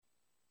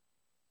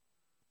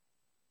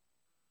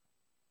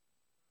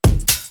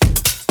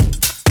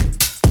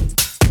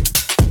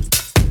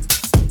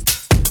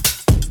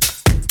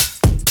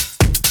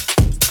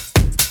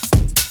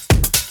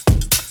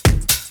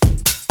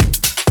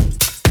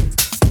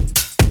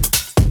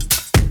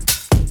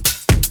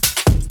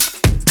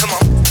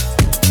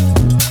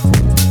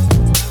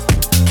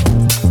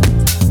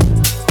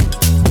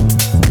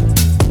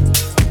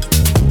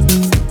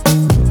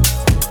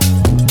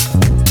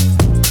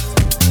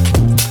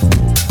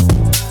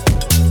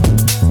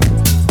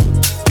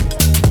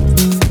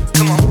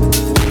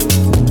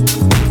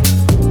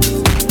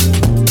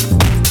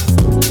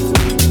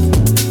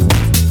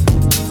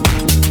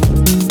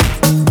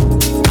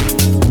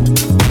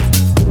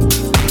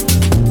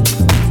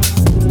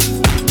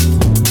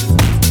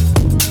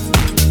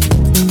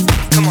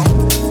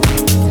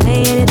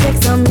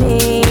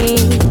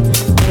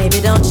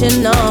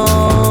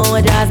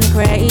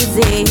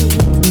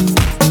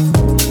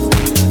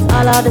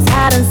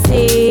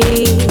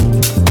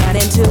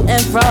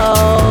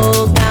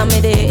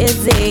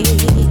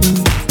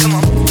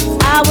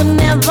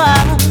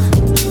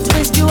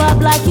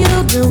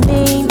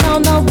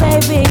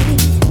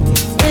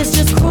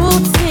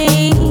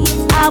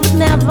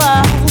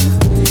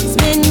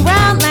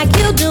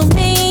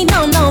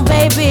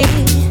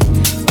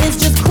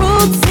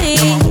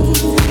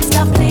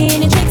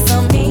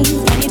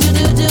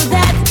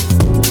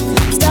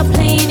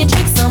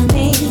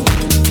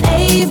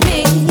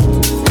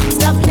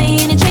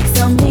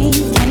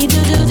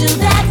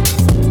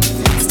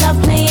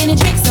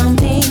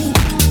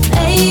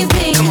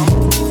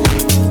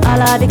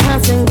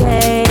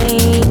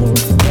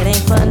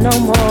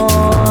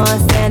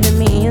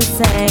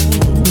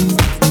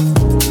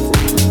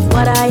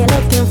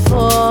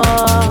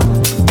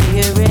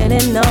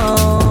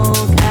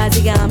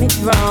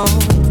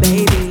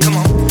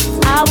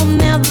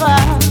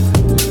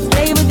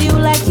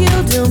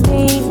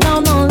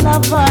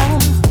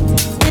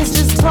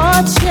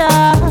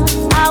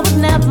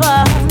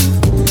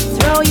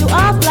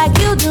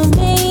do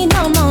me,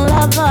 no, no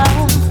lover.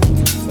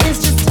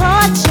 It's just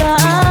torture.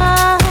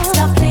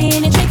 Stop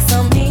playing your tricks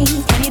on me.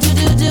 Can you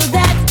do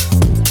that?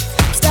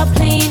 Stop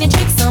playing your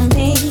tricks on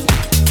me,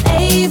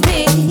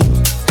 baby.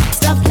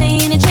 Stop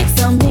playing your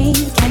tricks on me.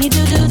 Can you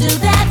do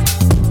that?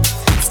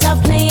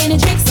 Stop playing your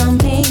tricks on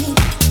me,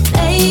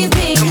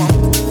 baby.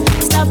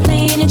 Stop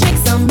playing your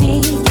tricks on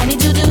me. Can you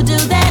do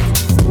that?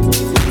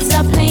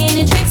 Stop playing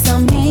your tricks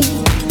on me,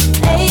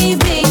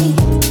 baby.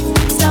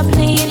 Stop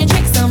playing your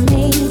tricks on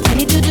me. Can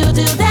you do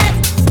that?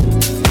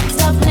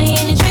 Stop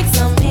playing your tricks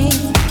on me,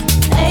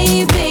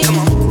 baby.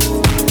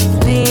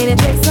 Playing your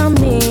tricks on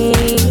me.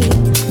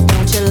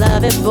 Don't you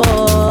love it,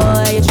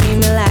 boy? You treat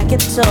me like a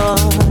toy.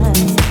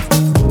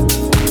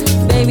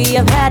 Baby,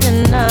 I've had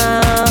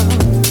enough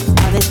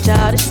of this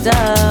childish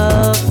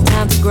stuff.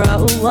 Time to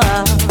grow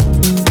up.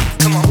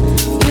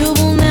 You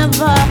will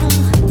never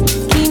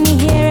keep me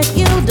here if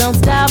you don't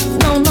stop.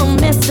 No, no,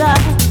 mister.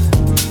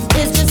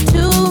 It's just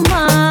too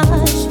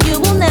much. You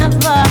will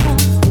never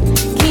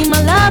keep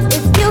my love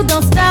if you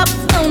don't stop.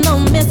 No, no,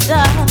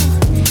 mister.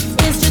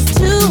 It's just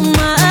too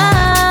much.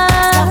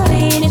 Stop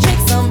playing your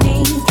tricks on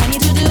me. Can you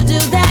do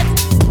that?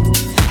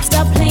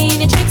 Stop playing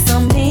your tricks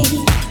on me,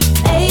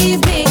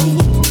 baby.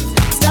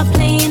 Stop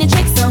playing your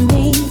tricks on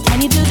me.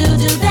 Can you do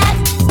that?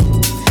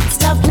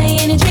 Stop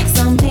playing your tricks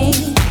on me,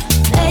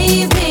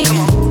 baby.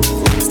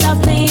 Stop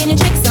playing your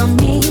tricks on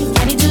me.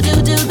 Can you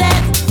do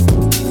that?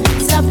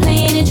 Stop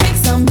playing your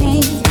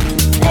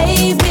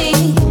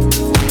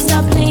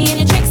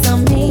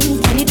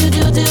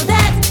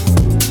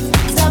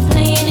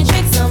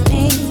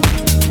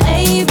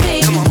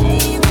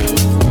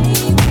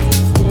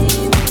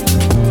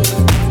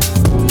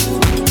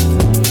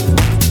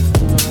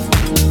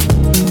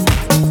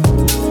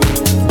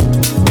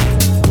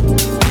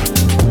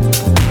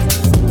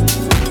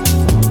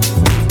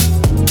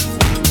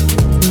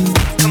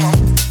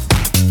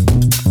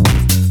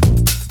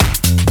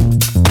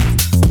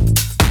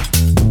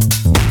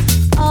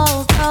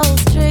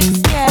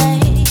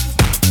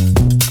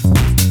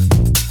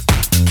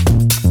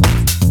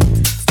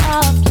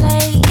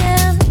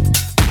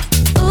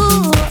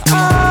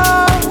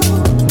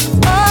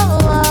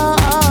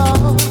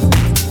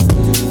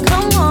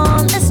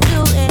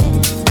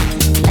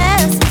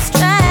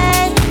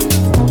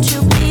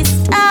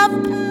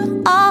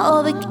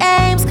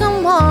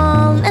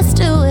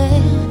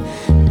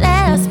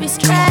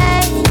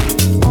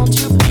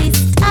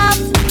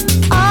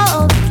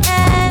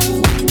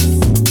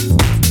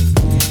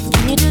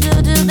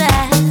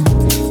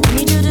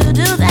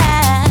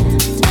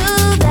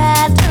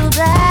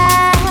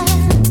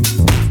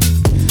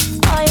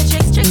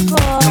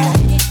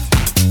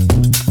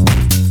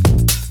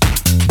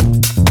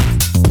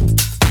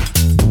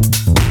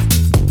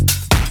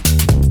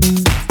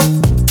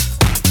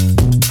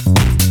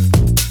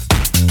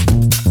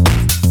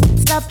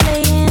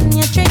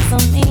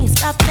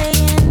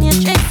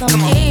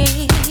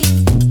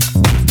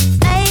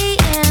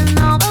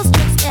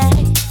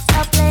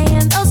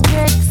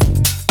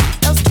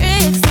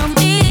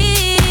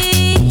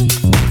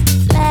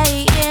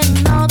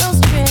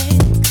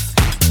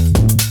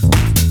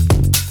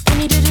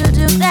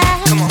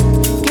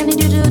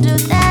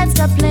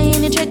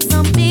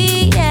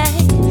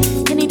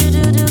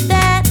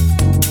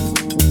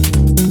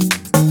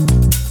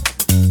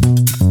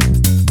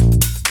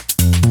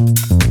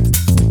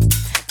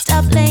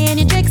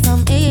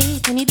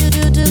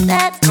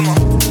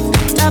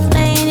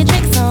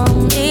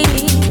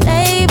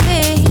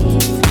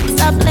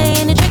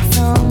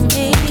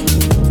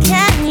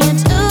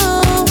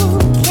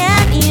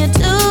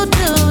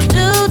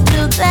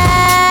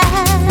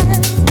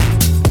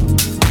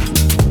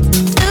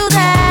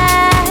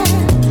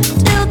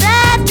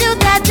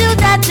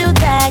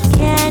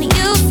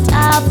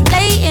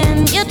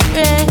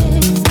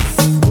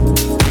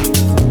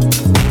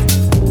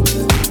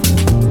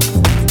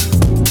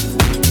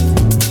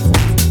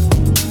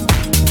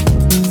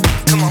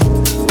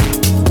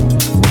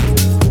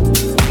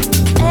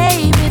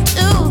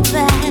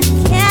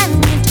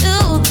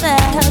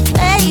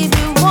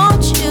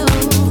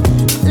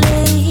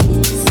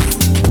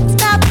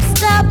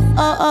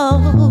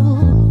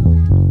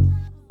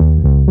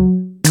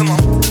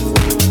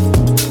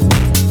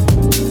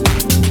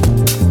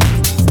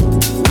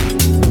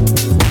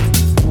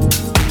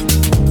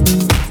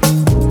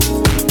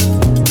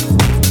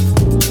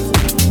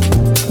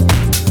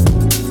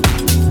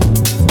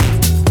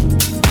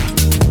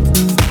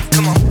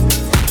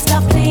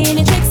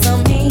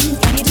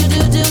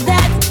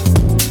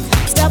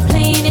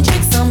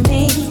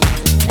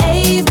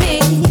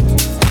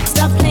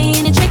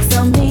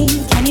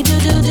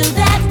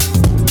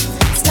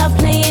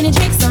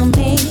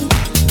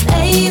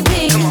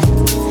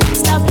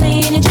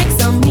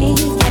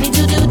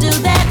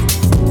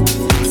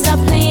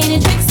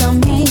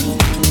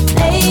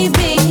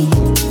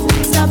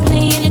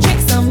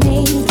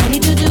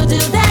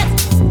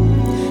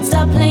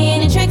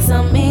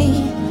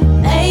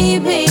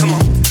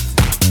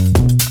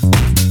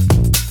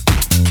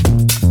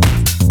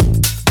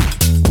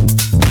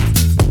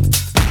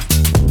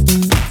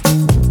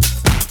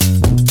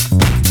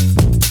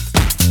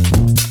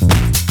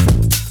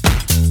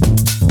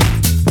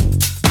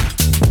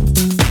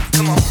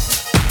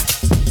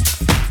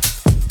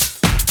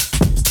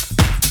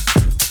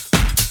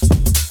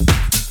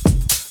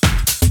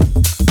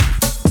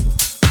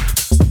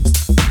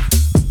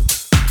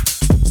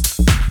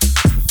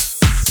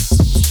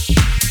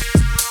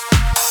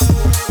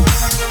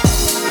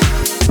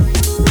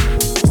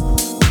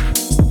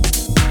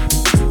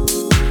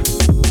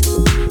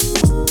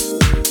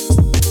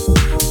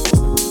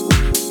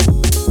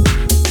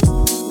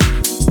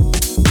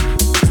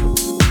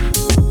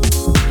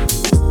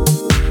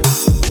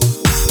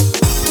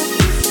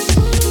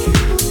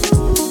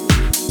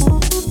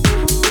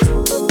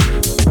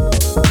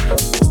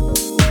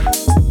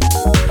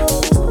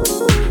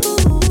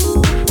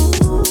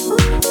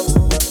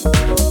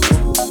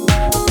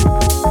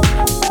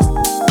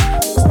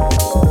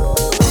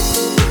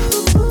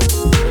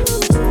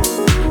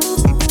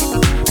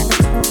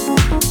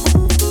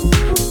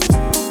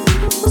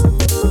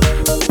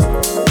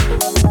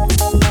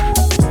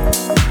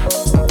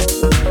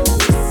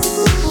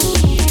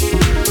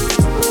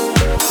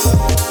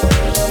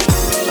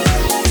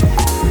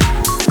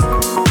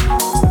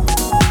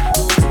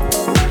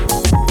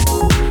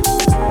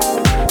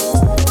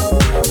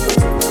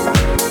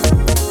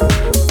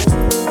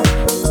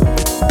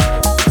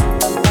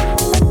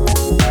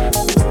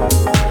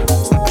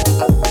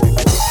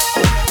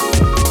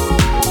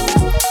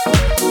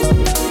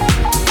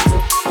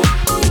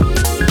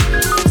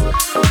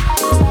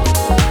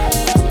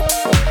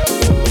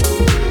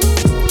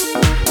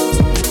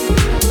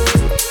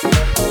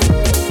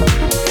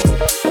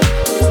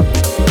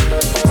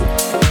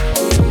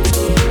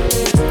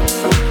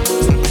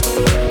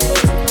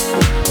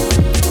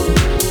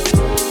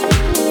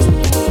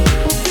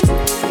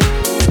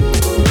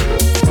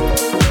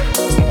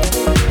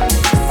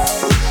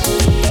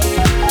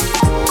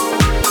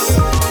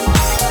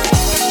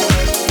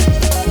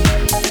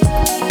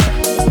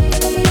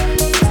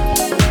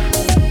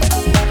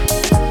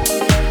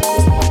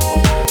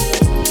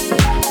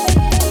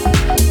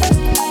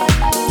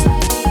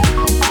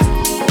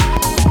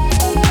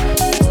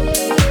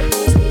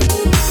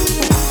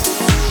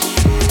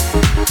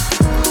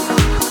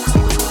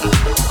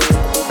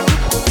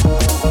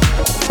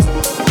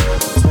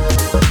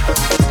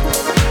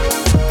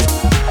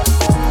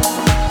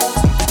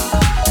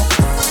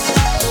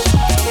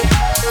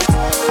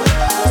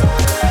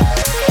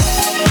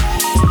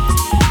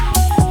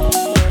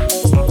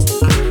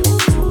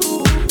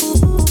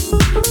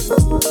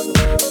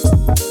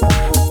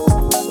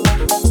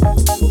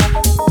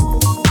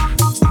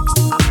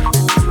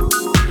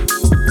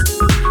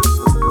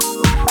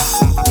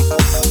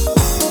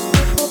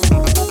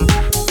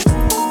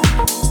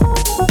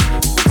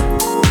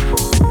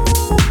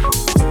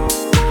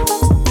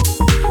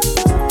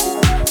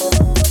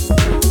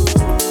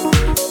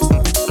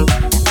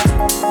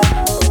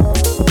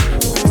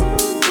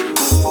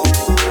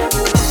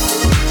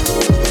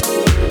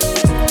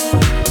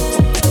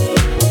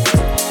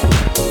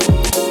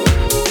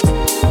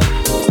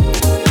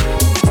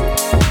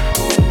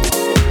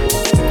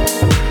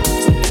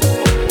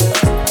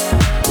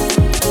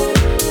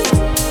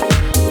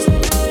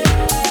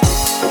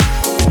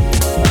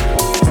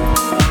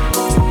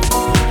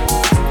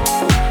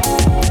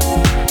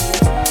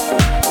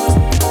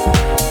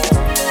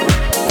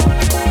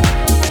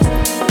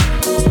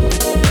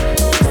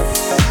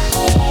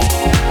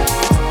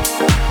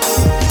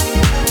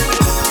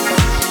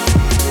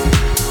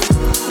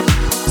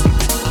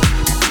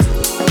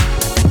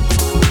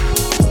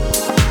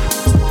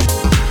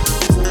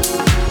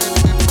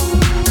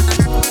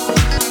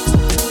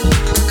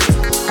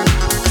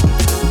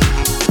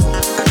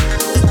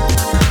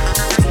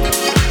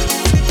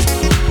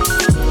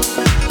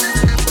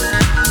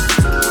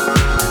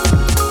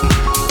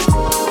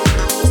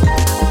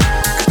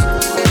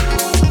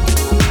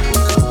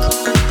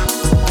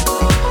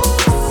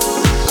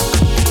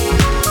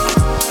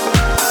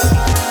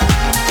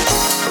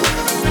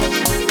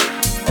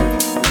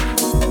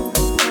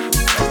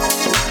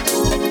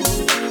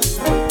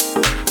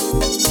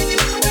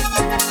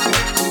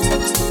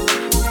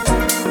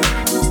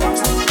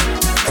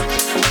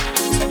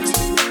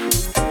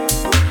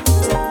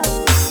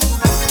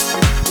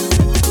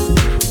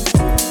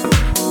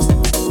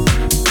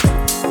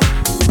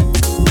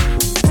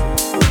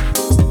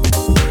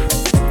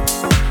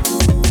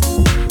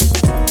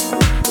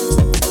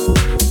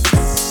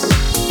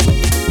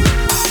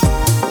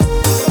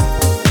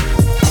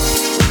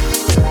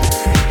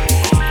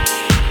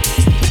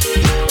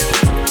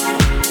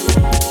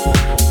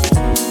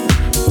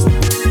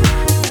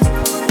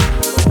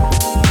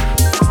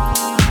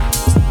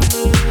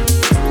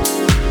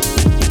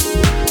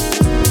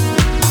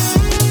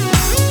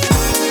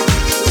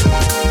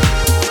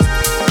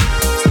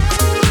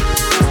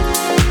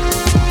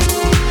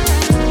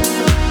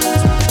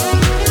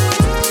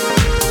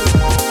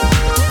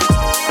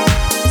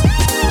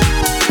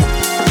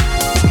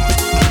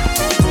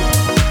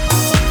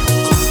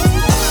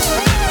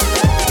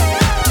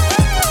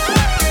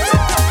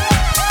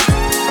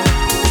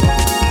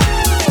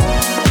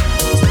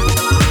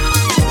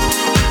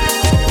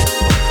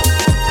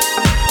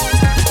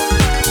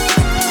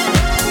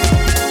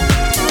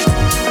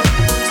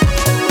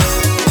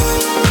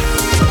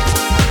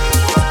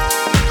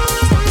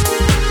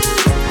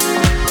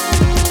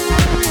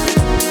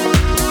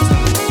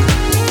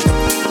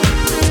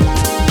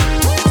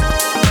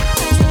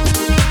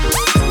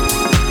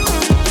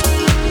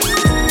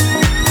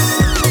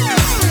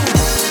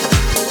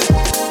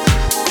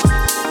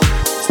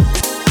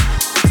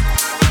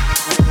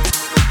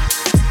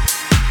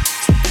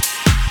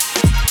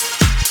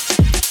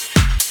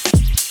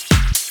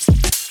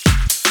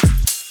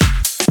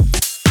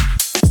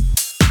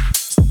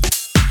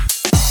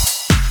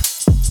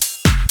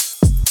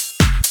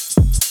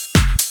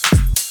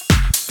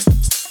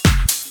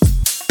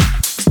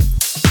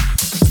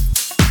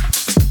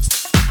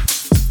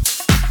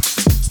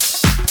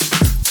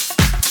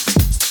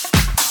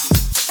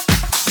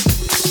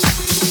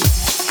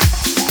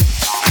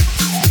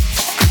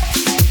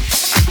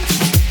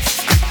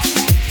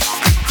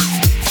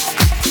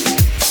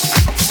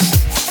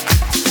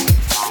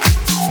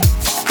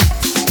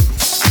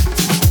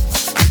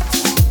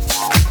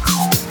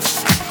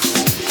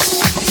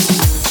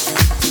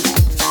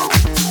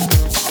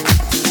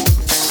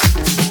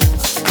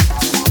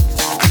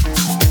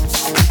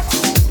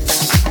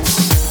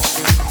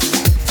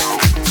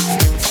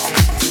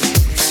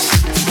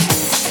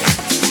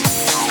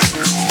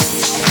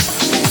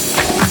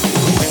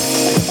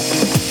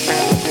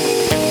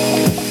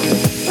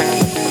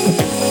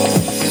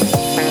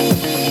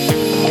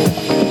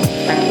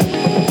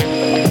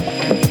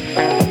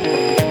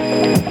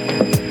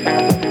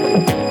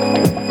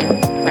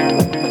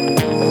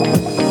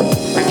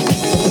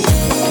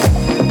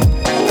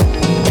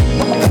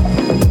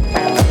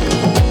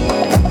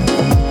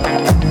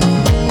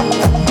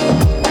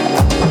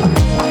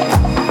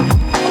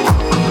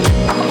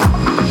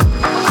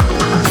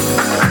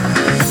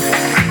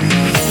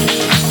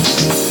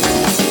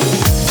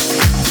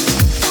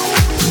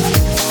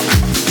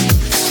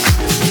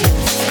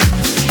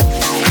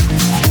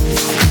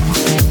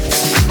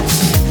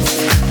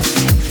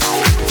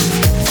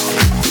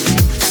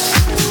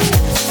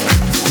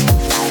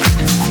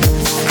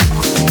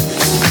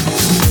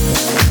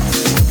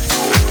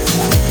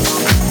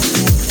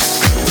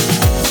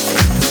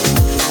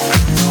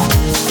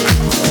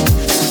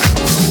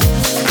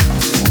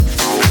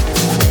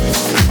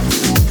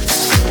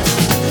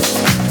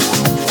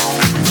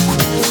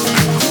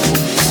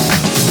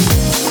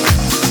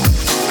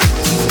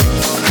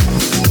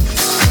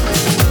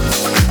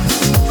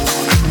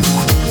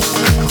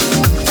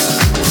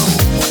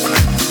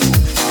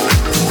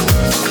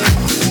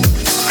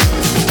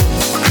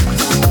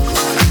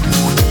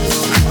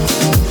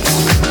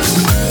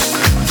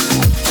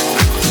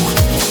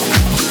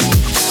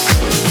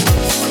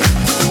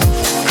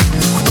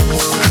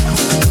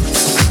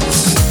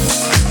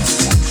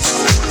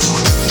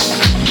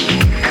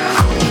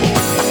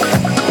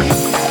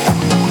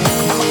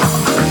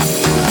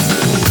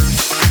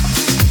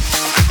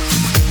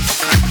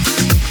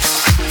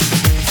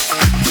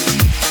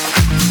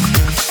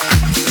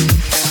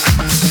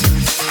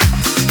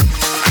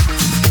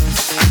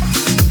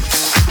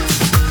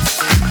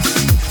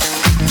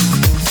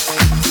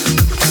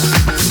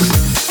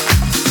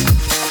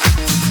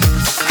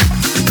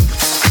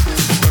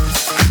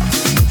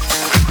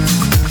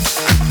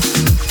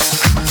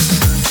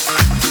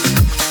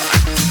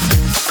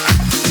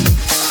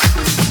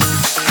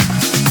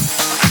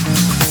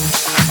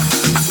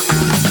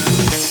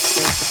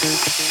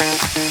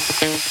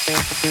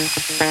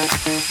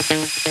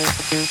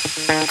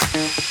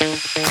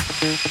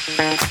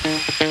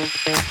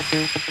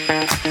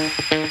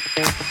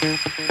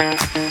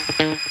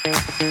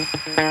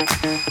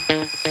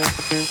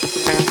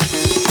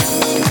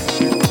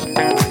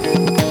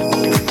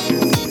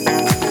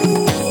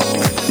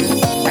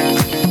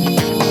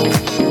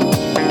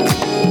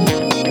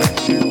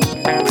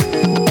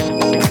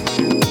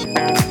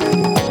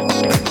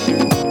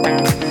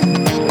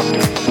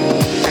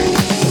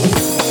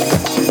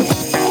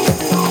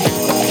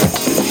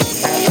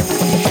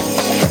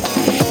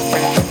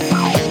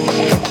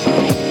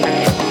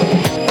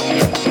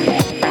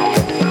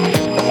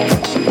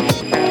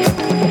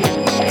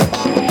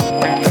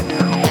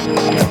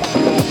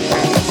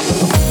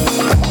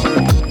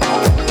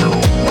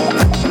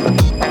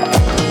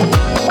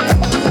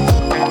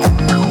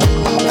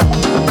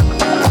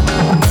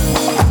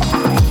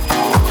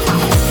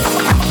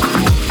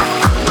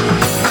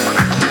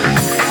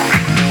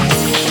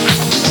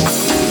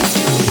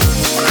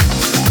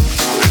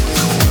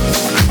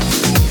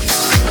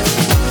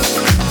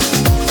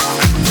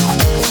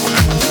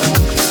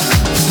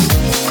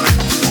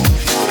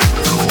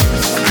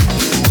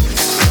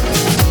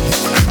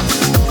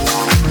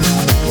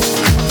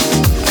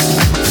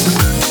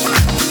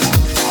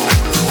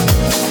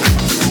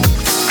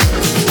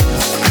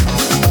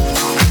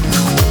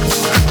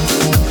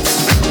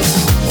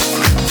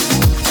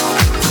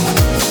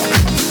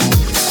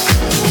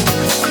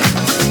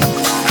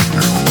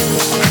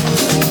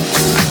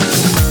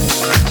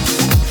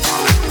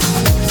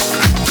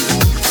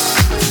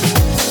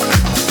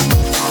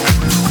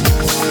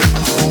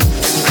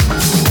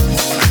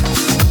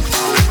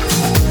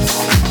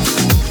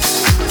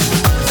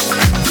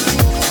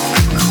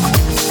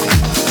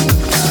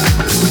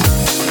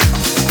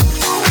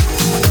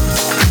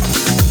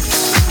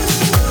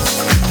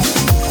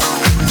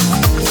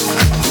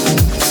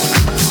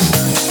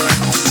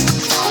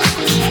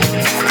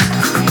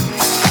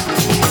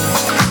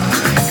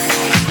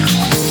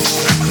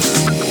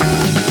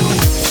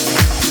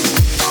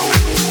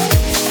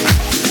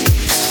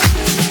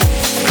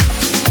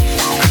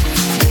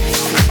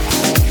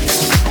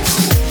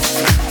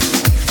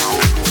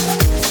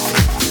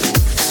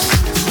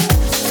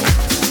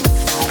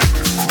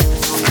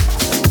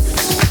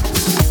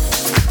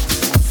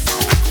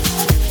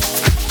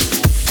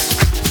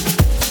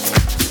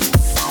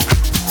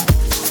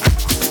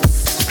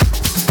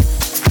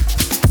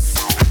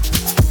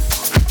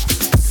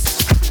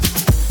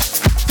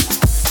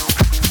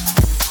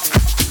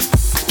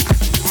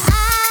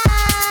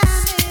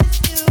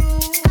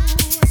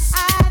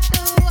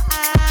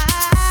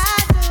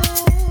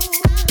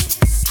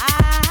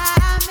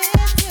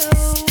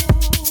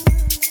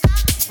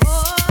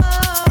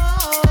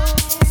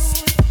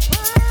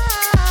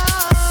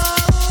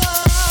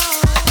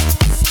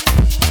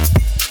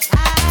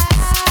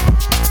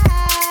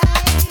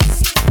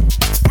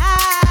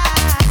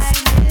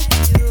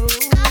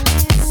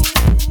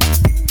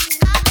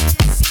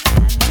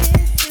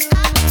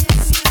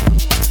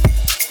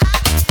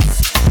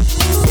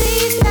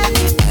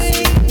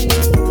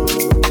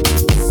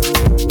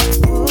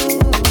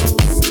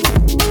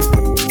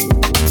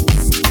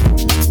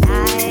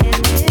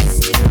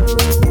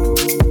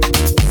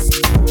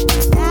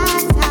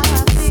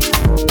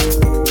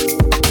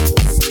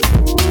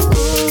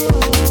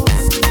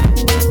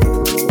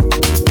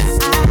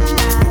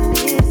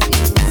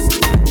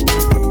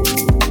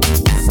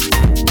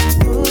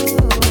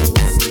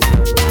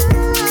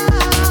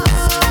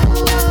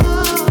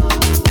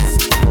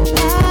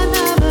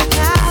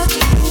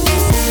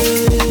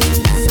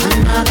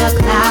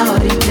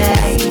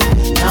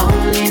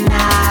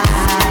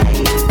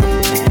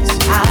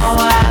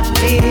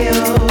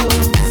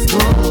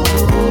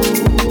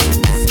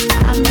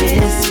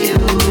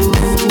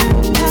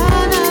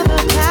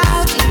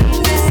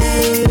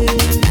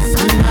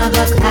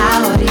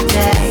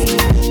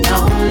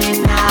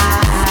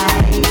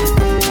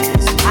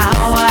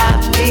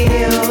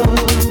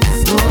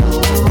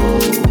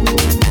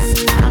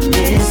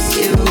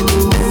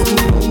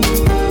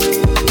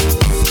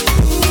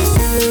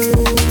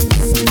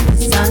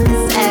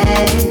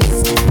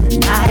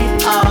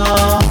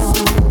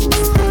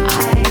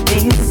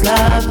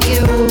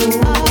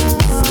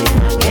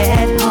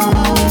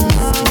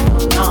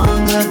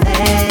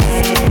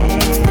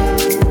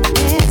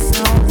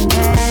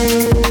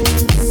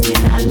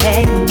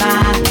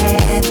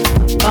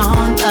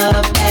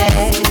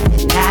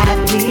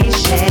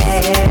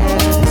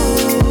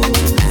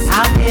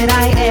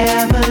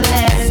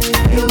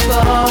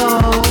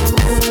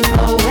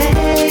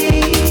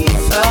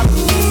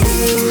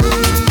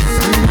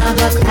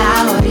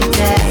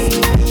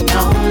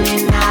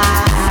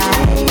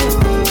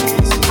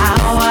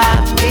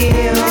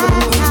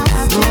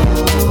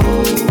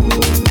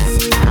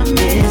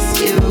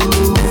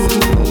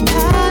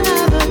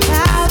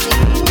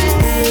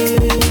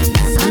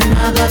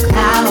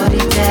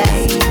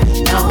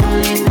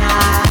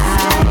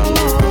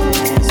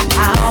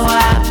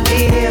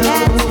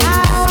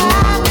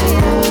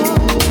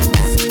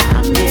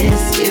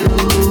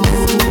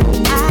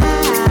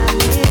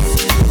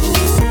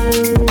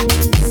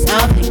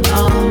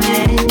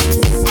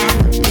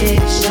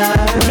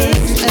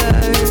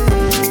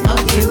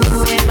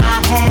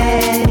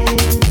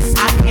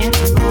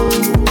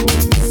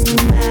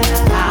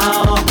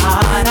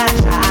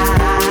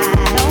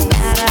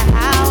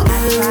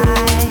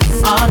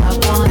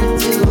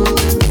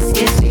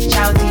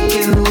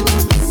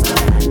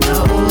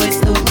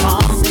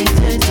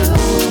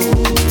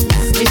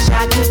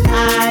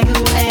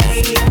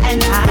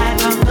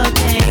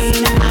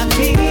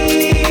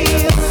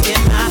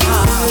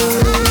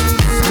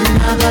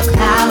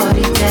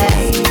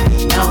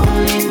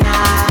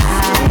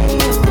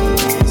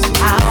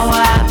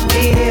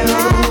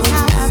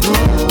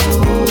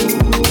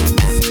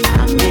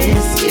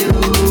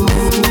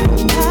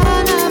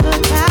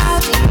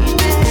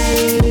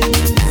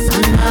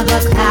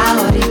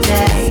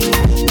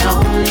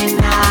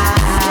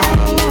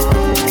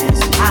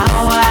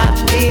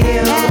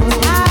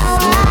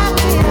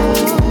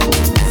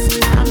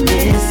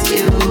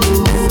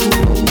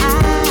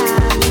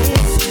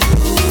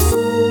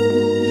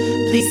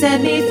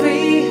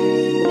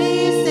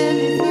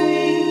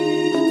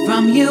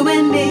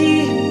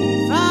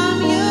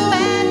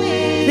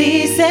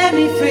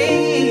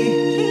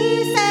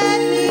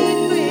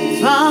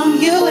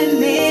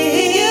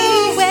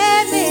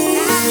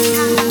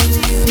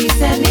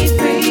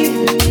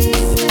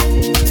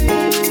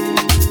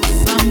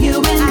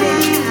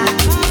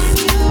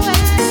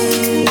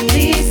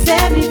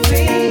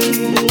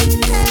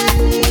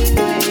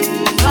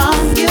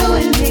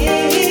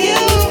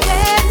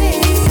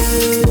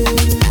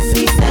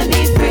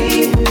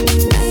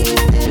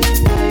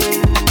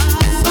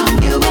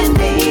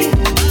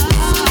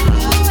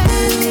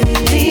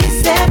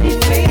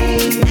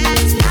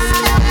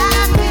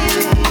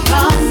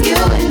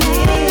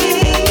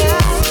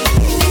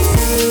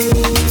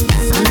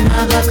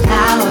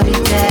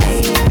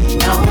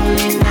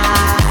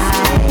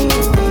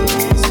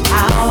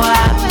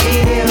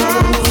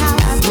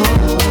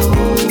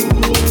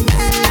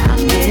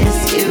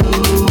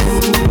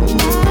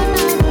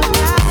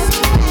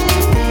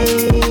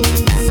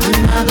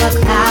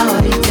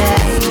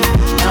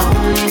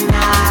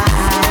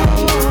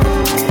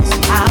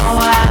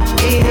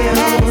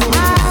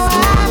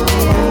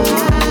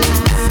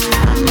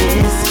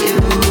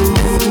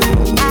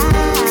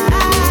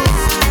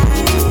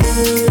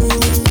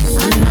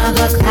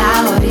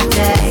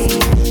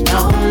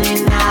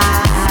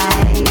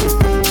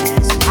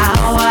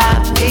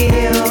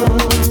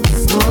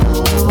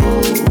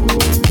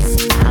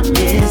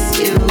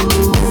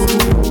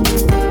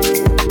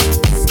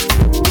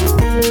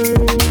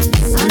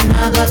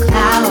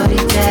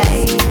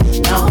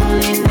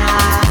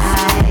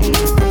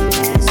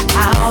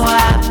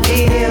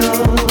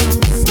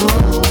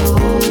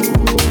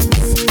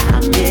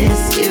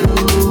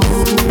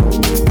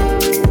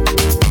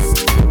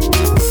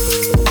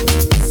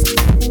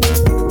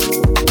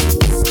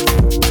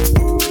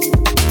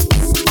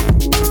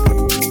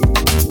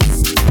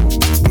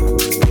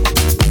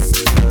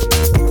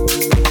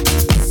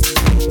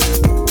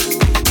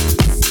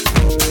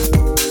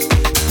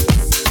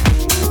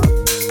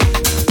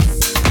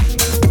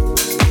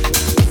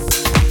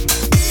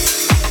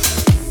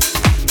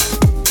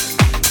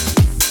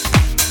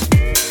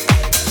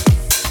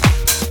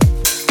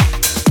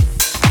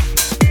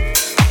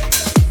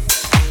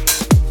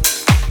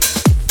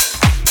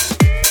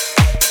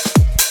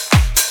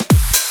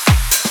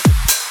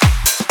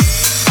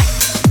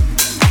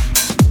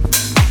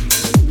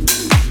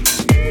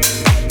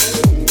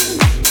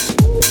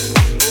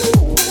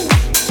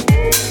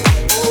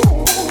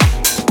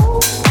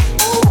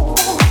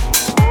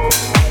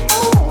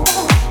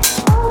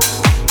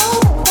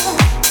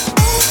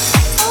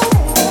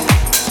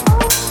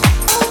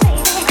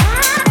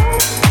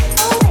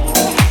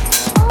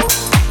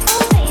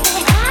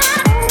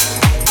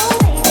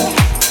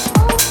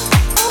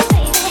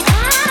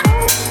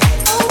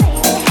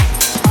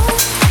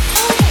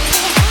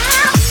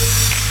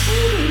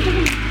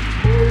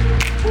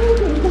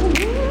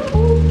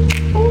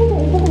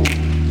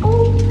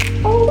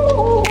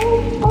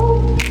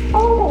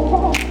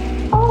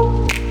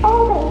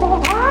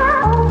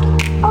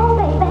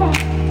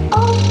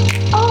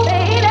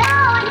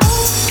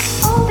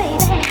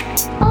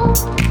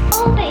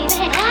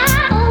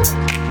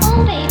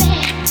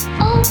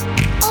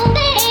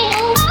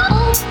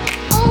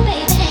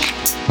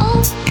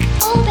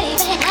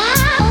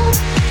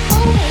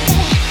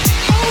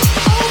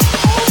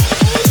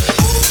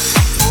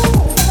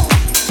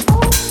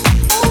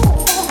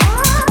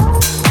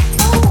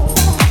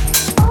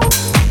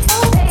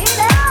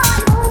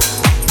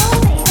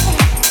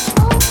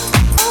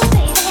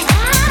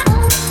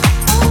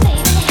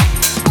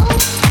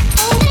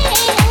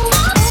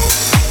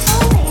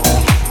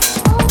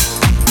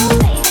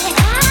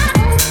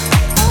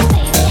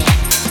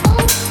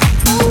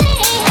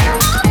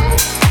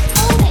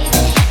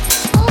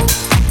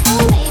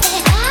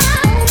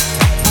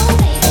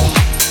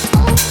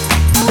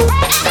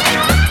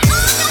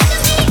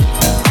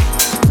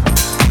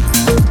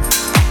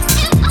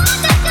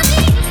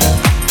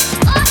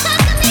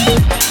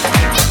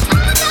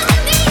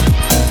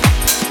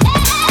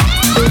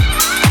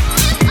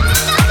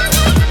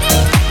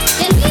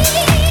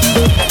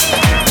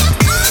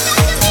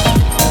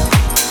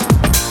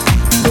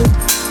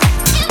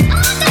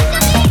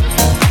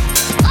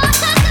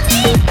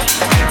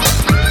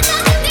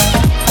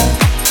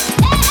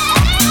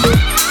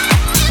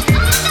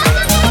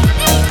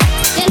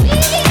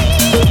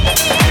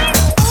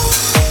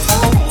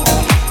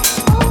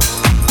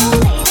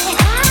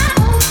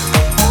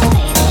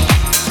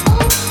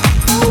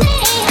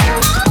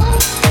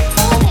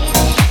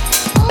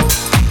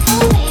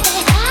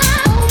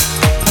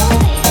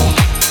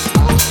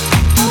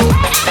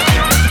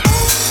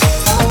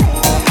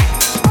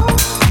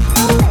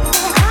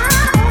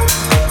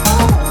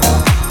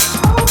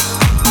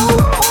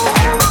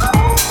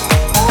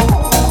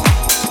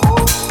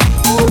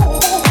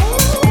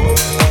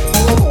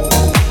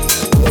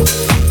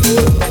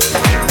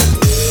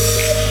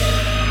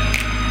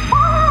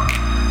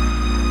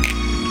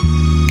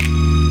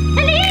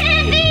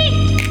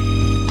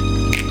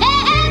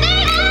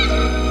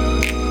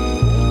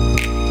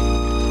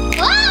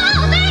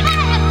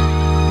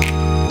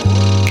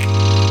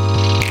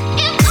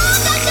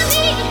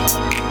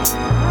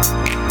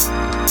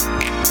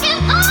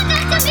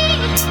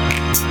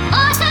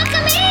Oh,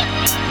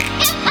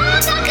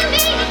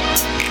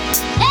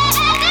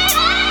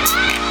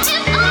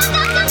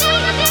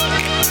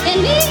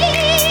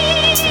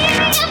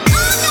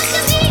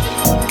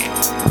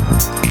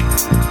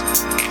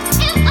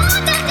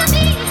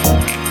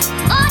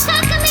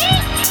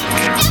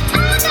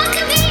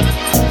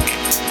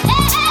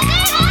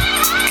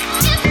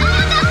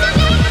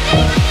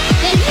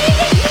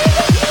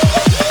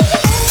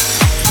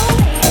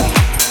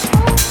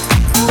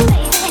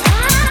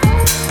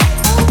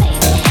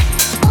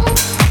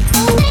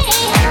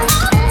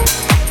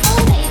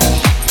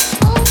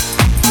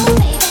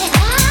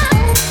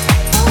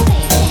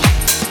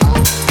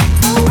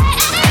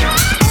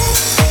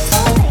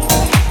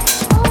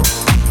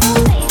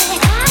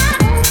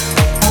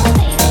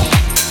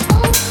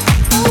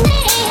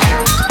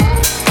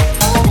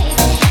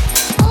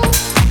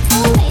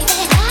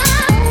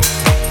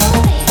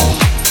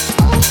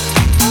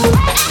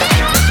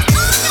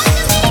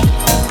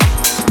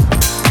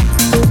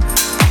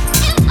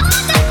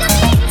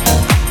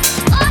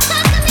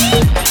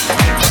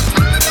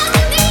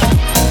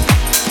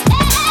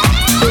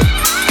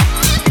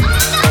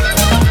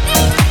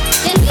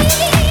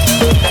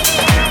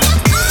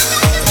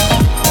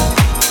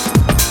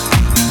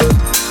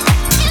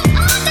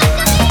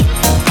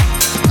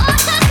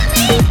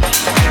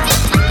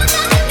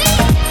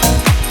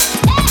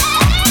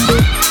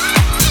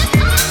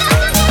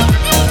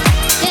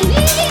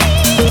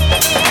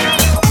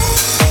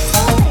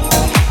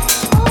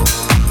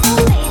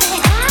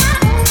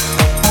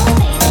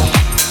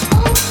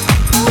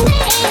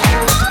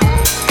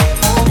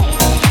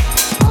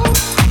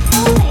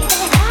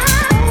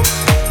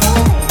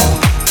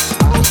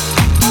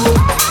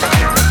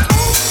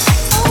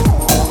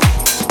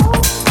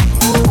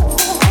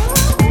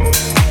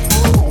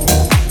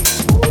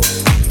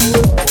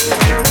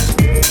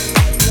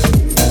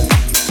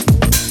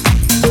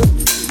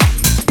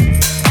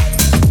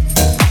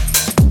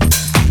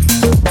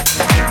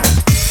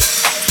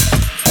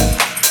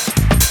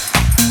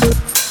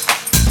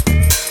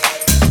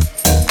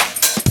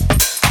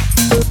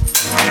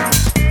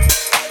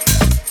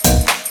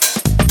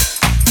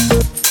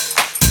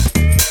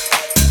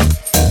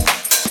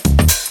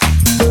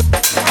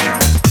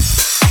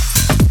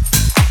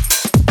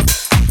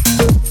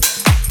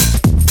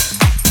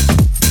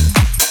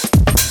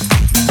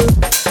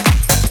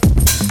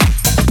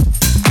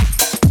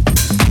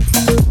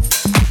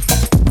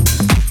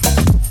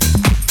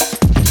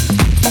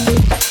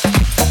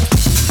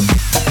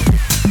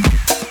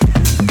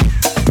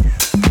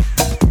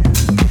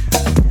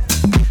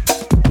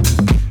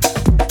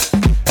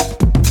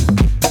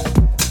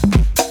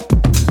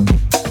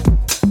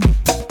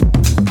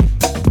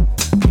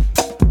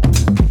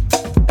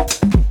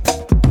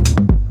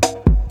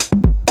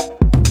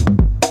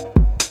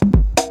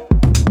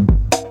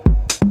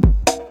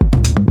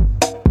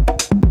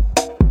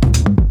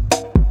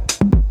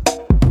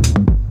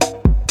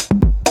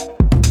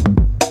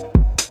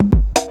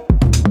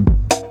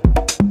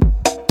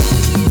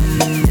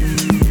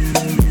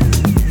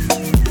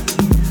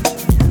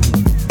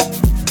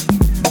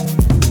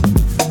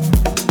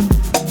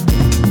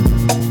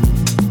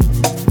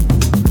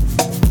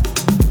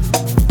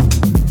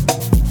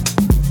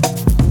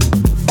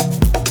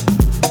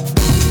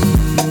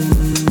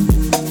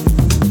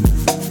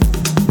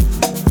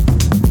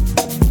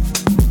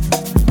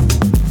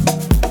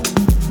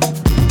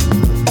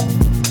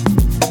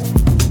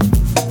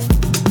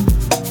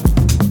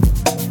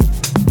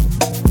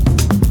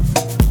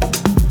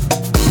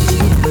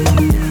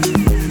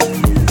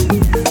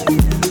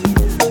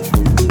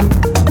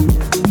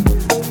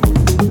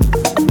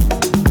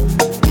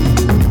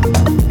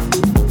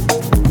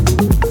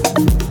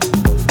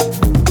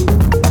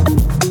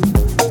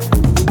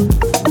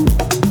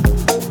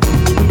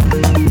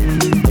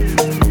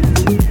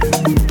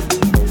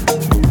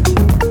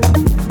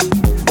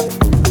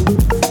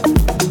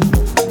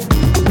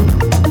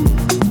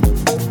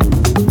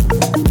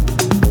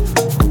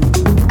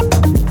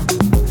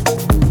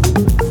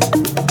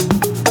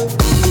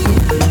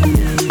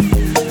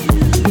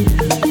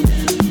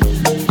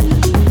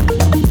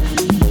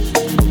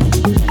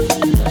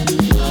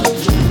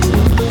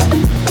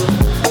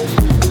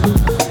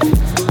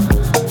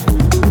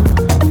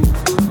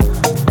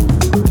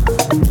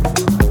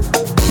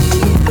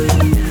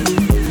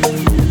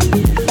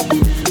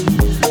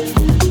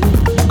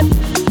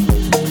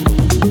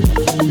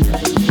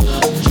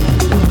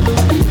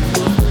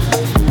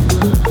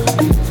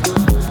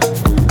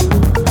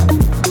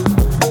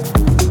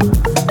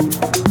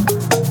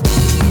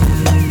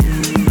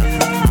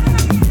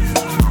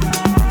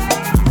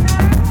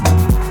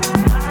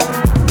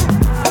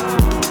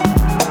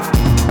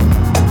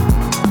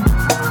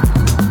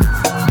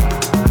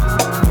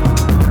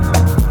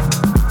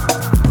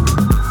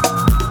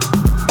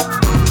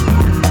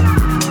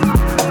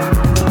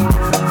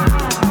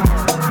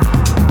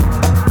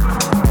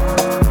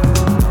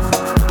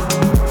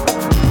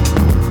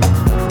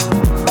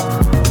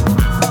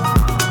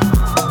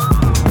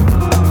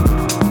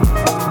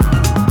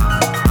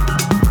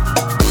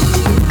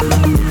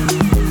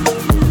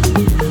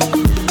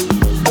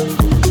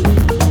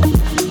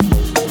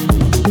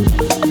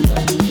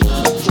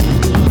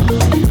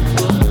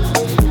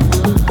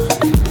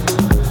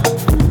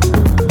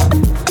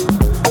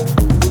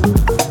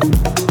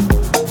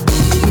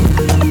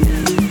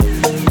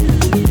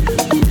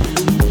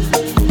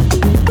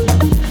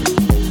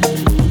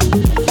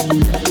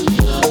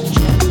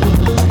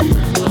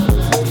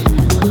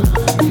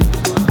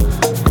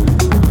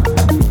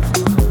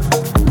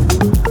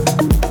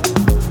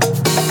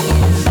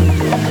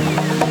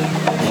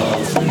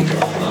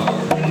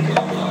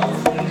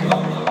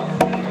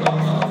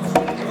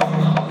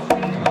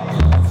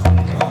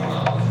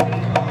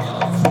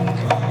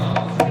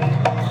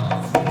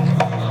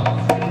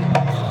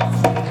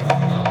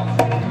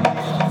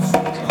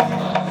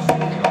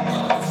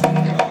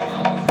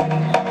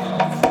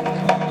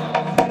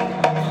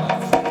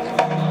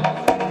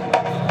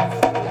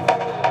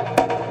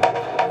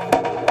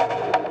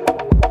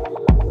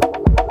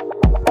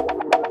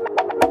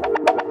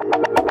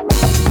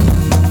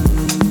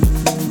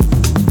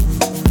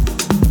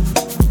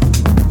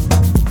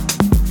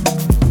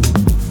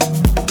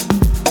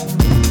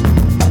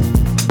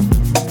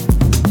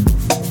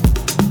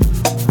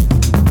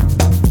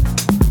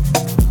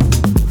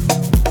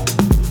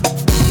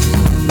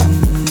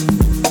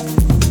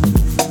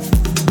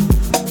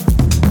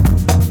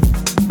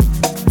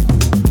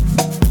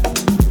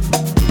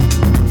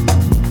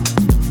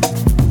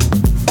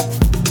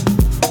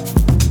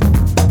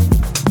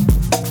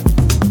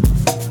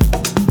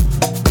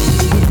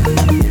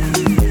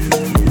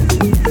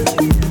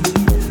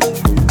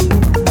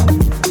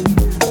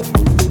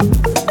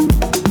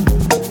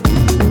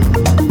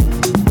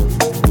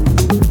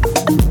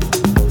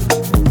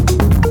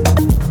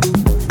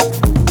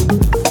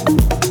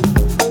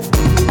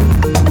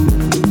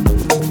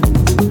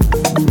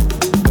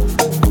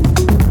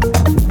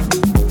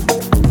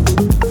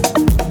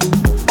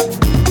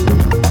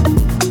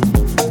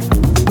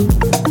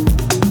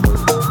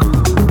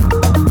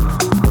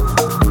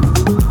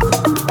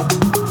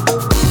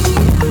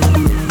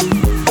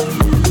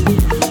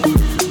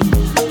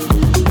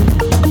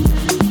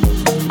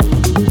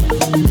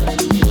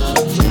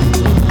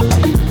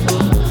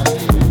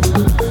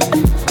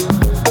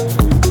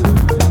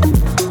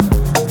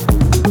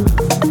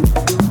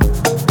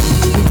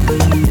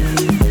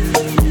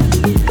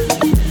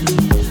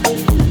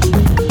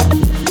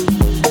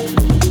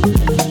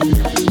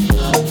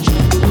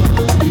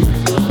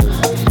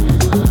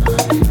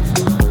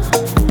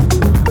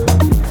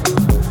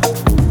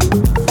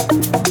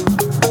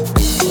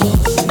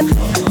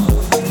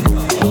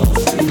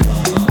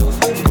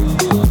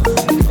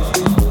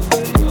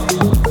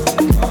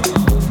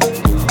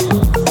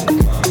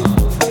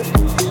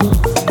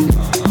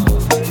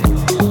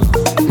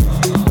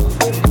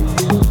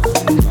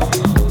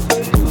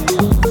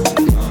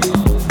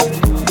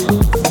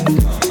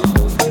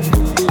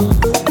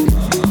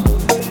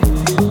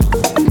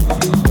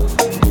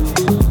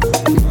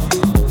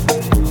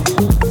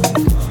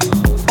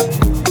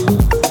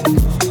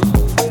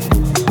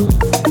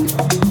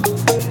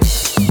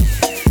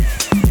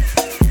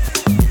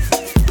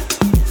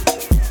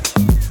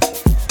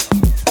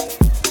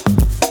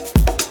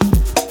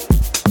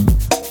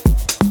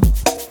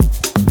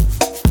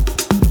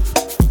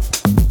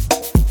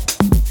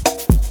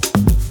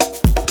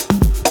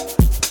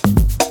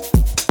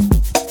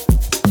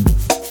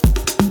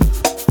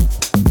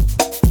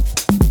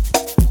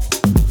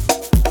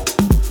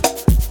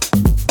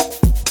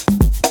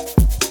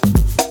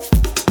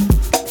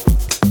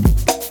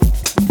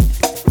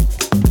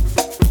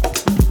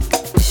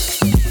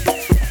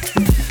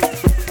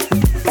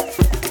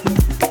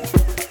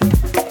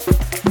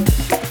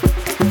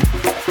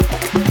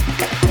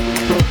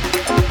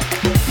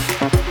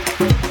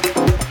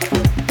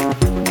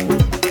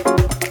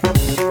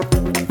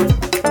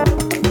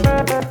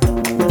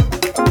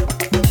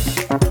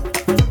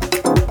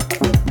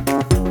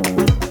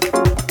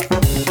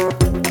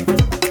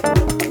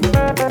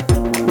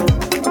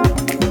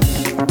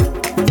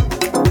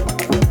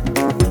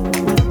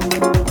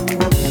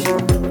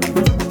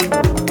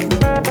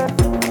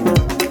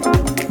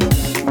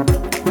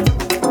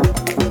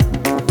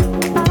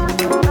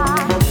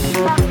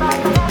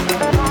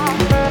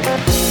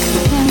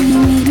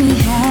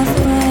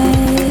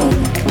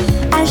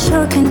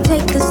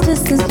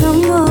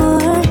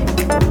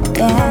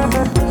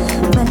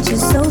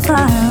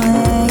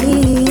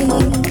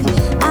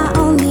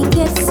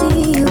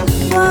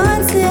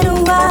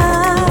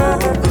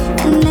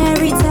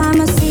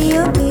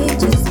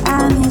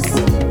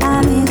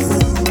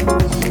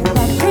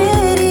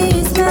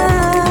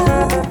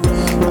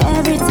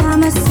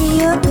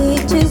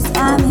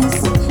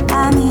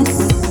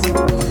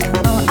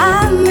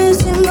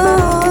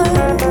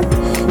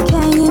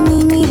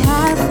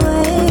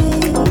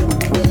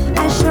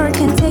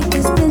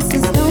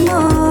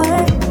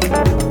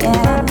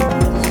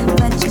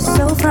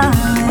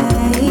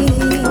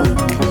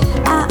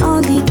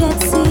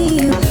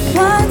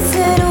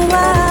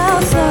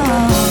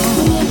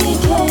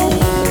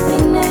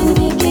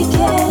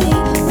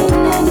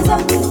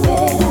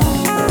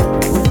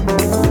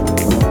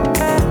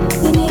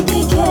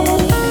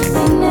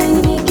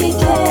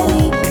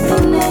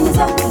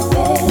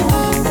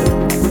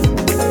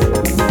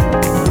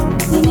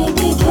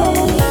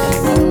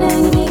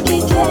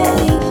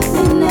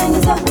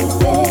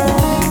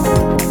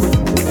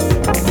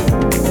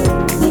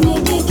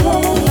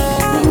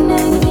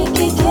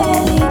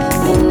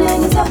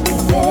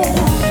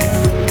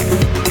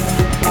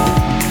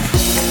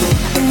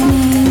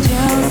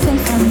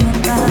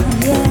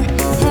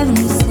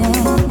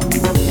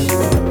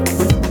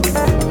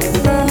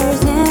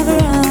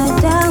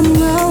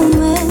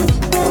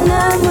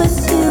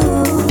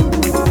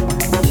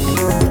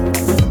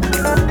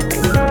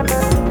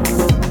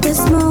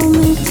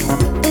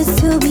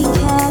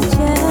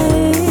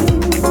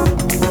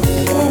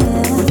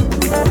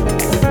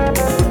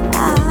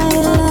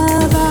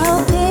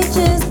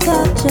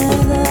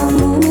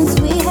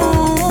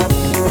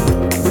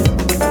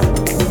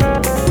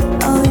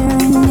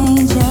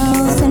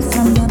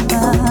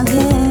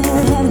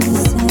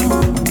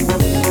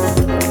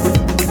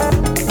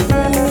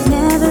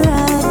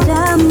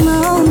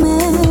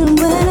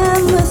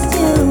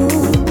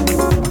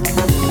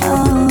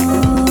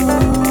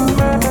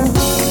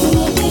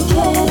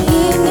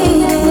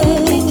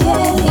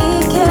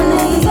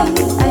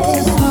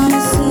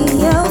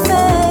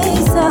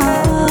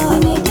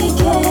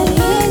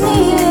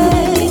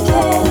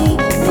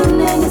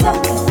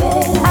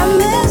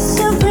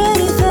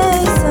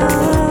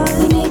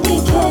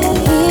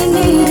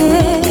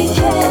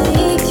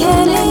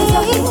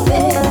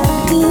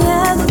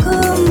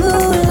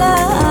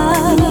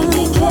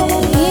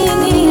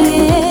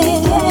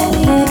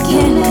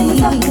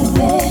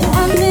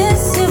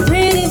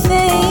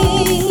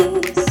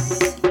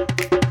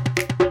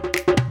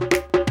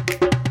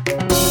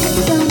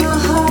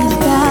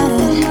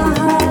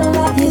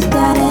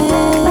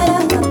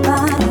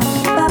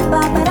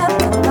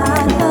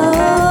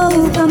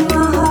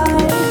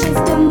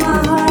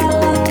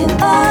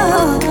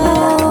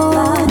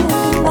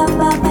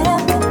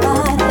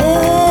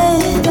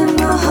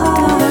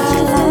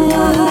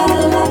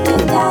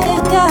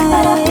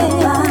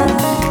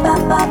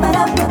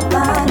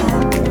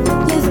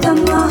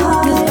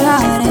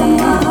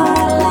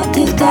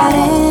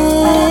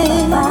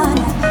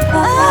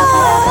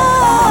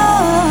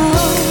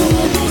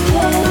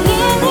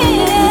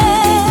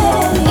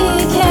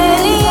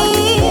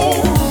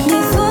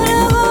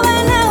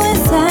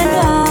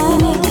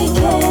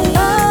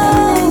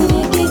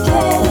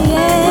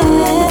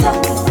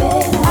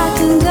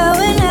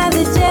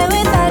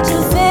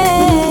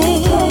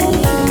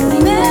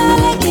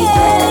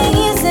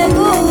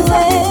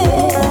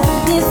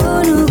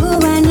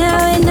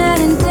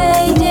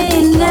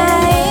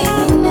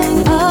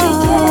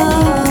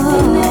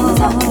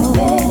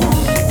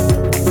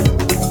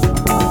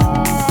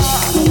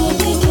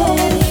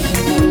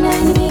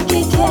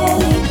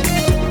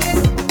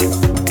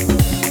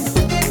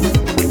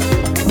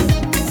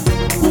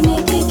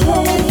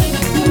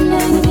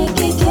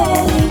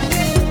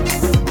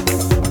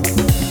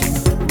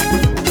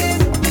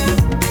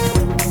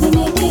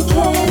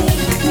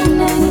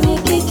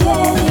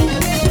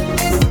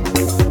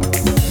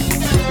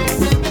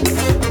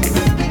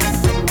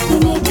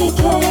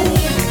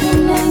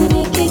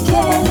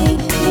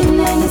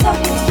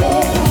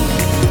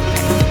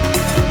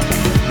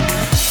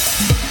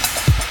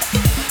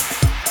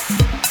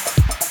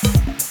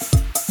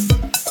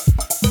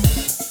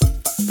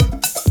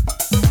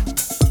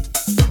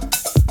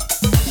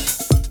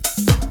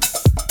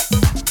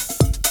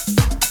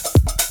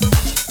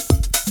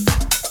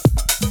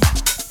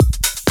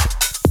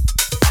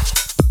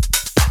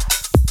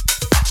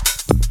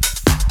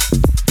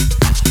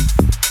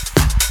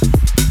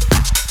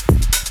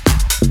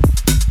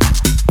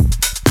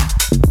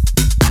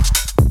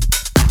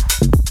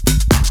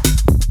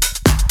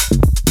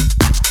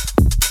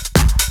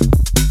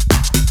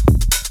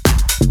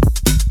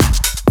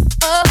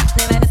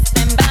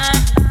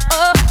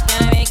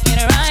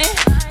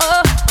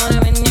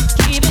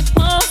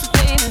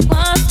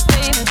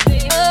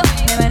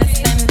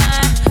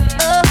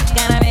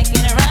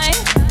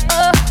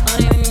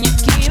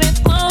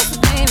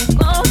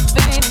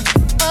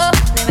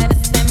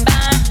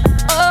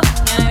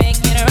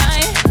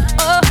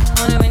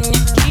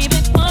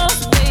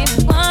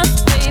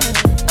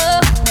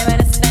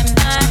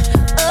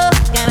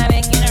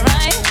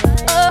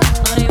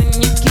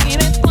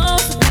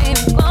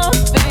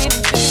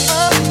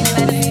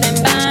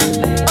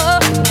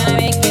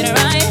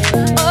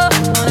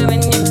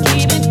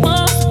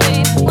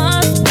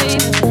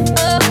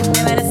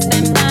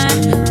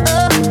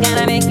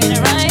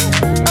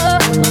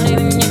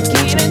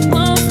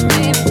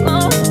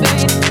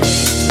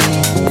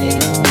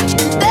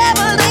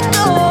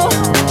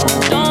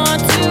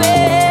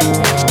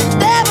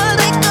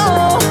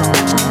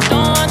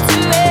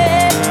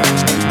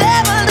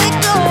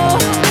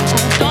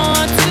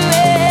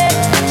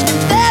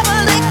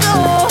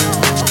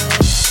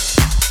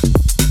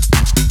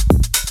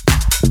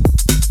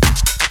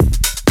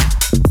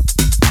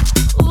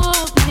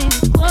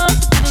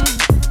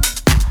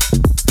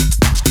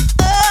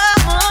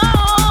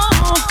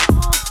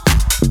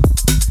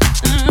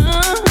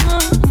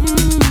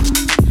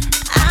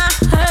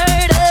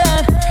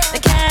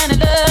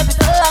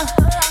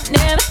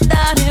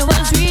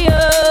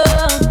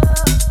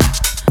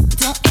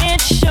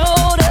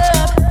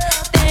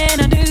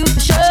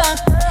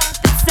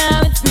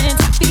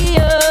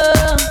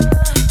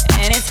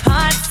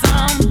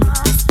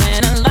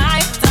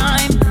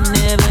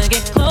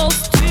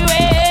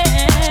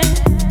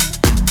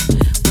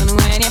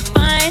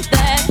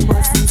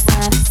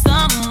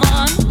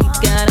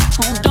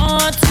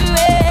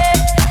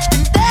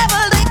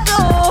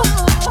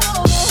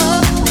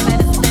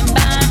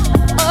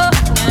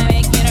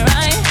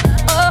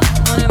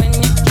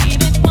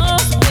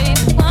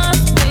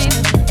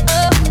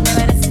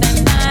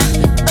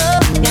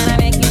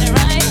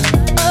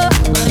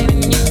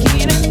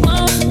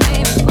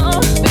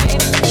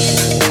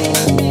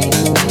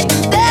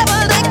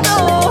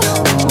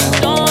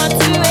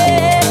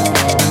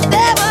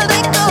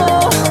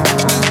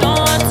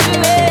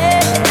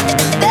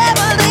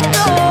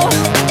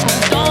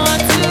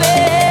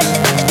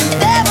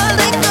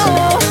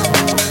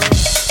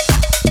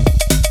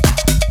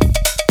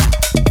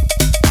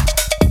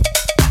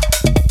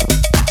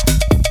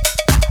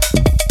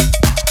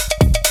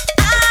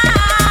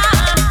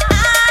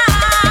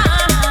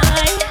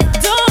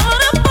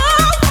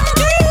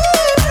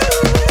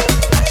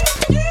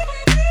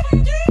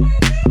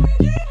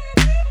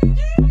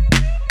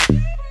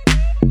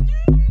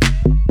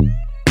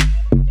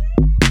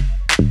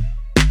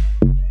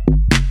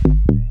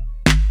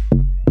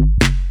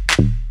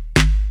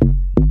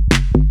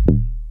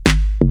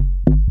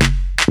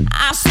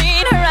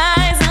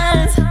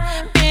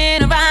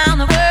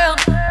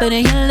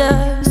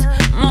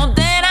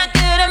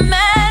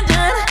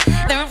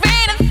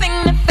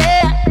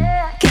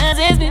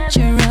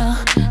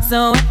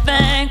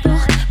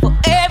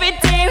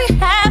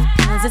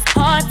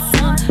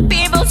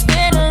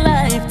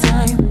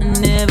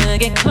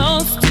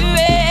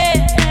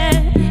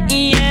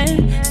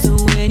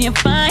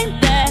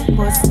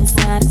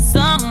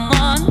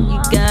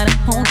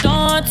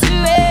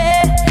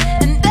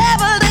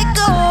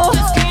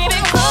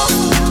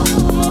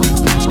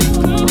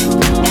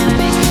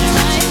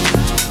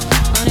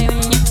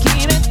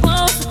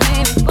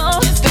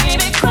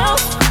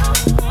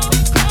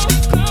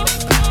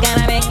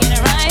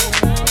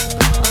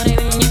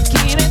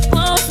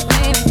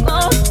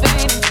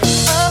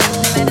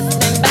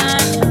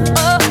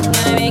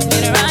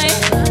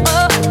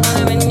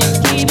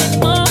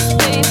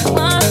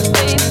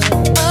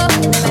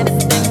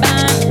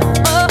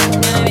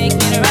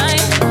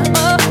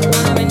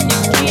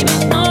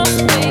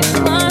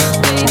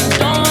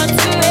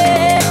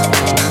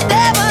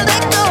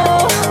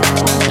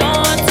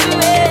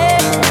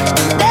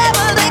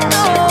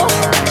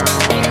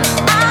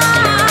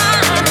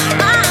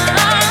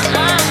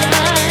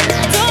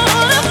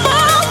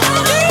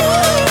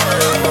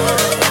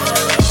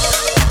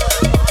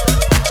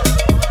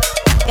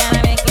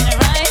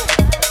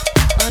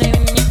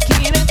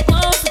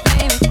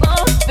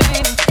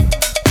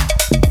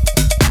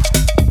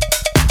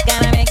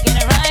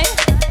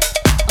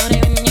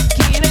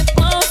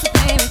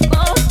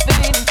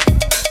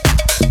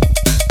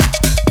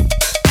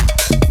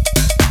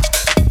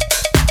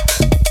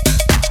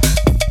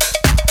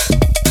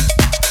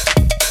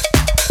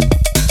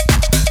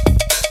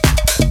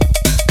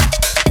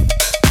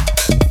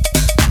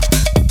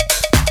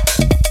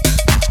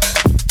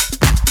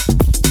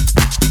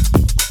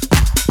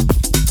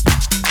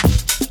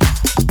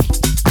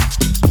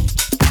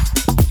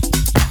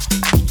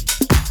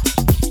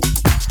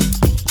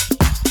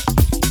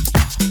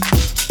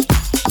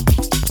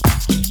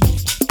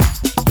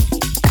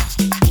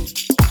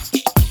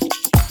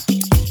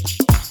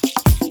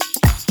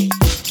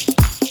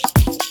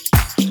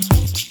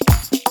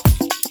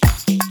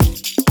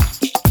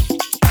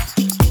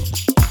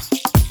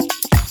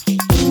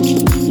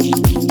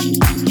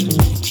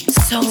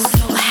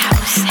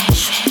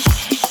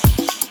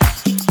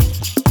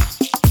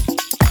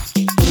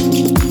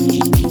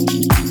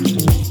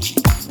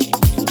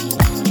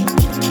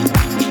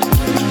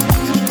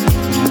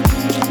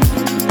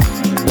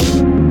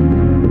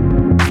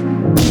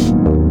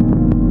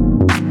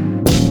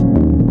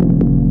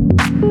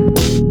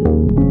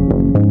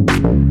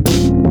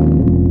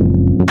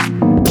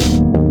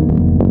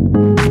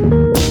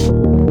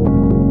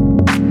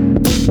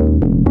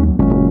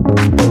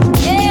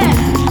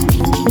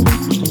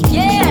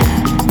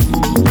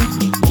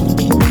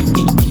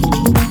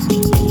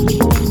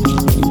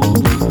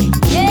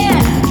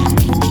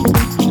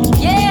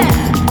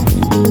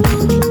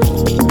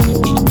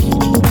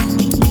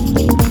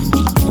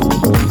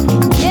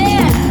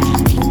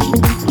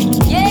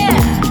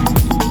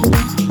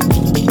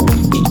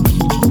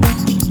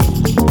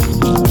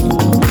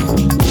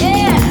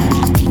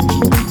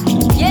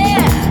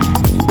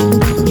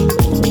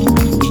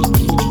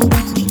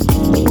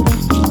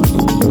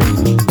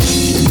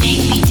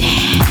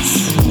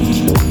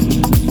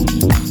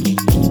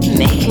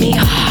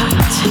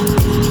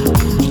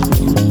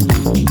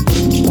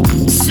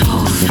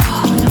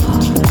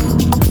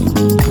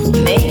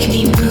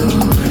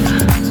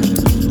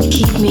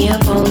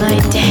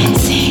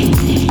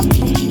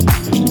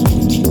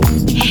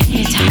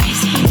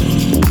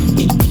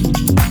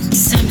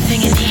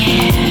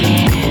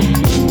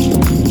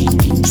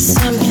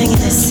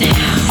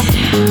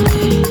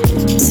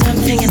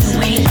 Something in the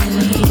way you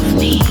move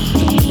me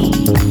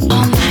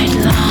all night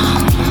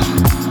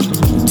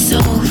long.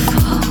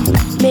 Soulful,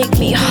 make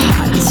me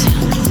hot.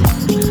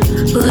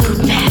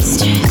 Blue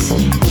Masters,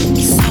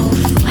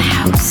 Soulful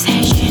House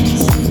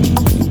Sessions.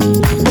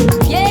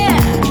 Yeah,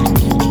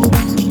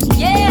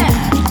 yeah.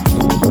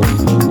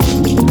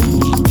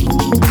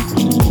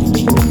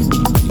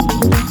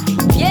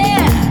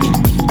 Yeah,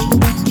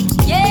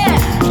 yeah.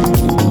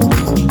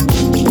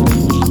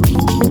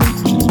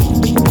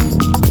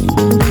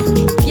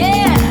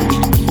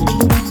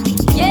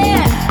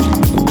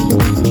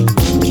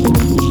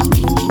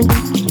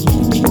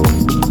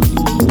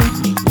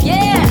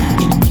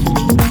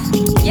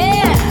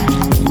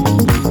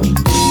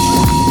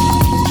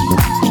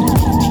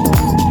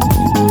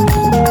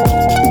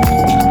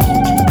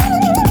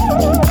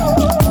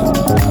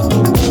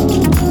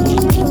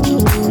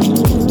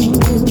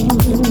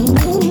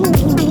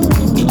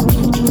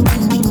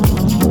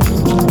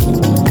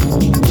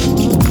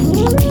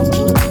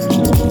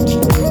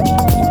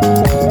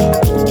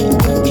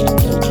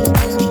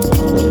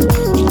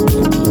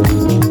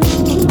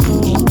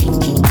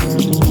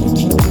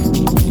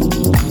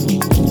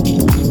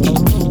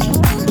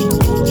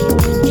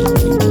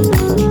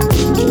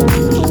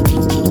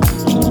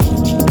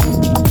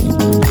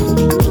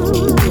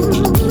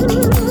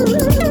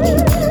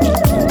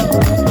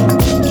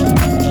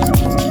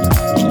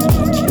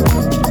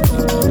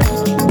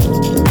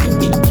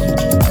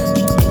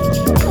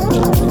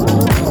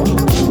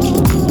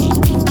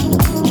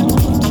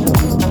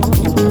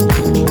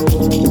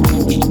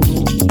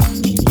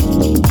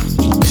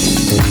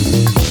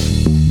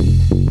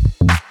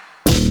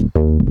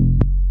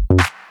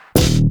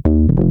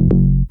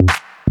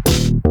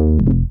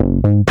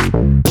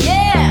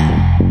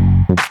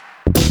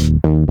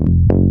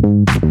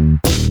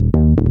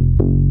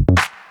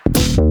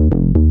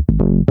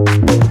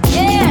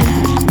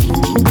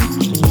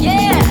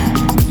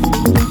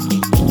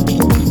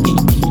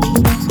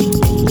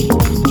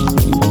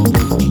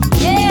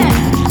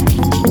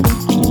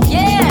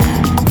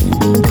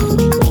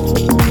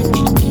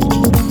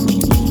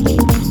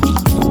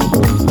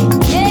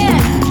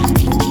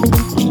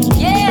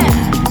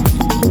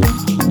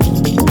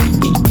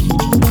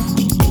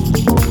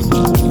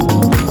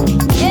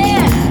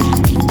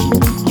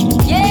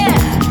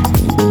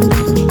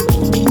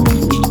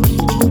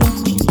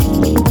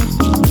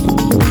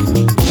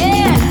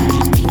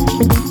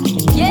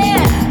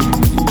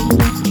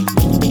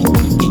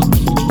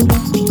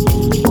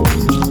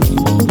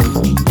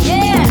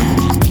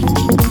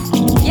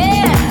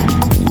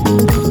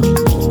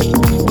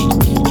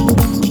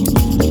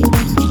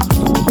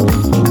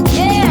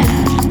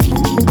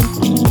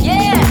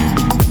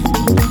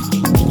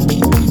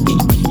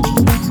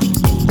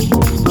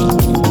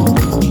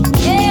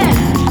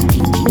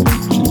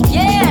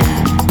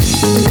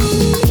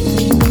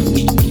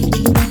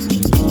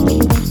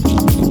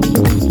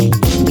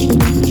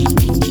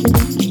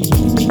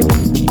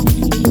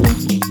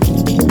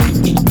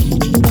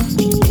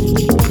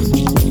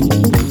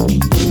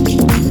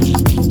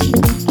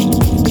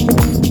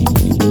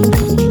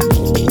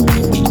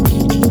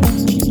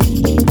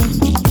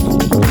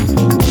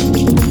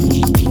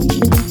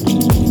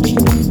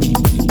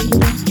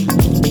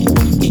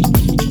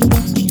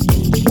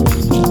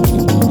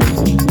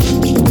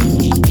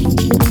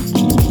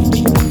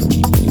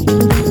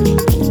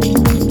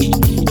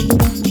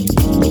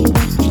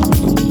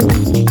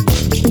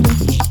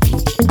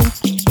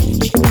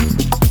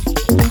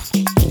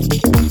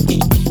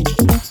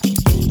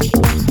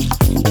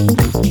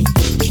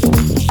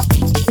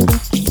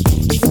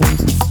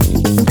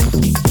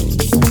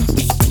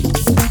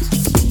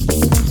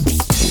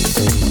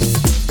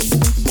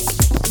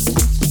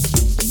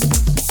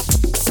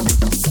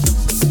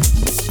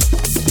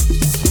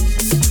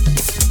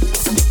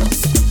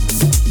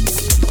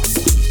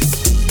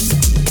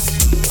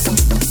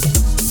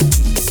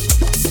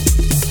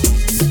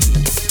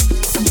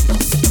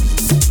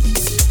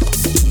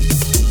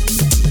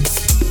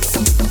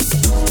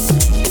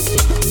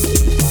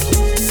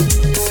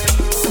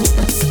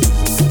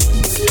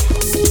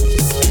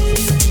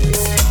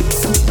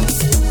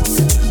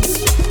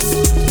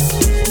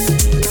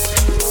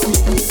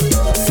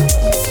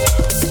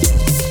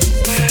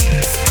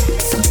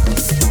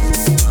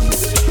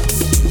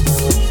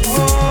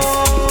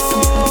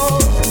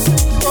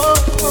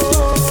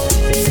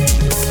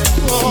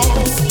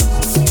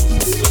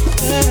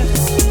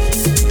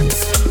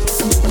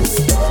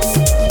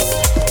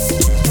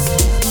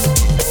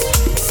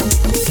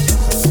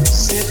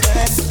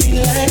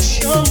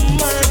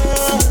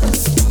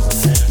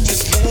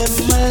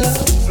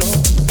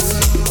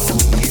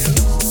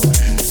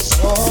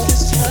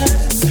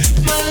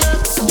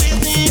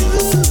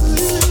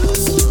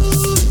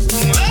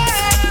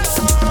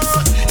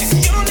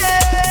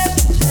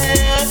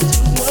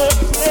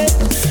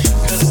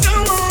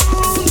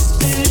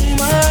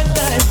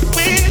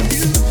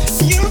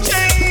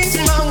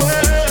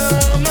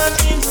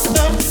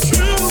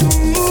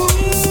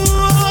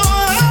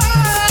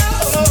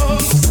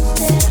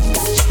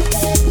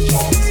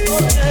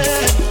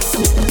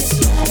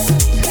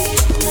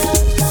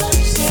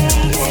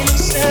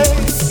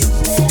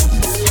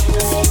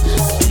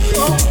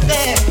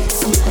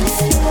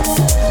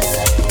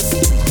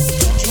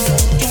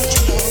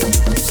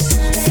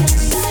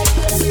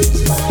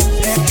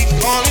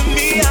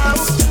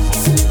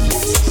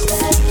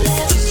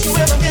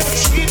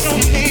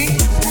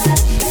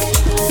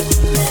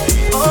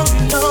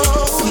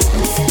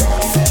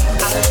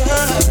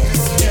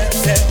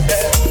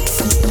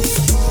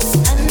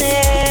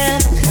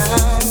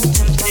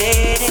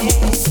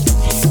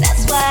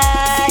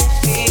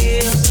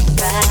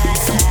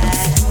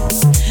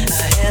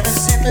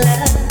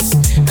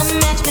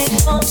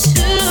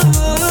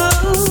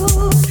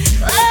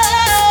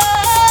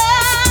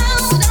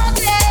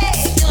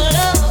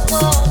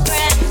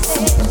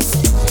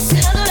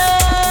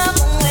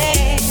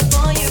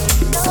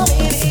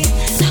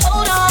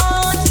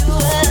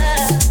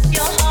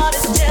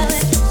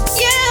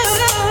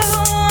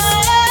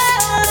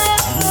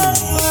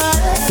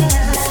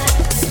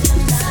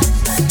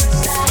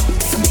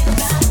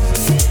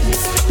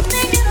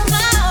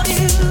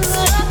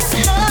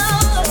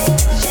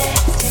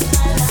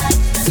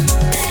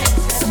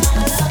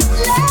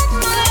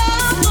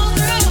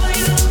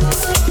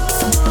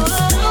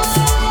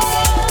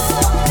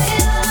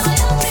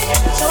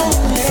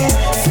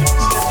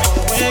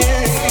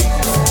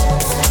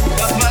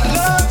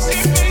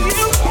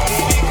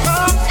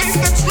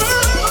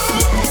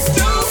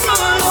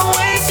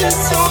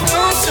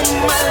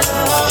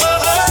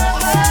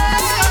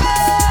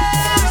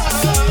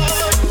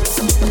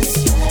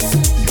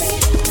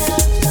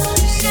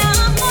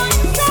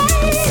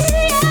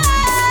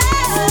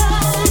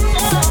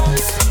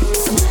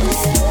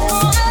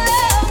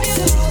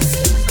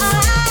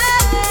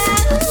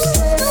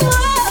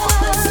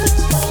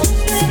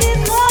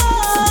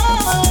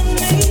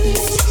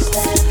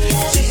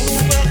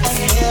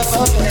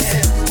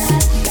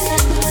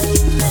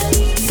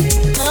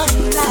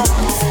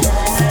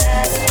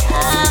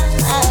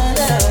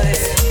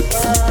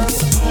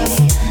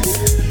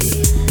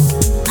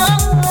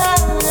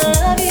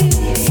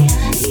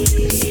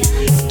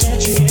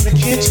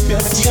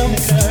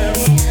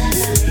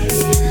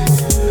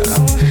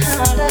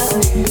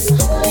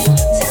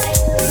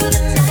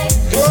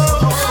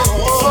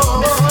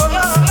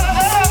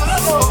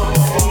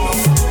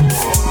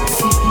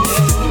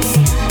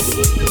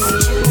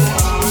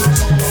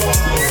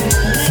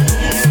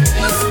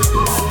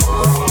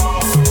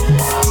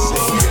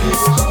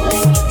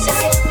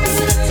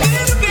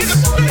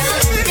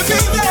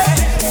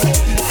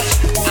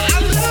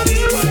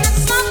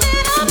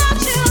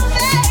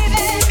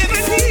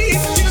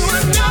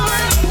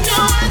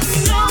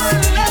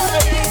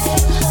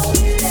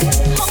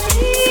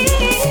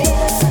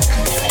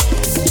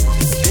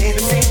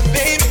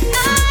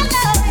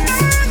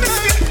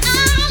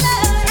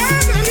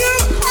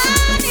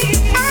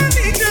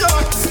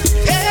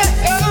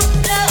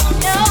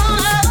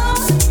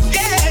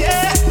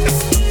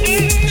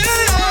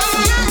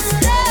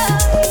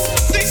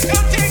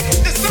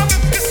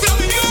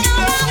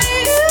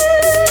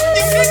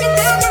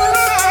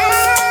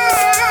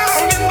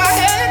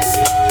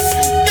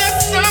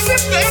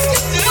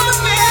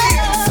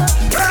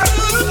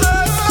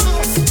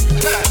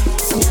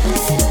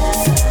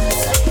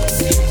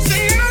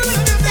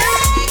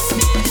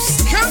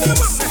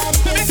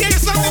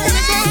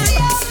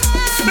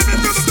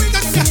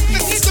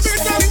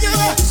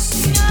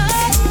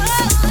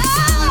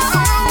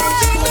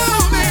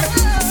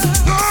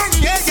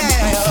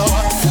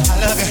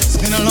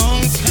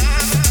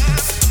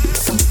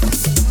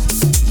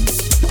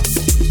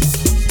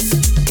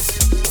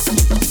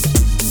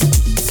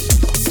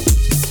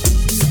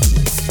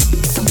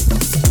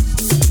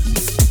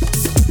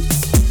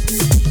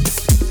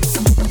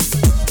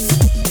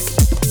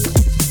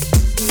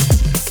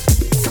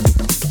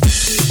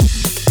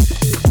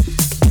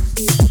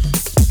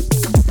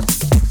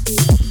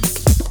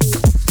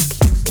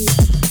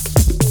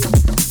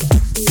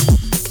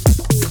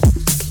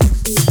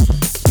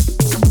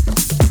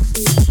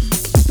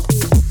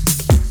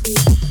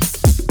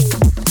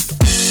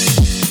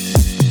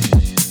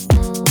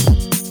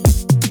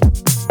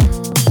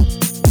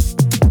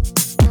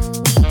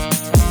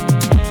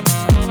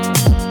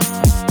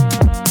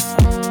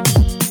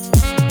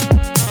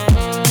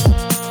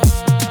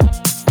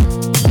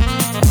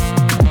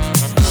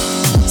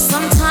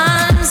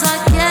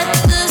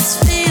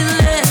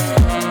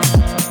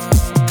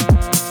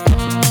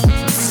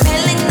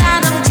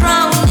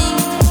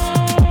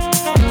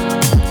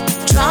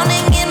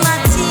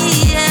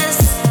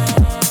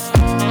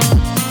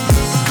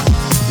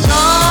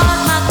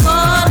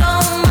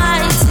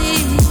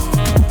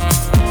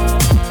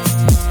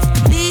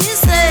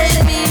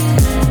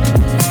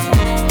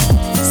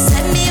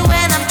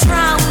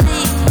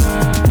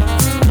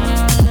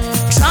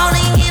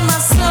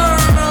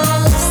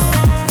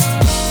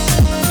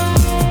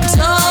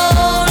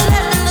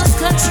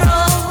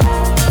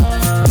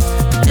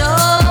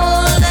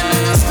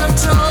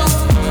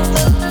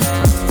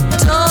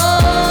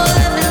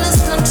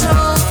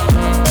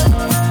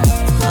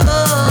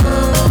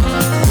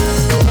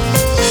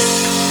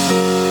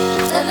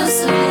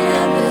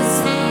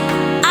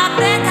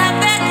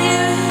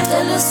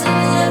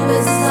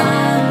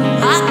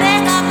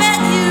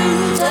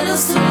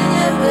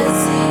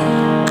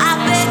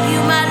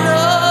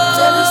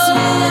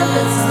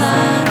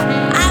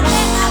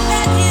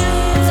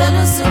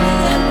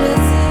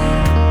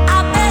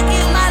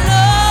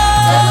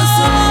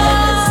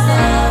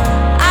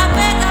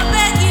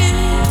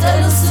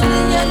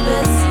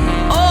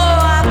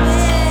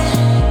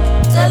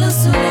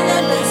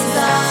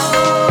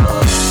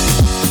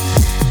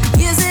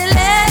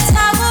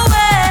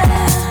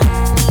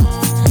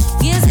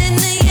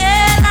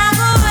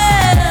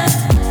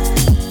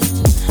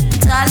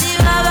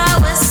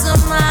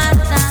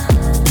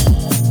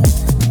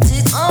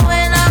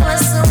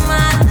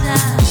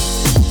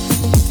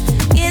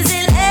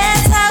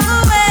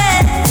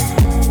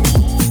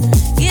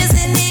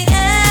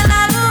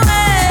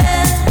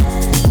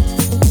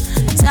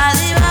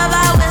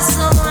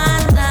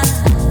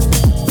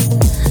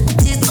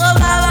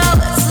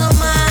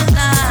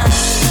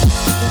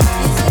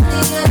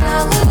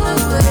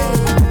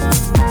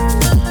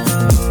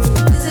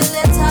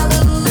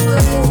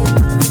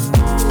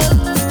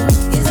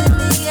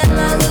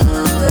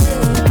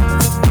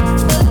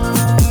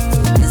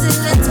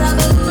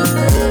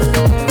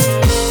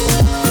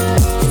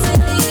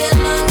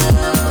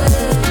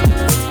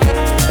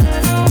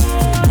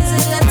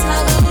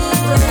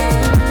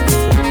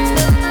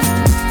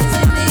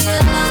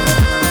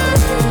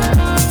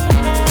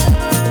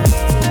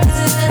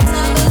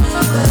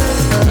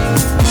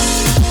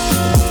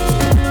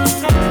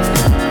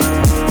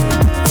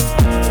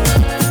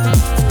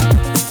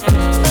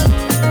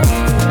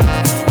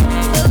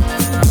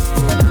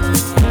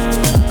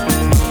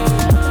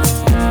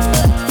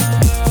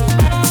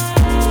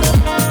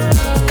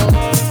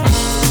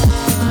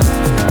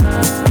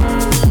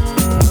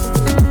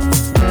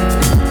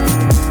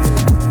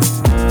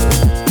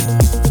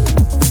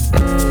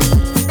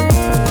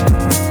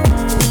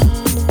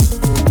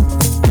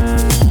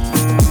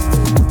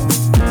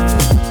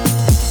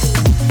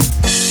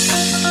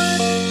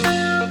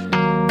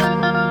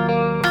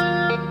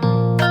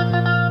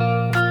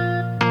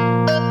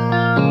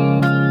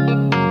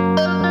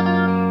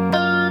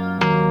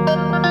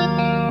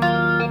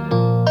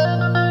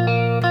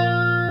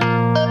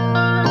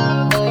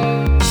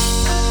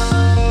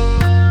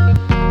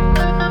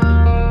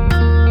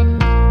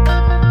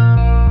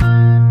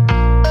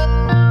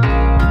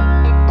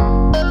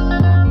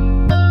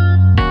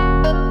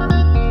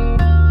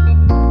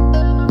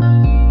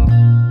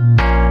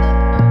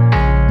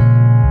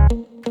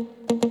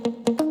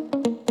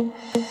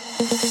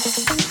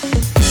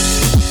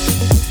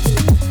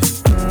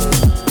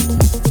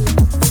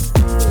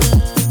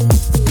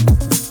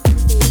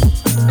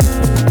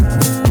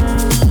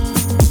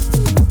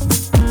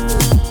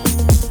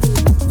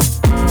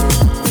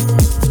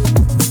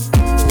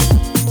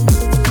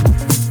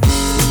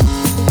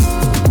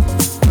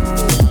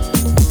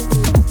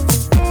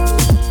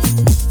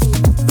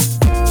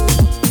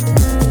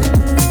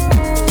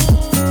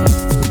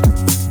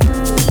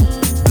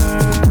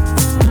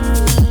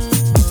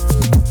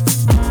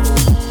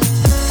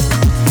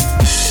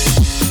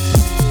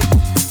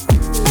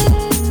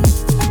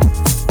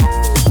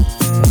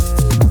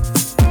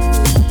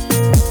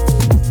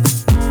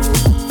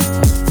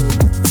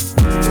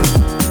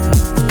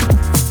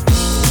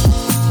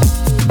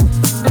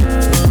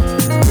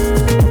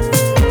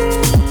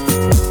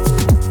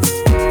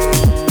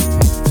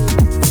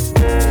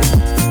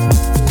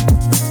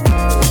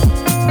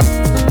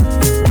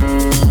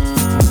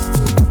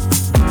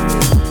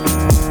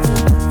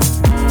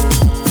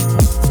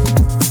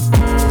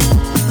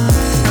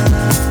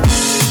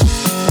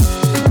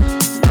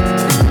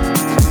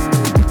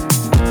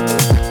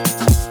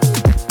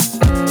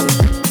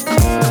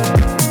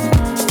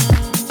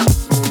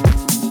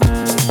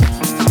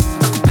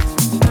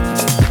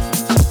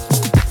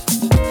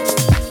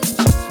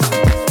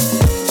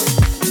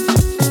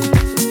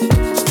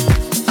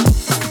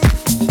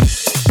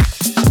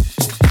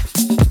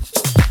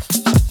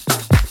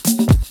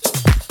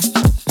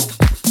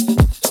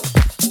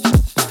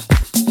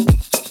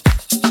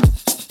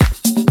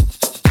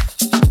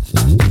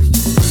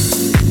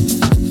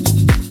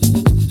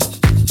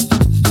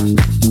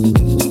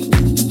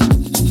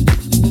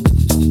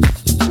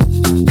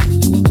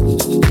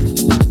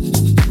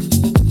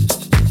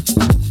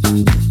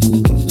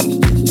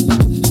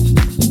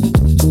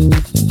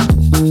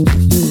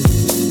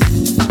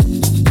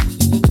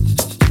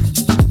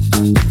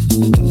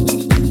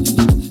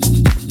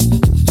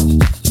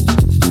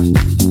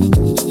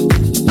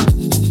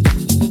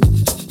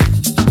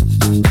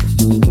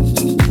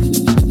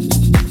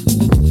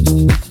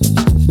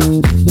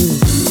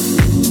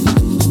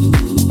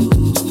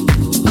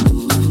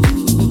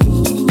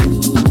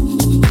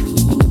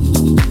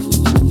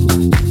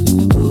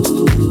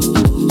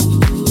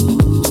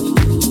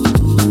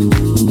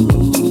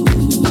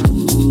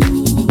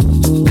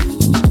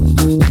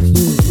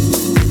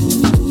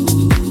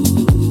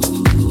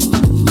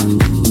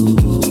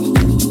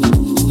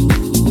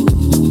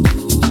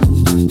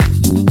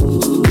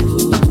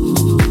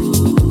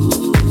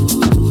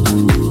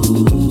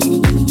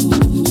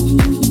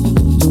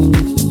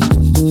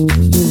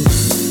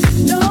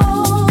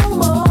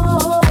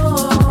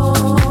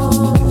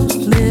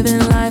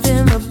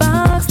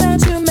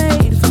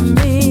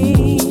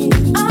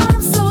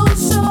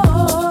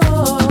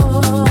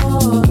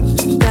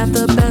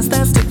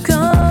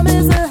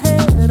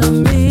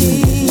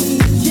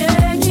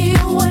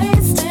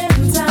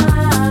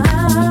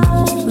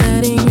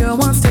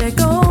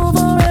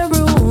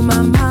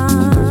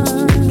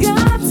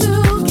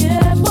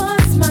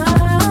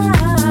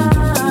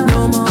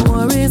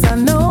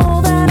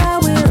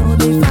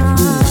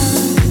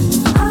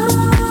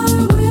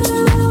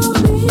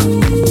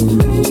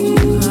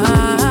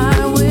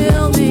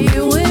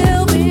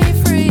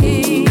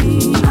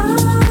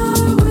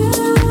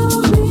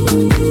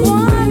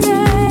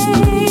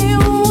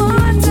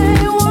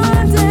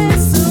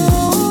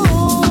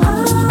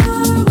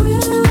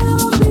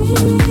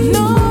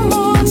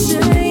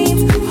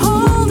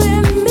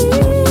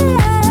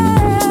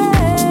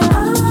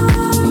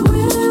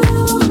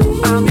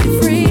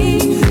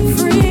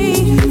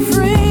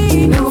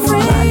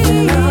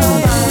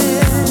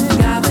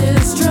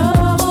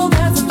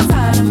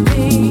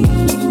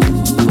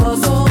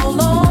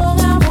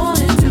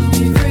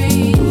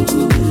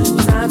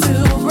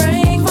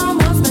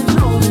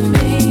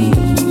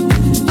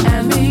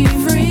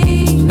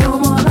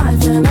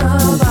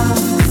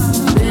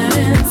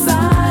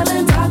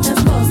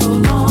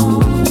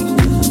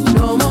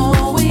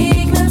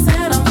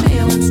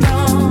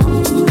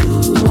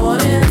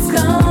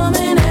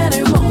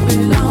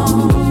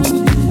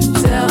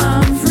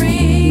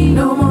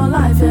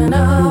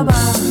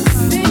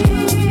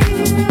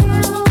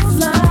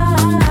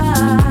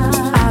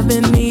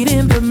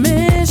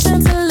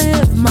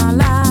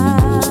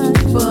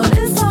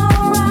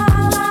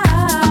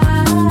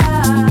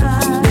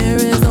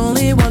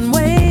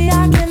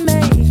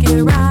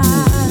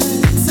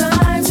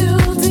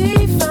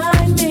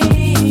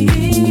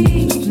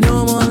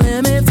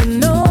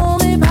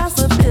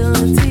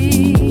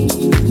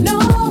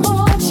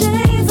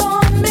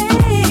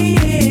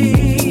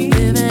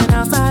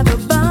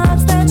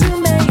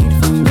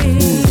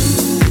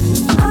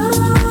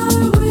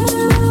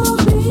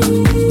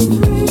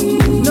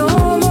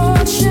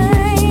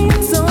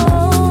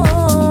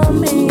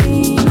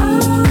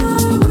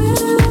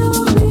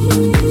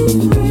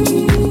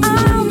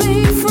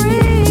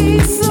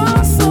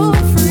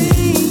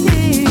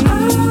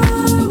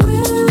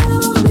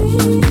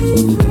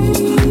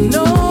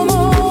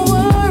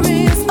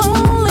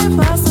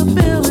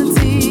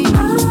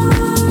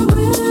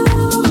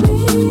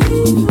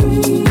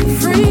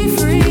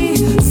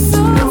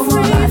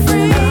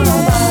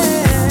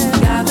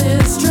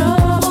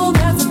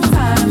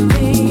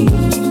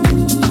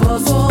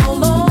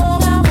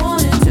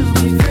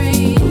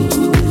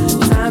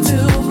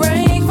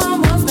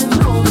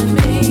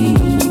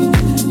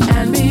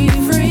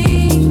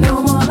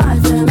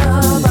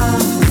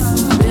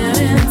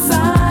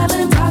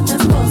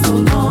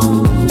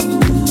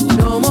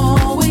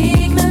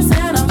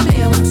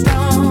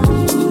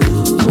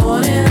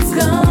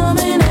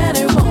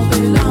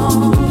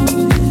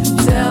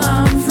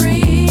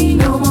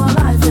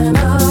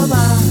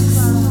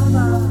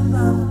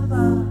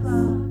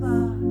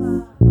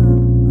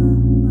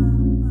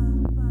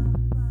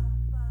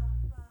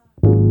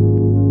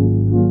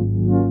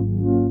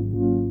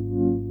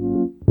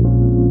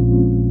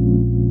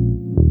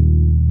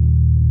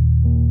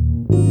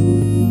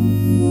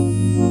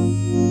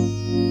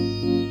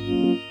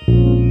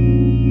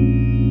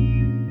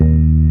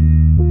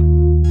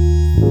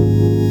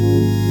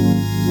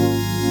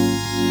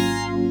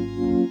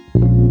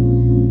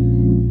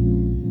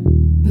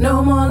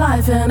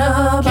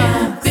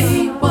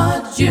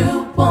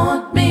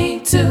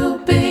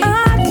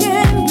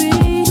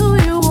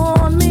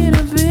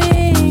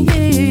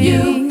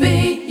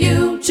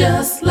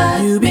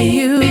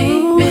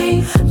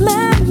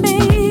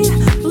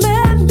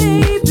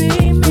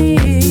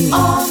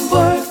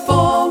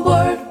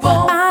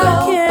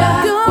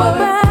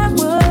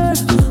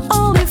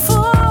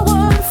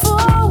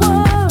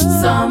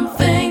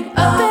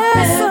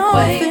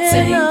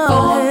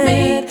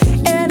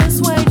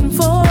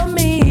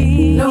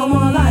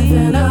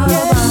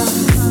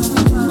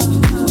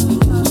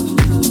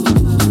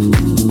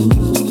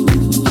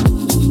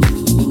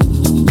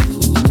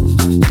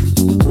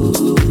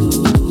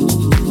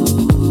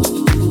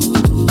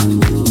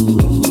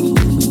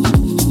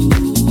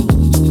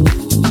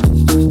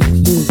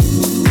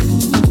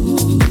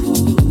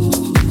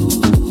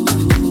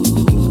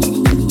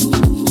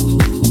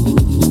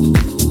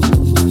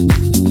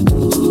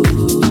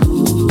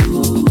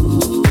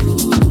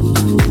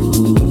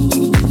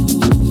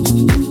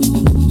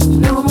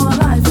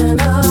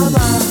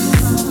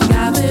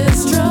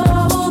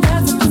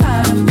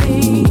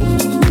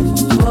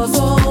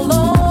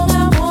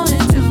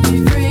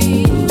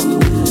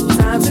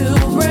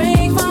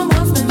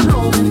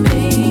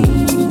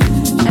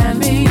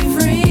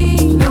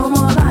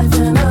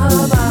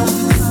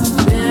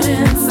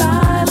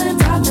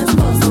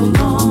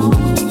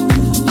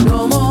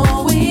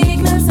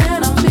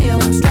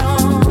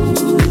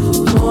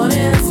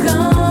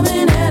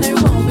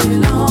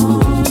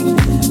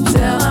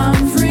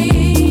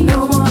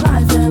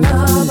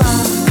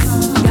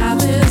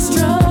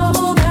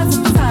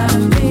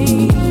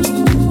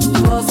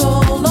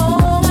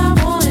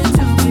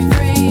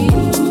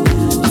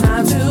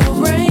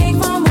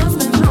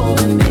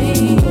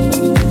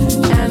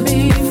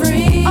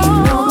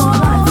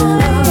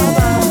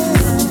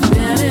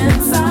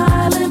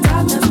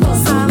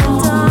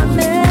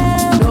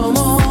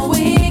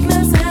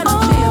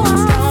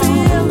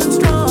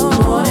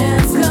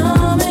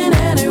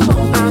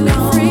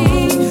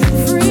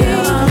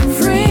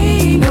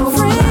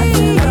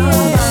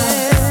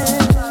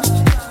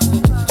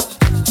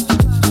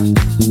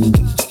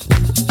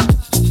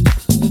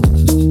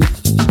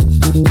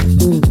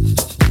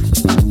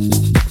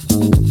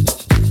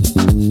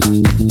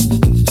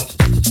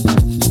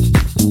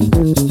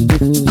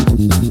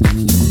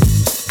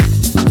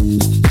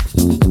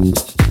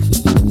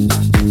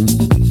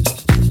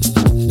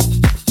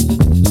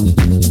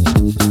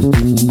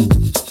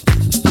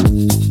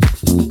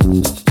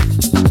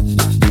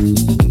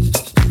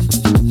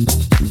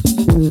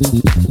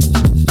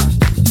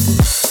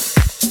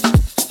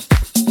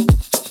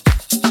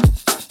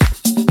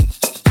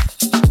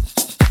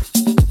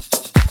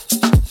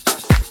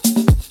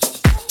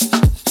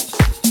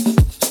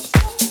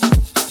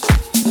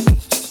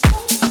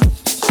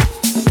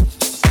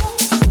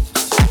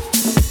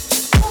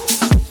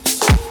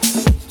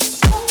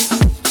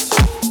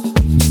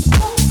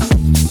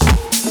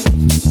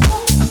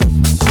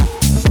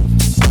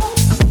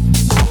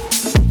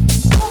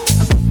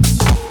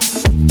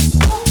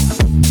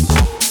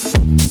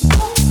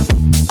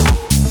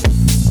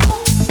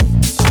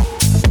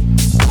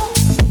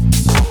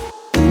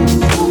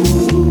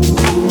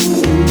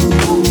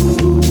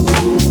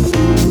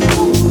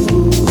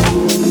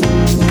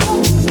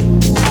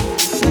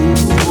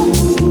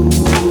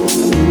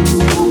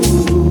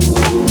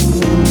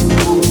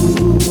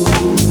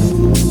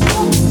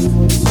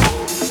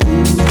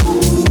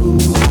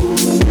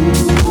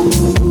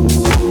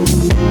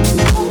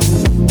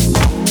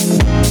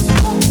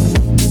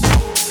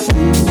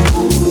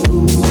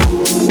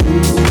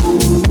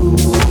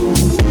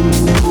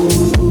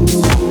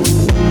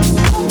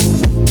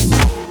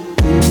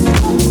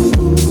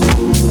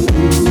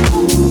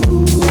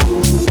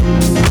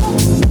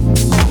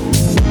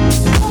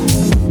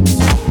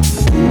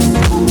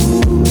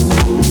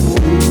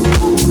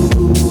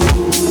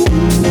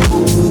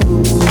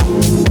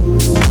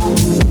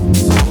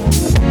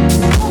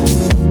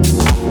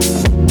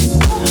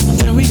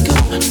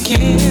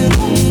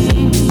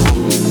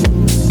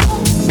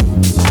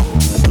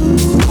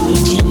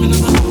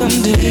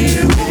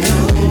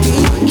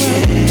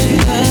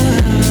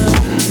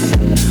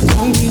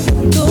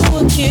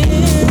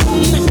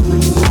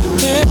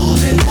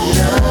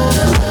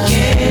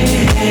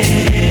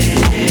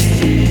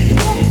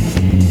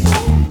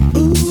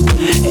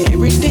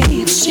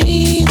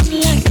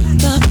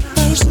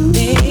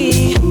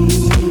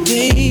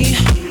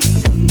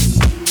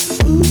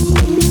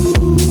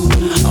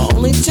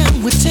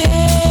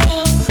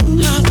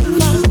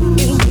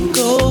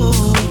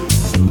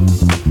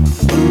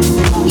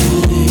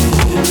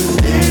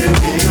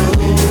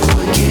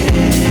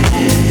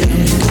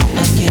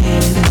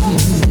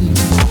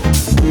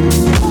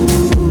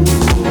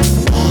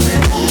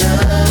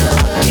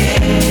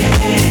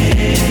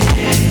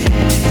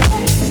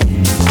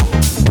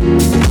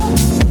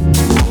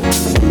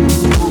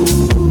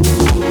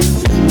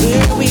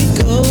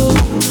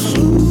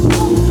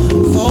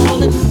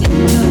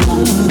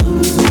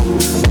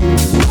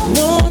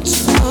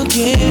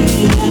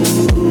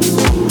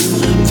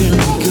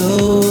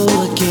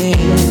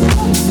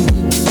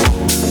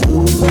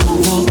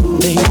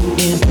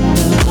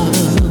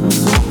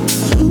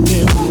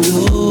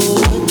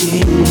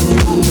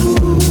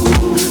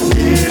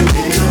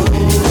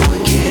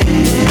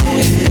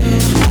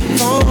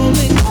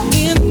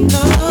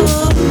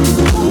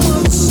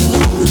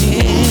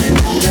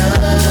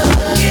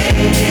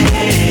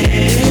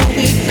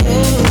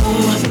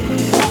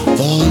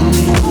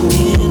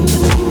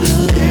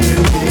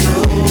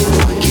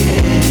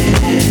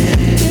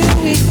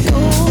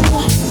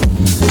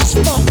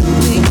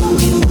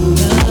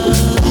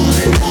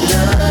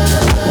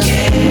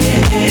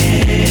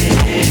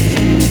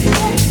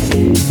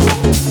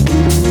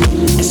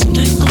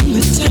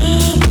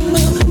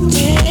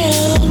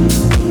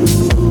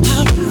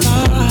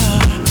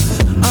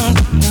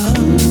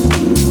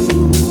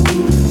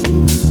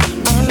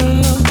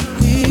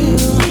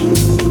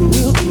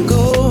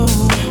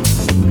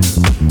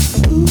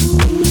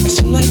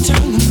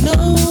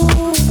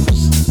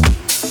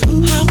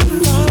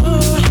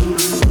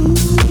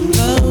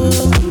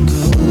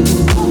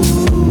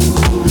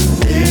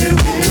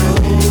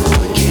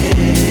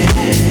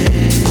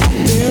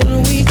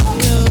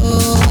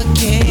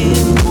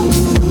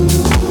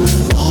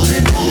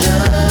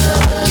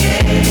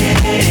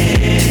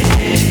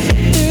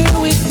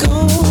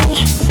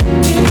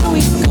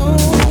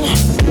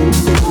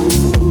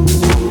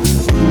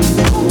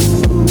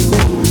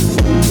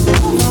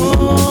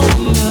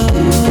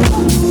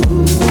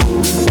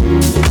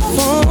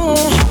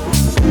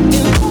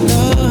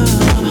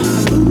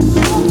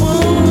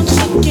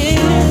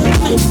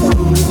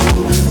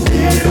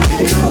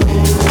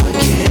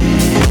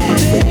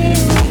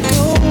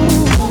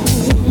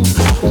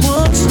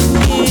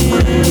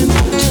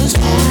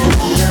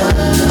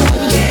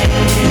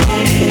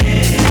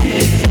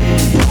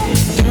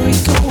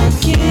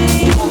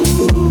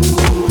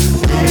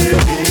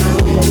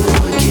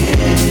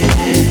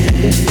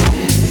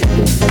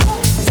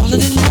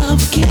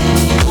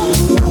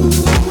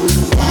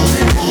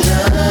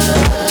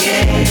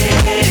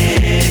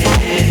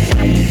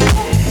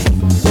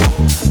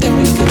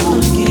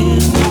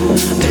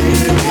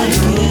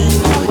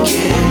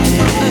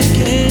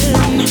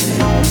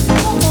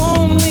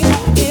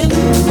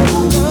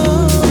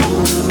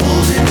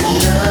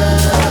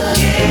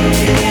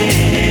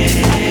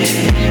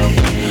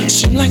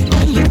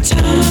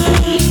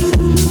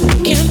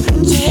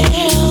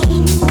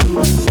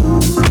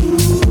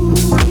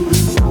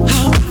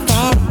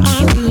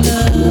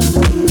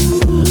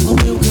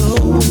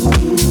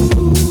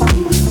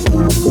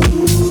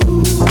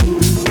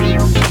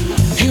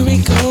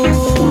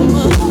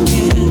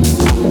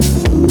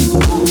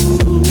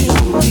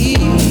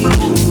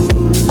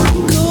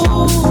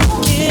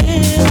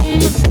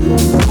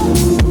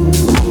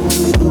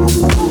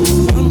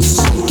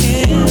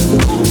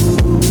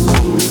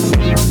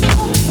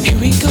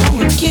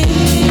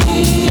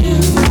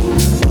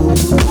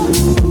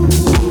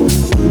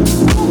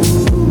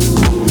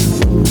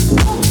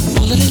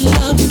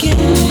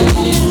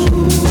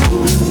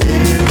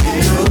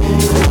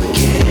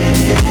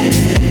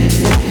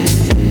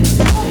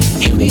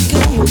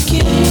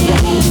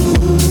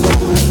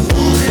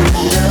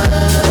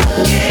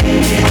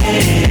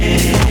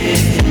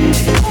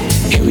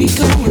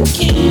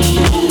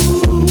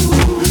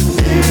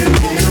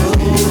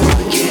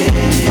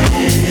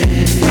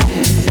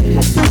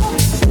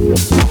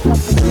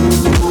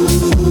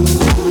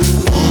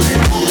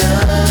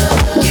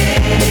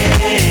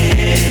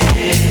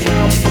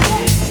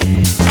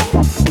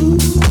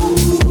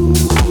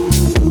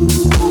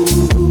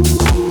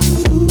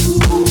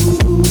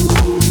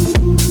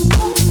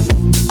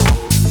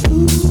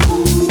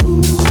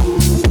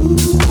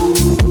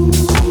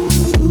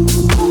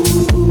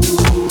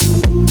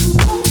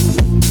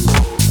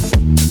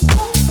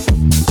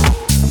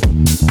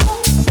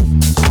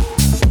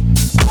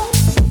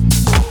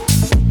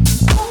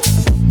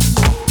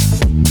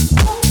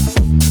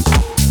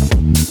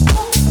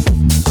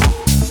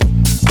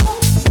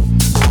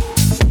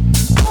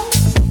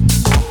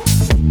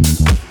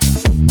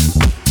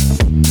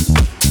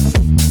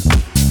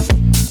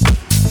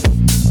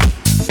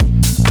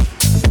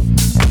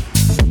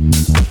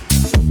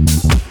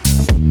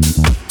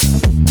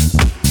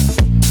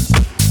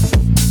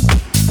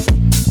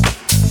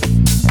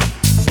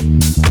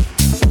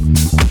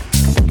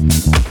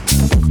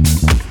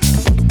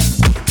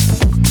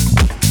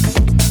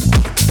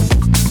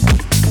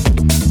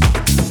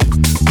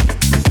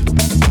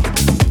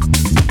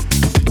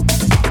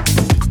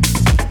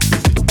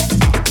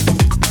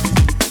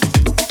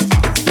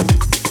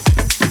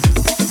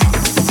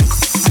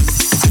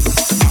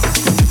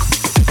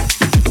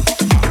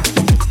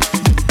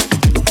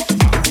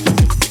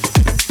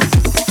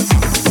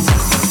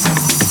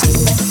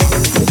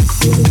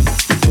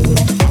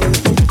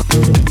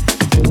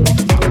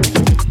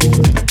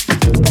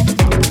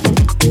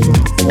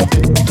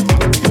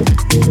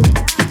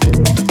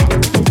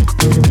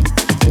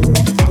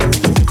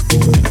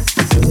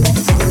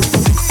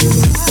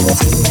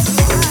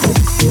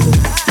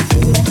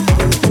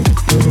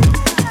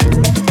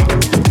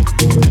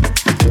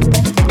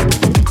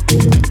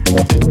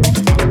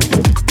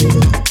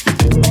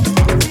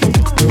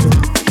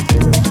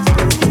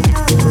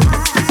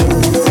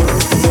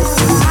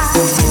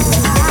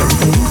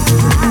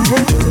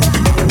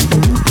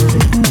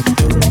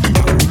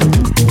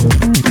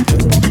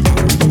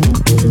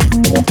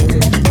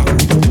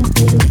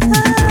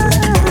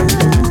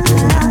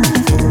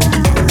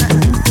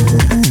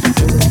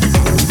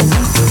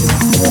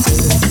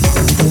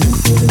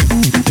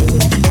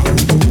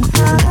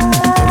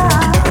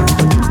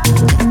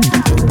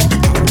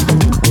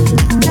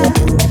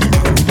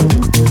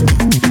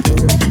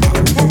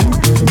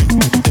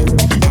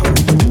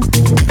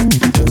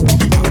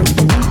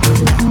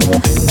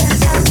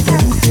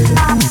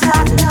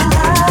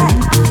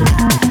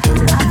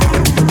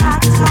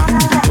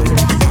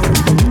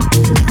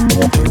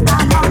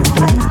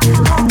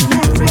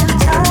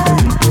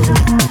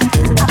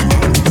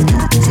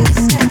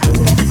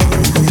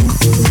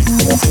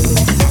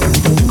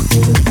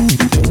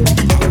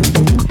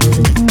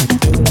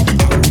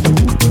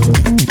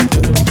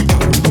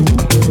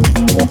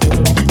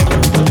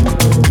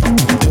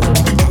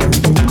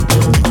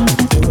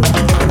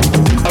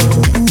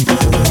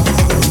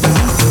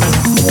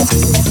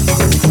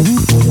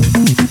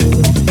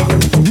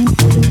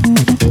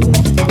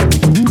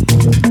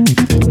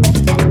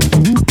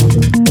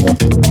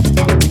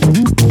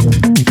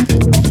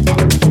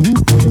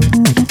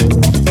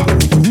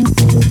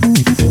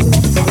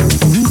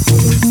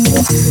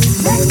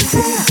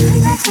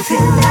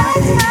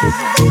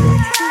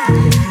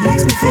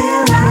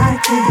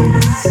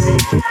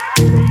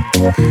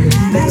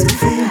 Makes me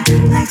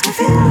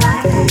feel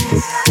like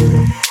this.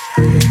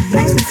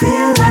 Makes me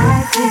feel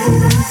like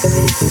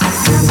this.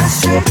 I'm a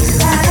straight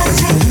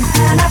energy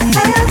and I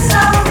feel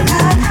so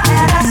good.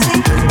 And I see,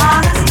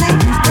 honestly,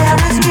 there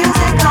is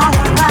music all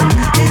around.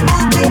 It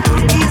will be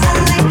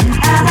easily,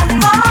 and I'm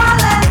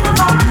falling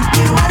for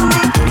you and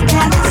me.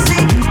 Can't you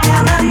see?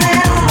 In the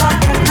middle of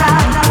the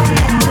crowd, oh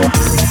yeah.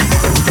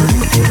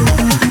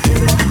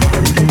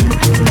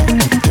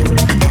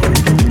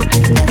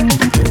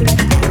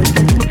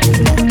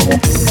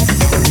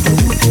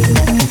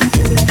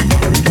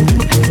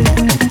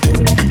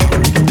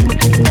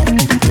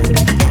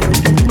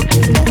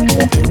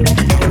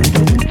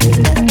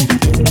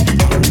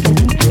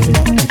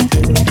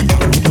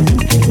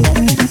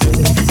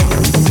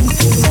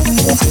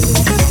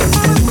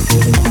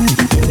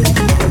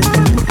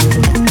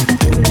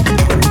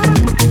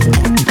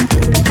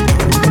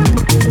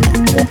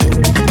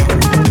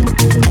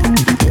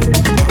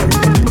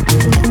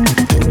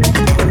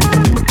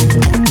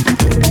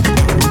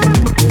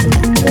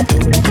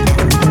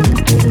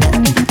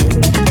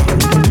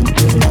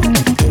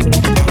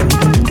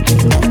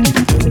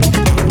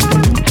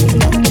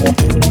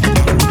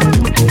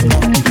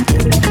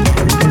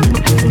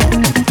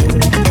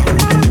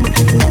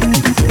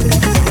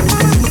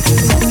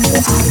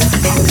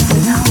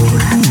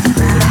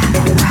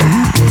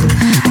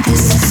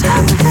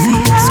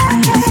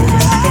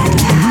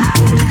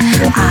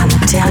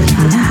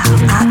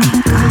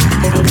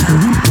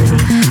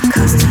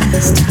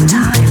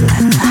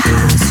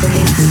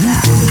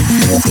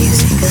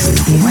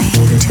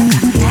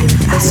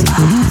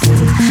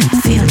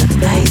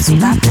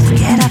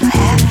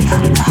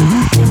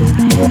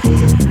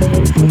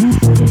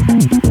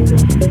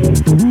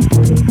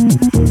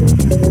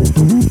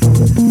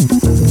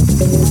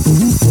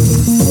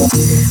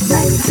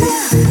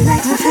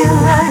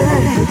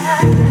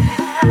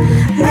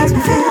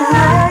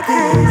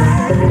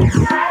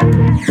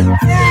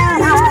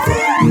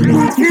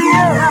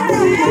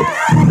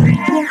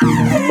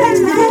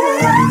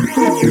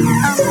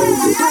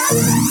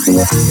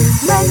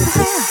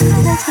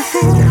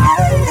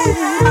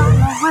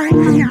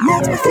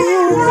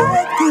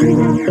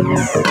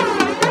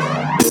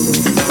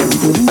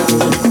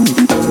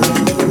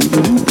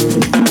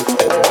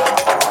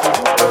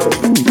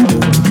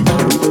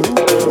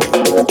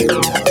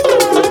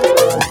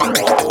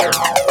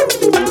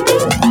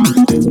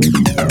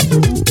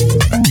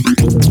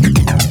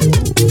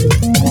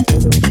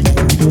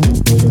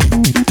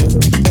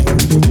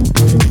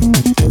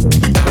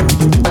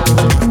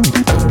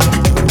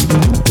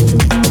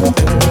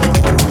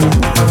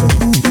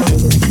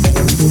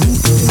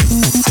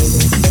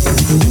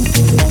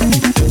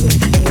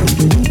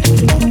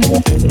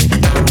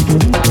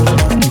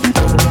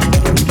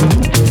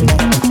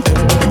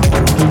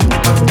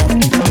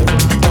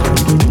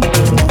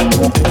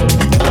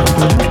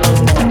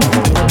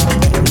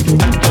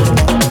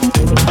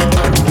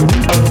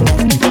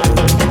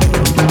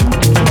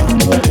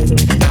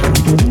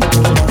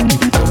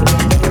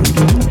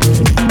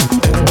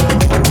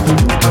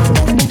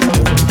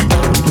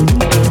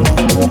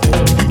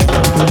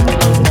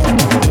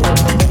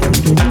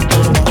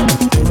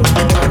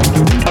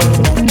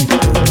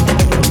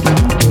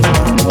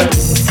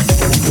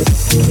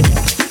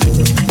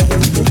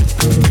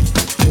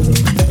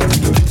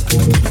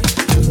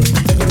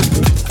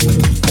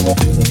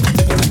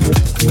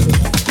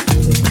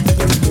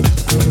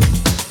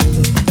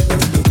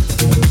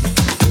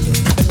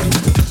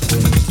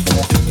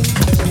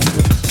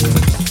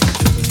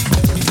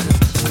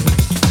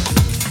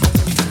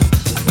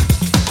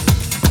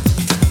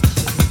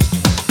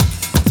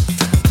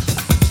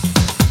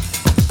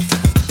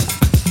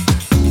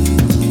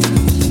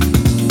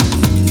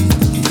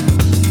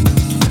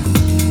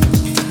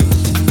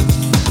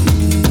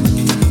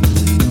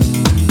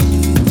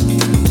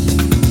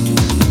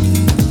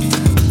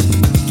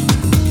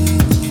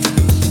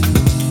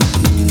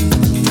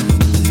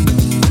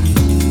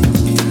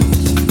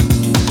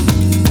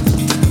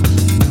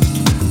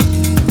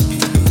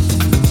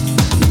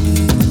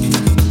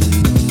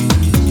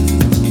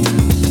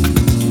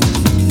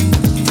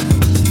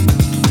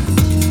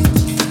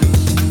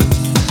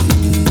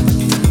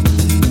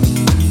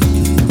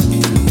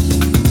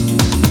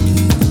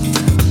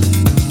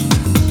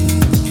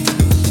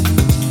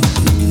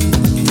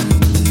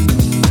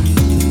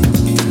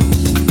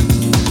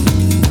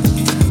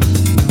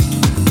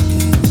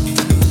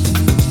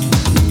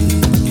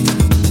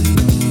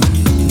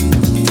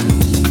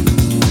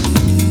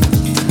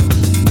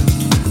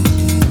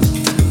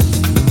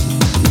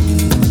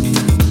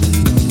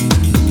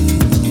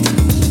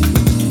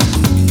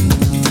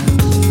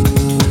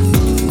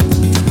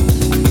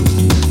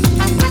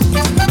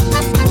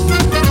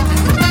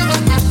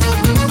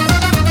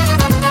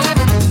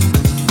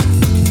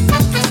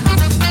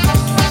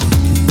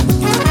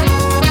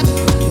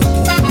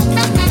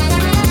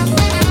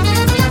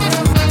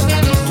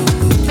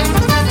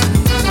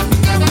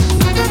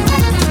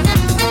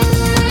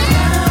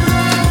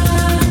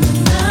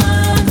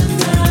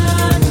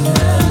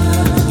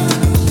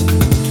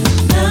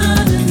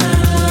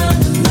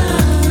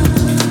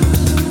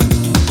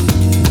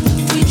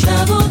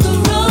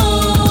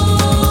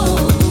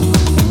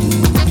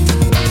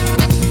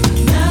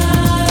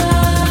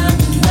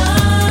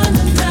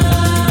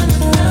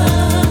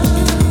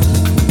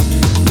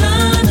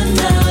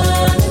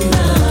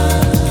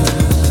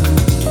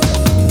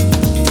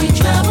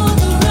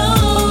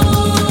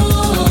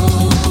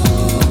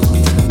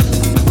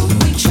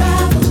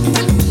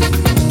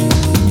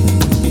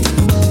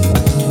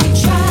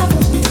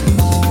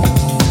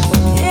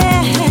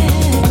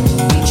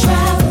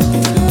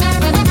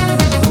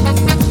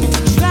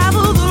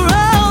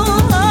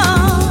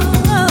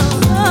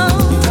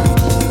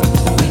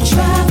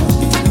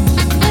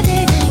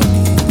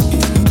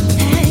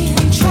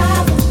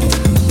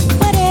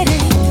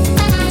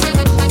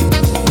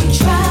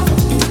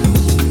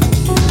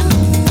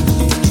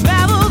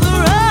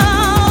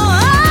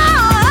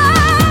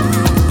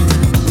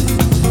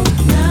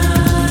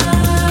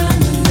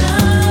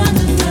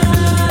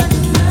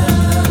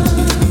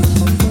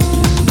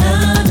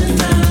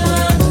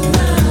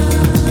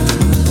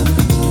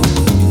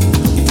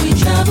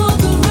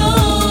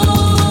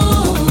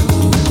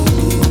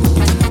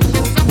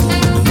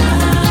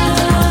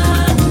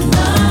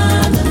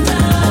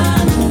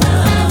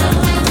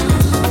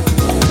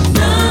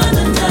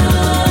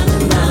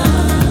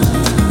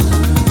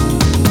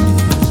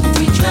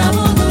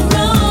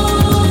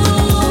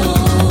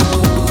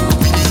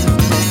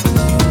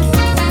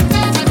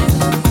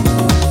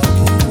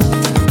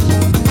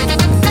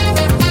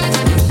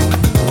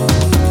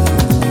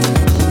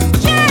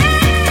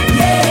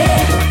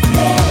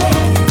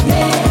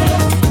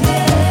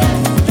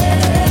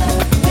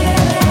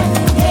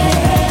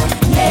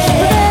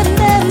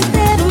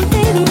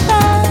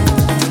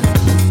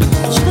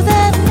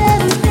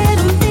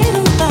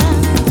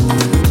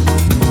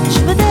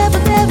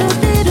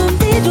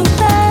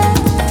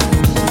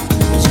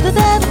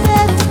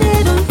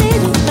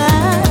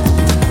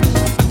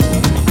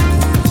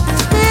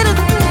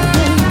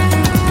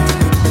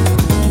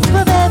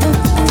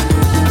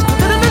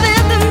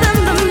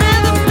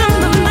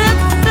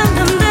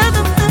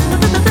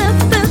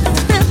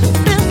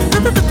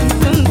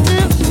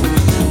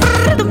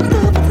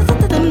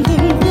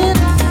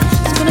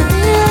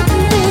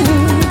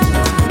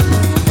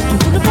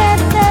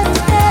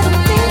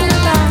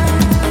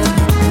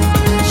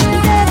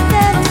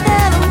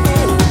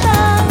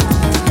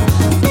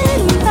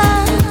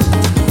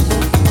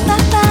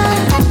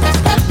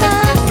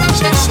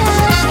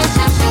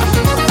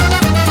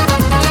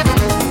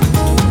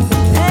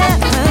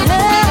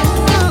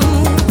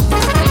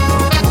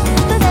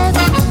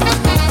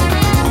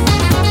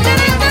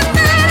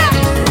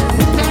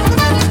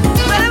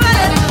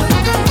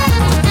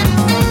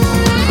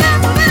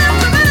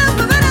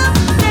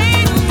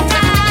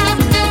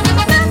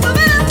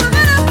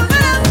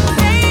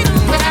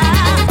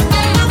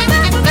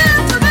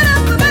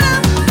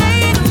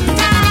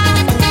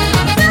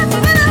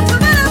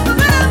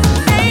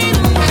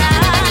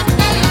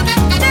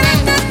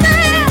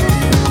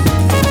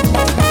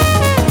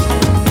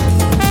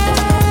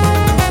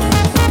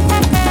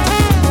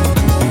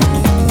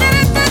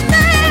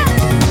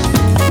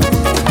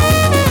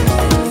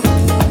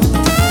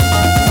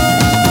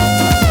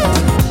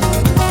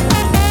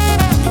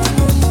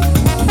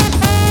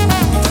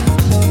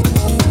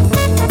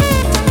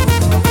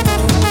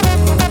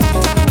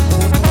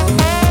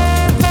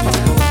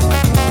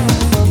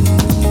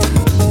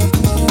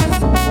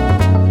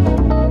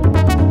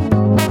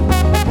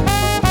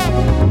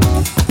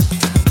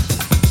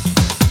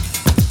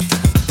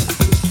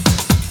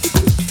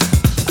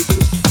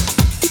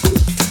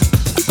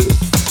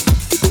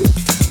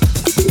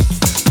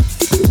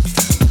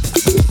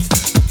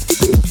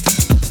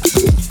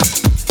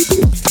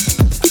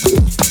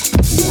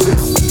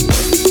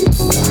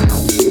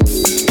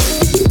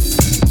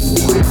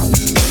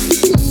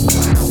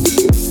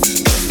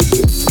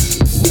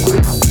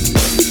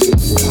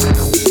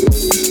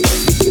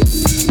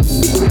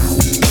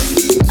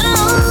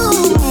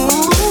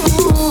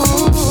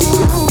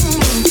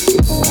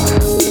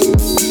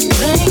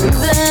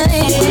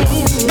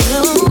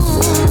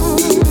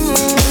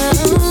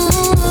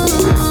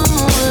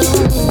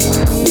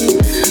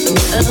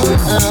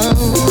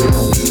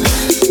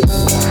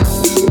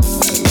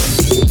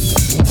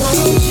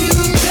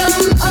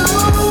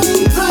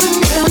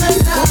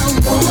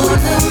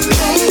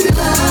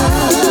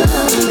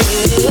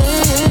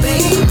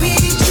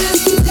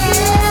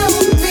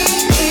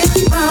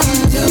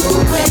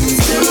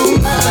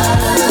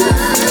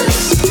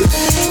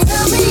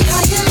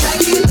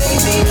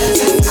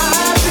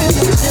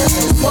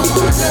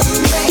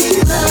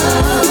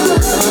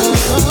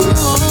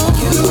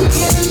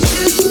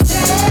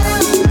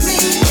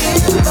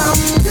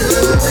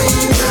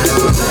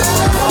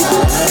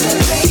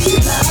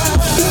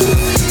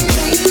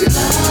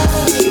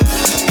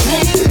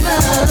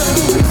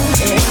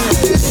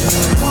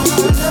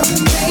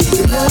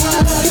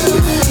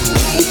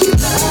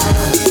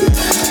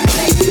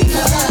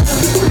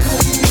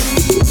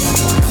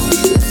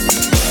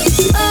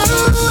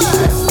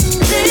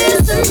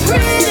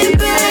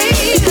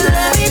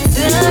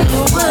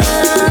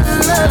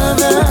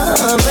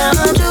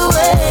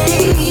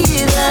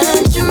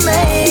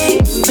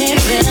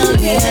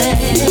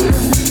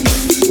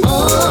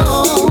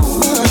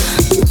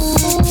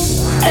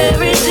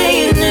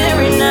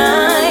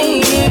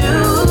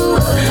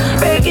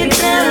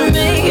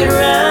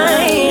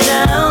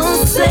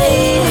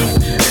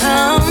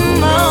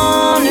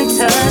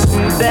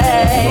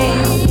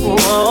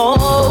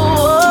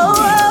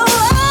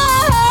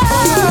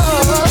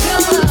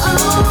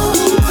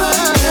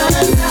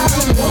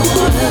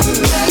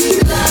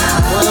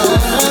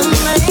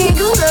 Make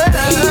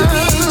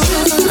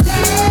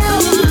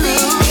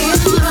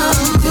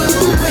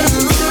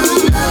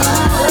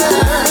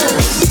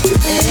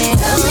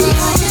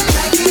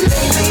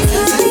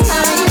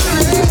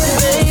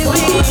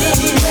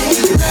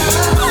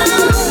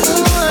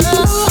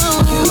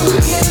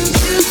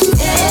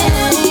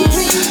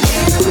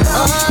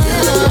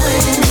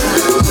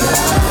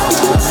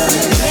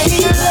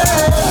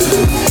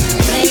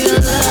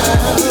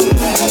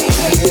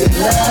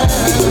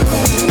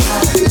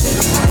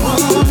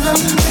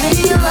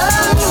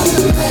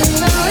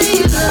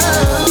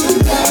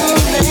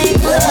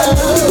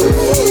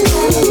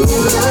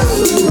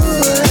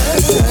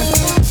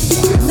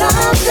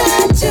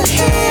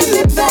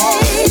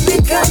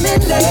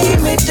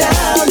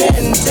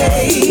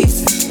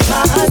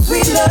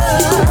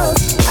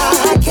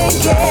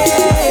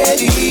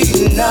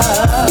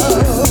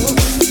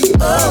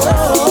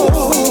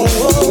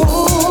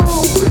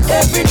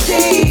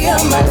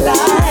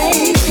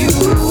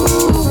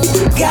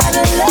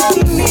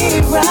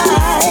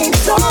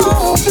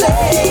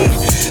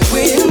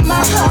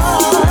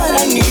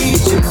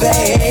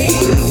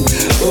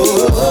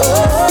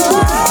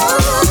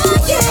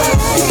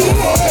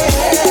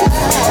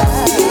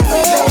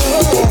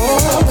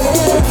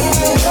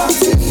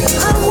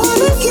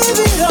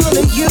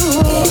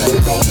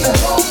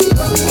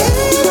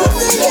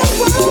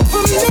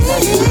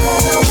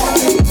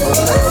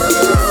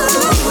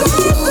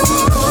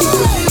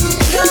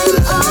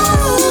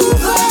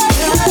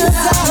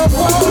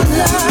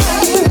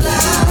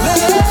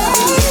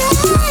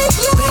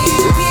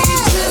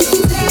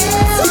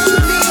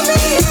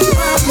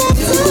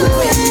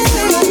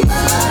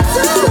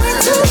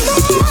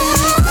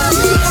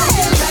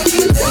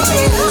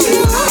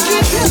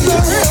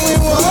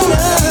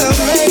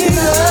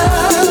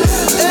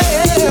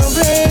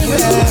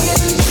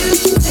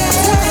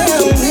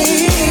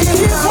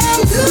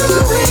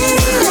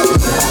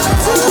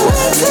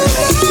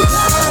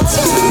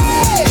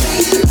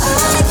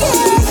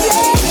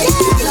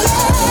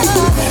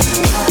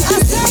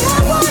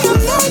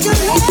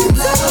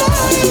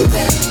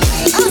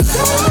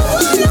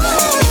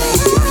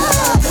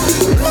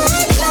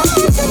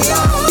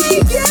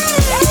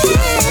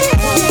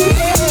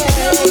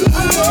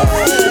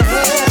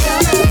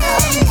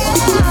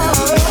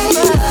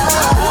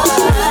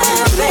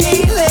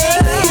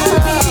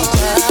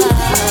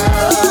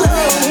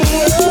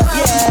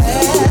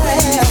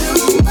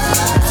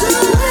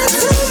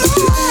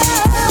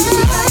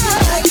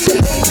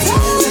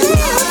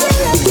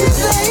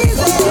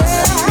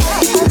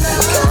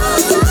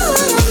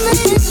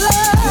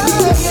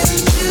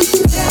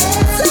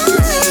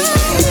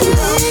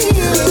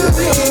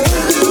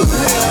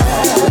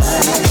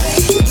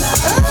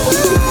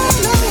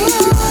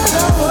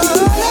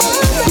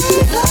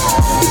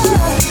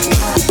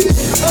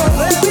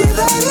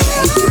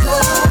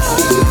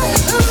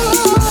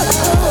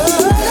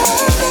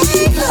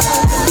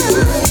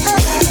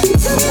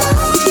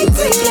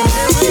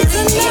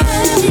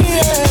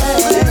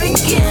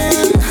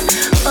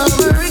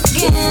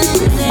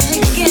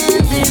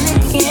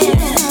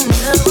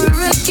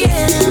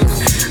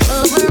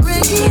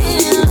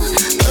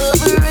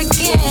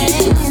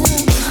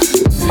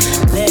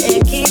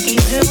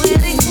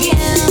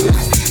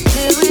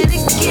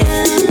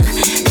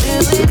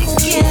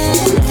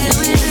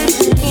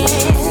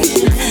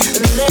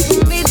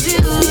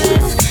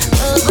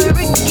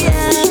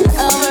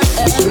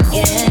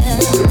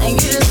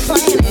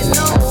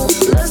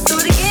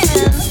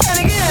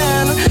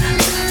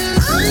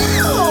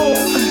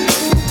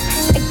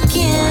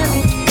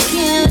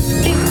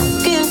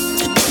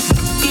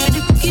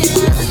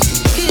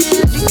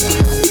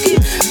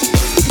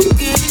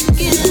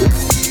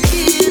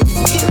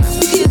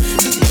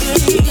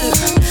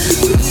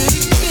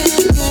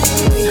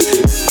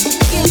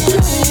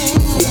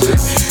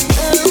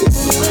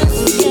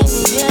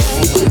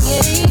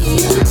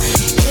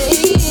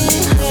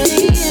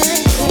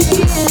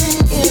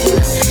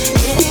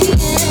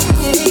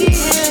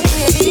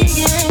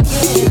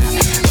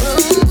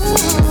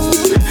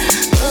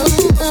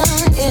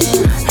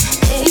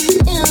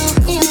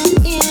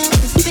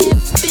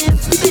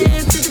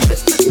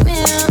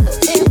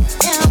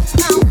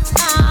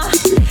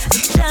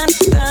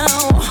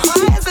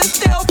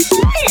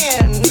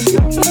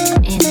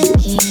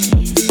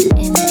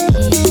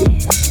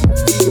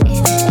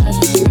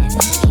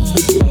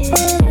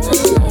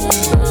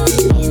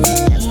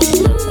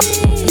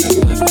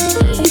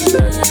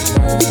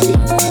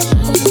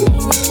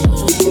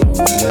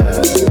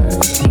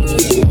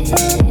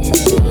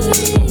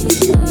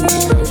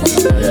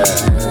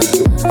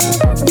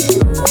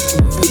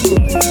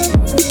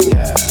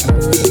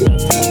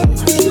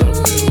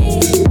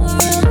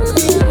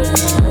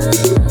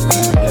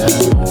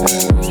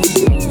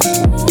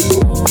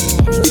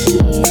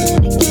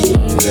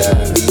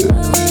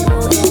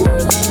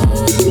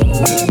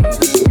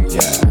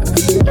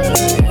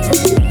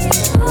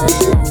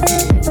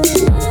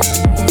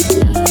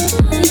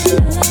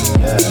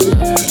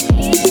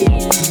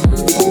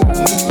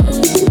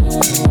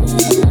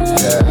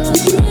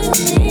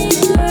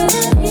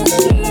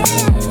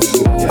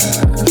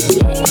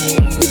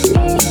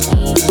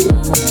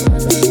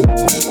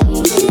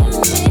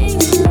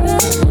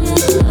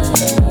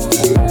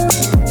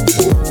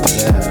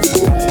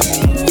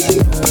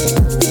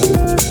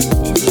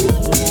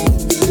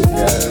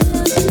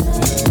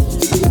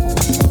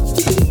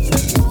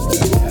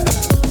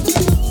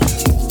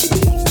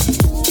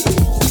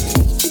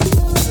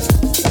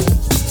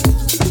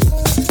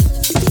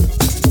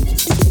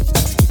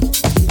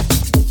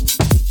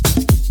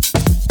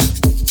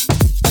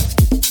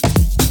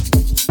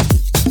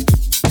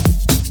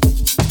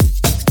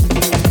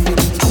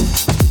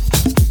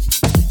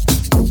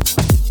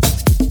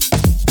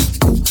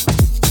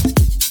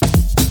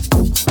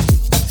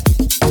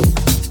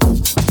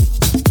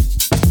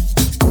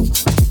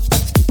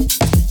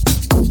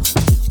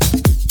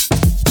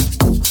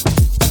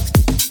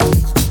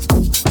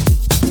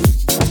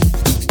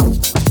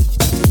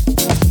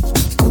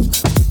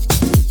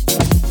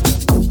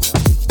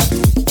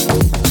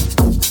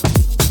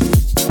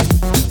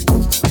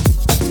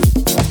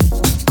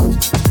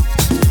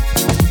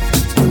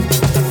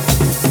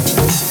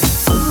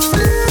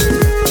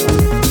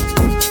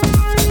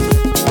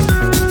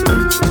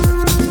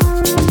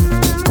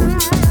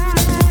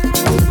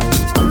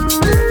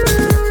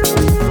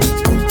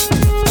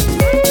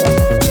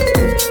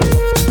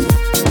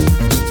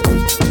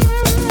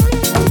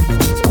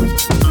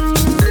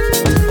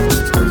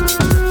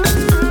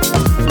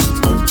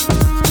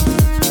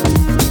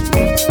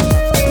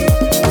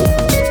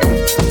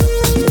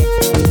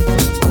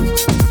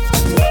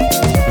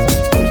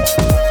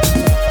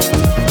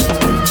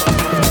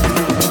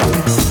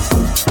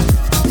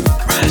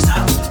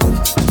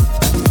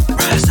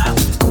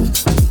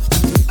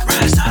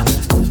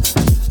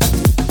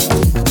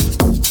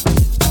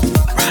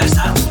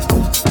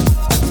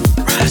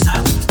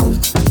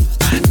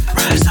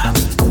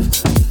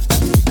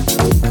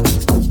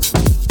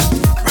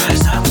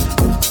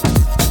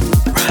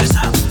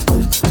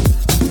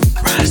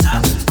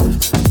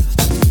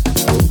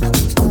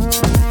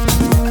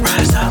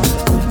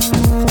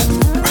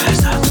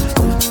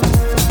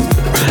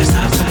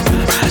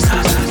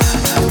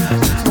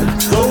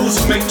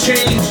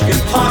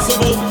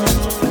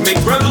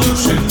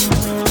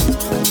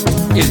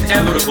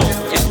inevitable.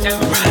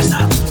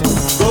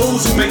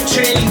 Those who make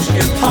change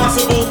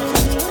impossible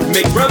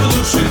make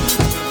revolution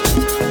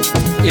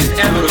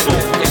inevitable.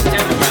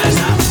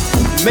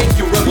 Make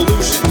your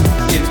revolution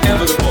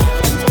inevitable.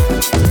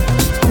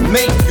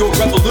 Make your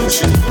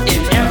revolution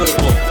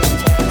inevitable.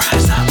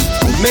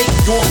 Make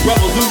your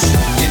revolution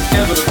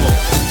inevitable.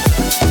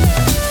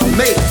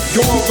 Make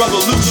your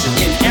revolution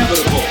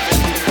inevitable.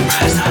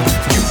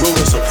 You wrote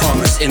us a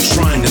promise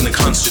enshrined in the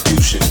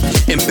Constitution.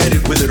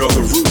 Embedded with it are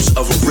the roots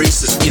of a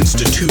racist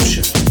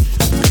institution.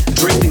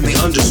 Draping the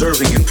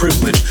undeserving in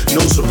privilege,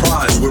 no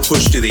surprise we're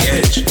pushed to the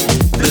edge.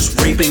 This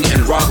raping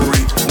and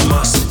robbery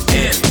must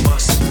end.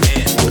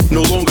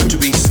 No longer to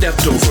be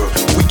stepped over.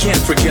 We can't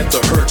forget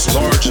the hurts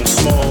large and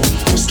small.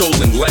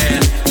 Stolen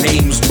land,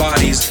 names,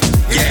 bodies.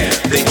 Yeah,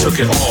 they took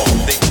it all.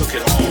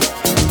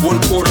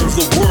 1/4 of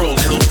the world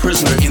held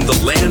prisoner in the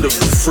land of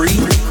the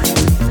free.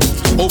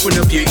 Open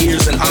up your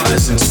ears and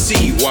eyes and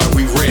see why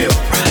we rail.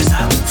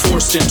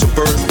 Forced into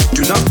birth,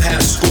 do not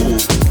pass school,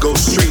 go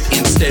straight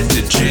instead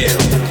to jail.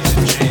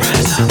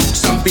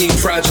 Stop being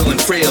fragile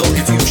and frail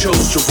if you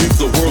chose to reap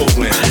the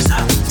whirlwind.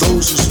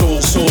 Those who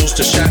stole souls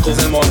to shackle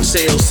them on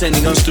sale,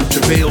 sending us to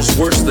travails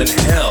worse than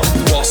hell,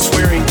 while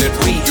swearing that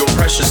we, your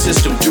precious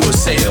system, do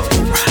assail.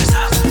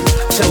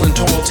 Telling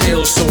tall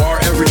tales so our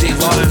everyday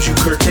lives you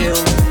curtail.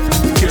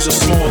 Here's a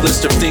small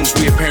list of things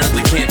we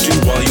apparently can't do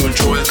while you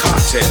enjoy a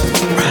cocktail.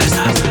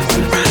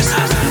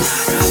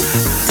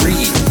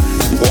 Breathe,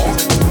 walk,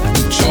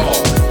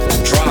 jog,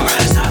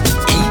 drive,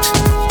 eat,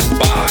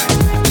 buy,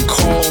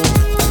 call,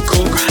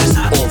 cook,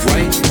 or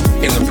write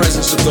in the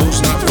presence of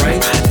those not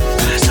right.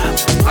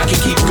 I can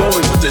keep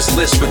going with this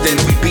list, but then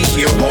we'd be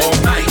here all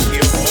night.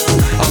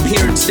 I'm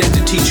here instead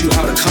to teach you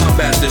how to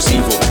combat this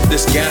evil,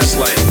 this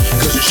gaslighting,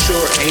 cause it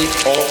sure ain't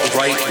all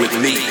right with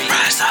me.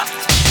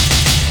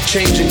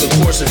 Changing the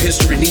course of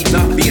history need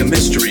not be a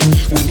mystery.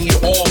 We need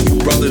all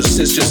you brothers,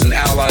 sisters, and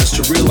allies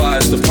to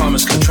realize the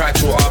promised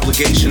contractual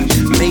obligation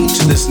made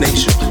to this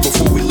nation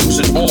before we lose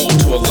it all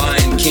to a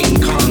Lion King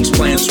Khan's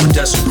plans for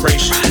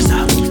desecration.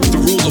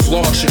 The rule of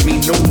law should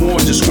mean no more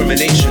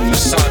discrimination,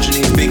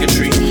 misogyny, and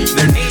bigotry.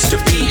 There needs to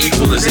be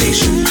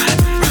equalization.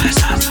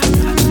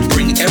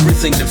 Bring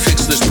everything to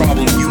fix this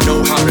problem you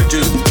know how to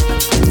do.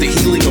 The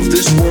healing of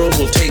this world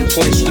will take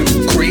place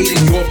through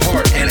creating your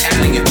part and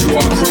adding it to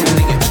our crew.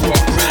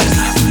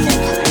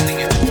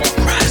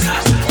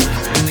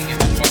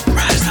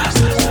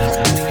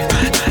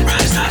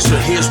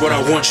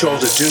 want y'all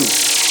to do.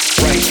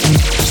 Write,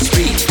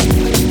 speak,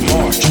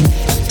 march,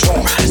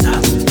 talk,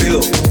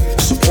 build,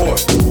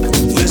 support,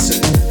 listen,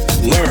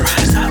 learn,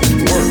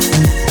 work,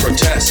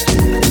 protest,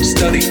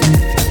 study,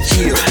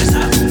 heal,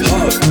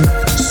 hug,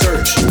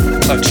 search,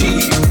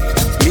 achieve,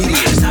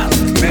 mediate,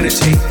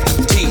 meditate,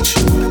 teach,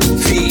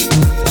 feed,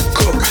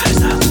 cook,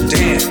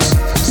 dance,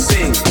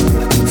 sing,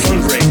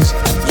 fundraise,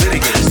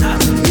 litigate,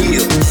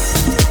 kneel,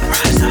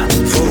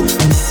 vote, vote,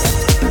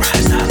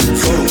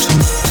 vote.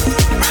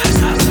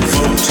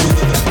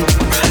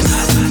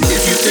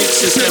 If you think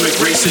systemic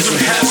racism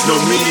has no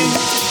meaning,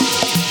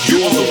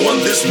 you're the one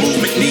this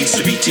movement needs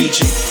to be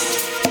teaching.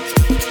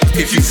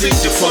 If you think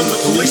defund the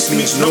police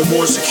means no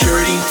more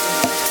security,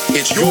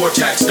 it's your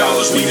tax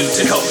dollars we need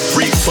to help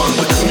refund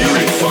the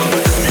community.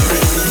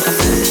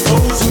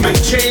 Those who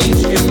make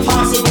change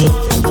impossible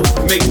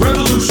make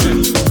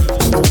revolution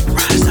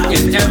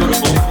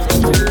inevitable.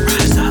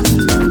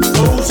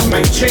 Those who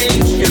make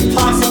change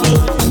impossible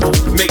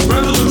make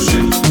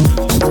revolution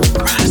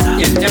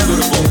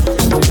inevitable.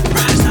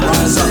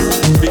 Rise up,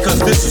 because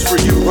this is for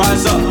you.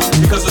 Rise up,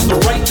 because it's the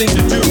right thing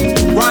to do.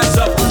 Rise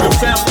up with your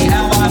family,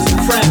 allies,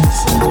 and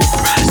friends.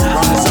 Rise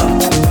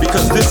up,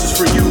 because this is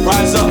for you.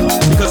 Rise up,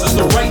 because it's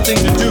the right thing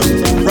to do.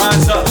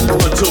 Rise up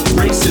until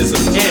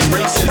racism and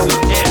racism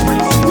and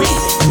racism. We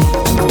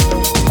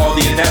are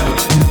the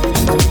inevitable.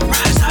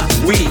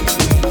 We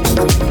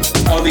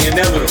are the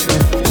inevitable.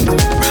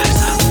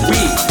 We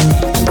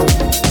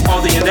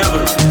are the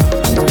inevitable.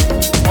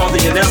 Are the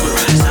inevitable.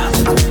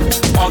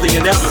 Are the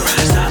inevitable.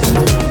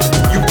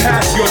 You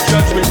pass your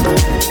judgment.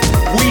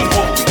 We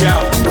hold the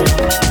gavel.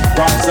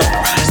 Rise up.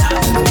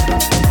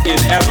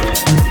 Inevitable.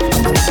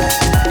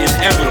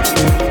 Inevitable.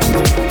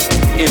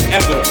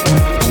 Inevitable.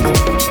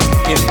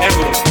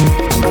 Inevitable.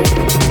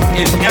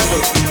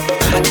 Inevitable.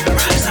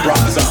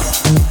 Rise up.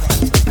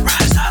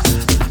 Rise up.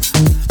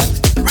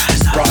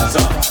 Rise up. Rise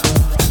up.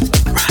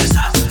 Rise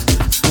up.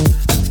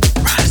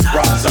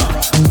 Rise up. Rise up.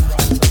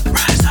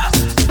 Rise up.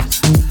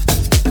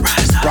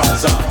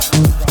 Rise up. Rise up.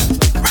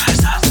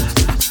 Rise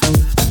up.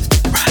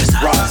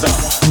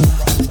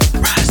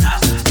 Rise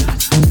up.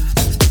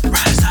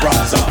 Rise up.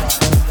 Rise up.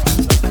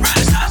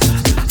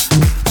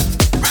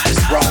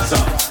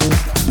 Rise up. Rise up.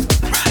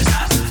 Rise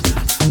up.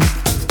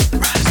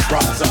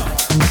 Rise up.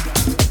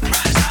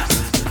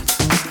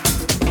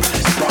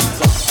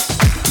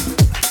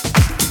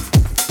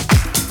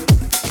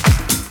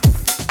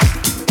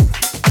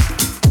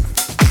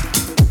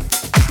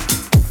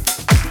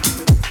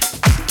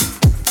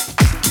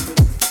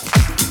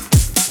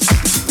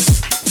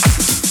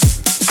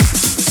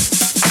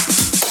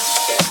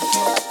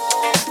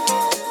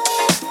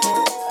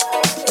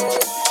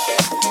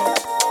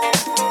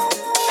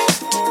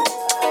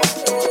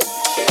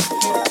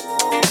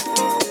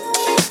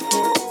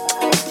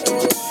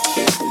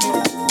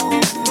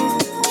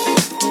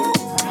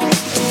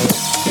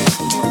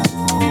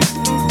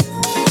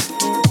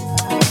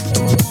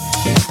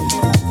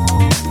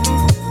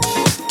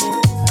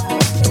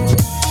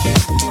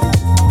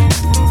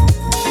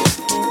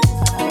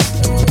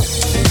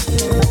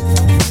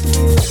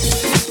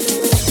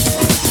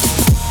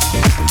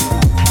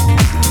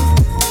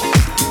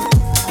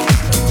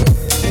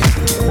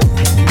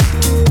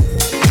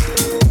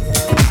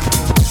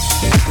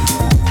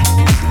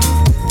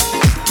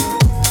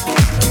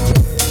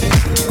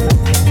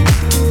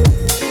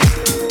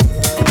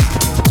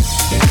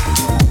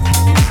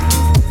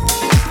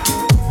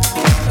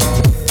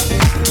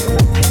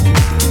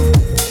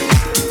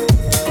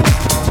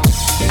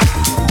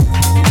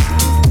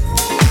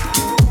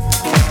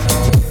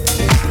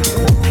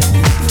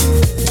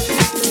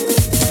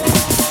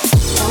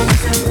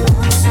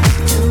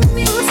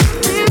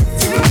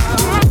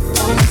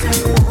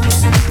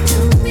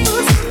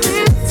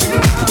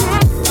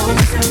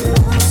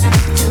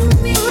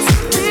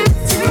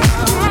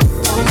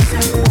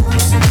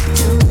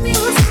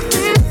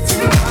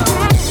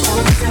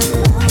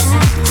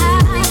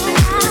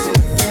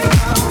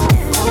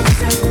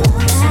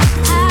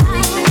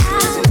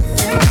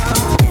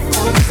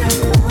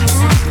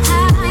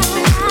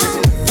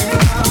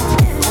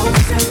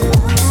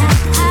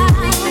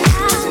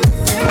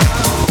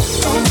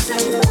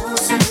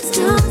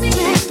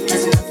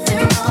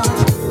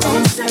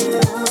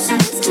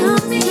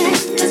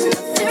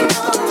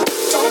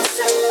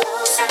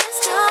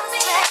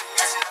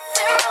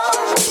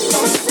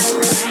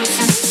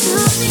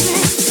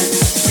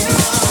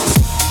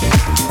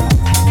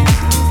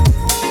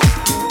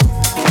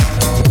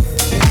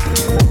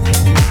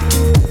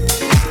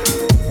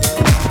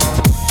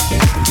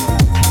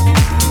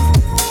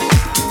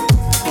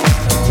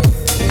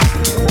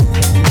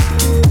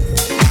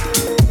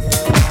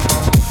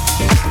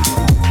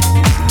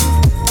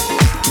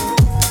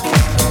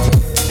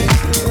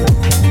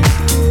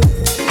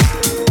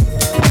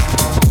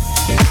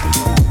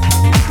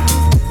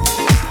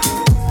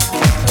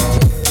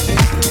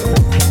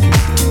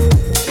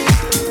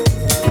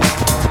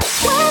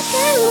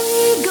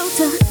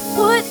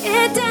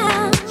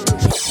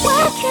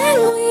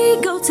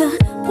 to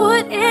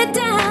put it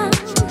down?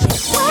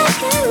 Where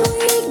can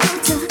we go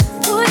to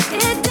put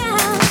it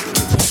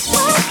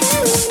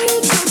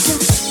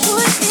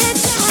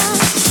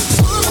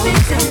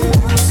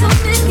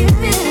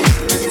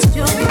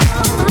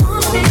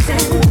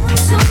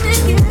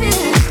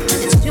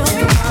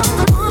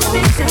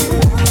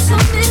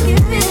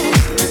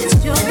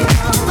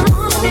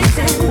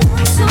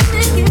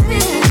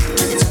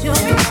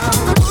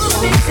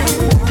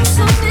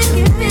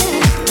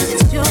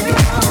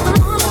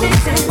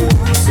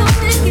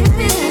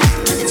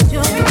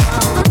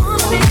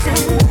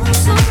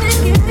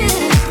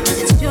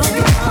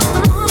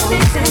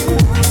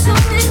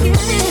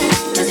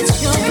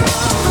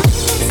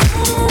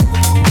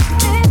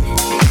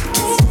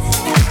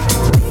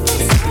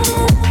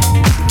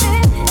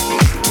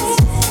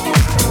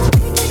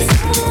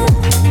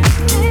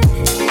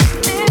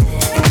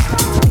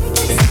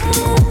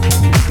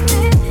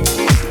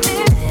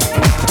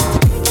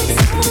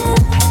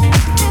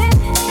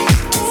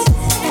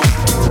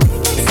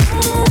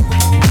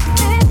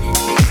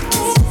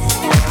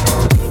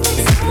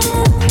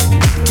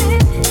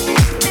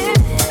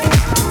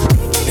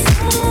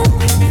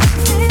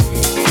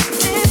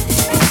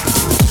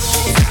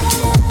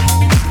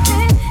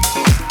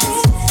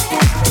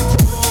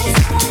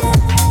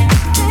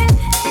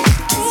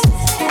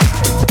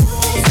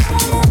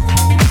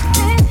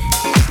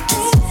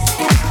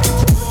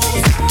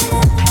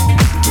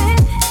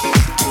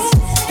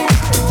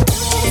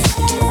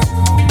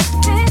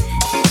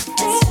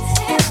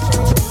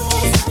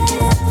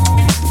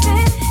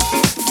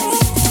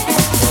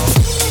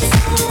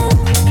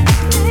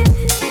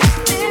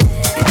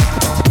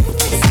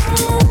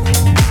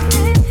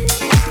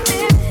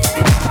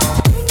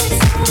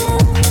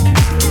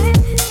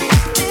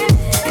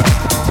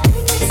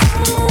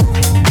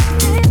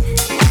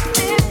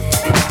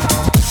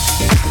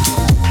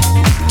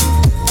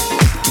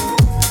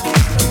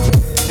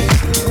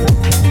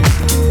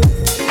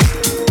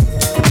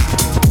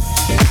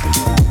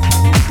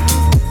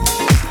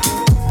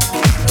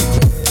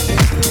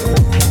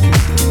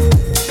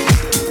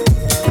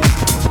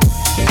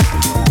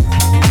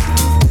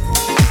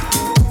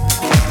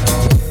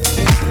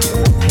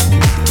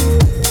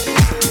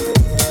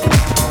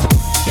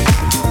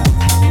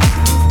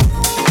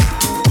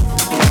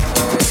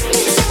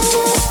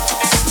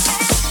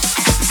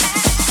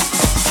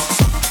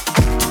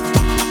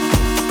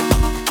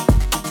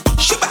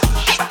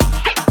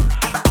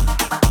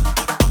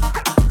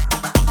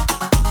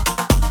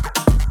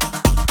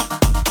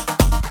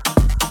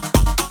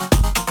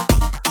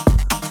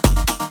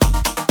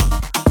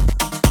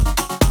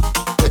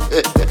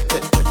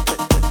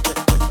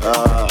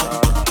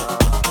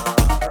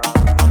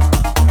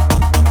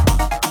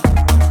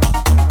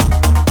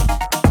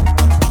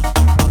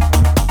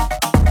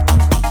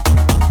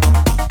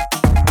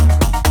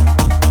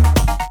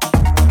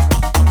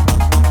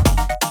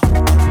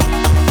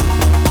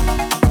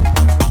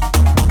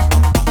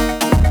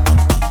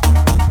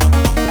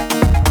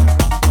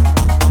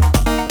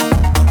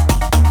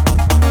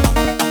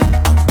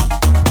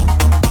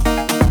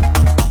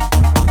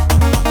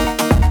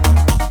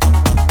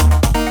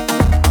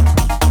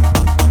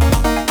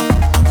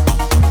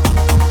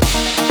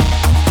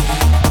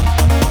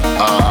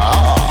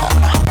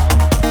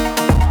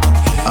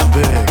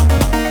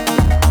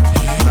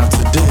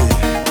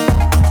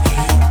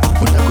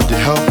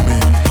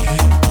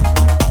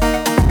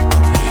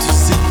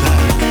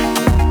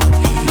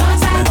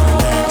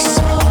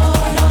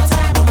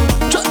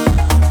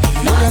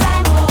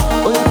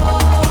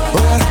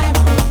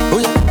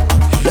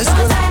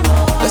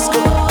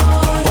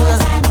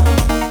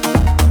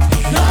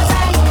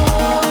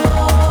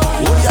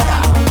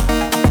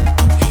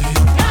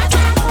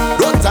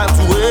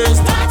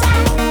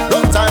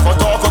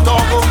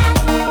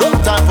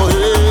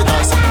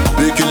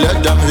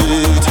let them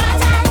hate.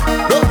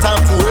 No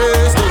time to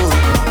waste, oh.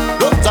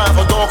 No time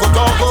for talk.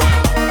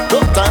 No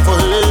time for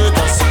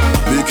haters.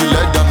 Make you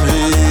let them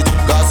hate.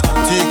 Cause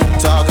tick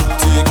tock,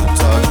 tick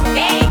tock.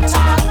 Tick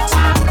tock,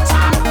 tock,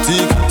 tock.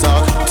 Tick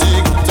tock,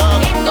 tick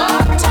tock. It go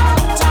tock,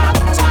 tock,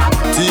 tock.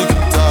 Tick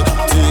tock,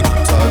 tick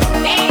tock.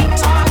 Tick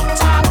tock,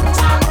 tock,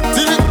 tock.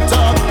 Tick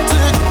tock,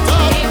 tick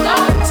tock. It go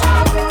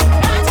tock.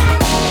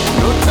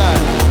 No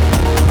time.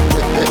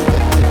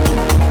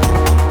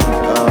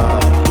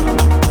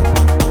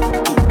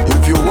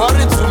 If you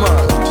worry too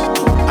much,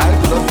 high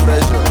blood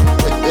pressure.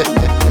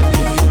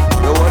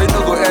 Your worry no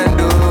go end,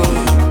 oh.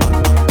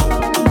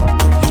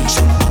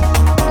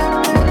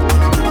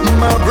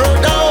 My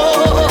brother,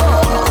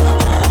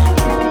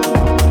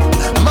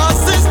 my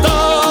sister,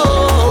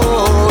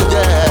 oh,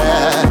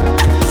 yeah.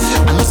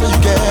 I know say you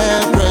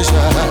get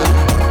pressure,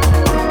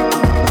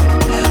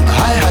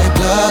 high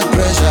blood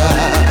pressure.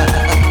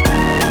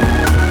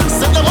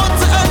 Say they want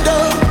to end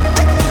up,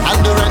 and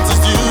the rent is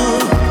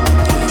due.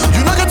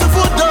 You no get the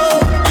food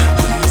though,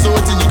 so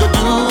what you go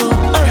do?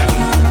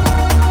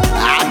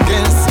 I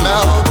can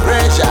smell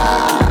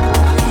pressure.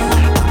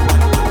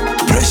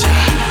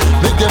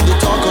 Make them the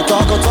talk.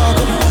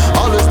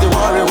 Always the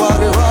worry.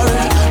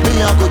 Me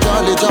I go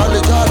jolly.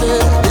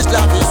 This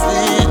life is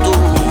sweet, oh.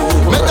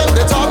 Make them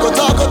the talk.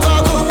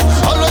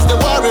 Always the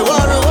worry.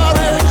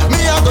 Me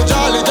I go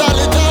jolly. Cause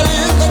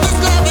this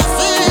life is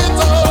sweet,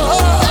 oh.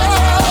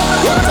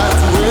 No time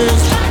to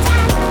waste.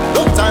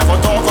 No time for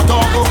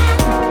talk.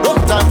 No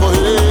time for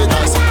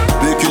haters.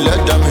 Make you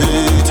let them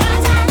hate.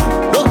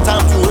 No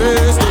time to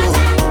waste, oh.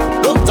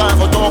 No time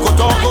for talk.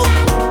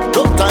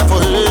 No time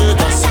for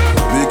haters.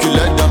 Make you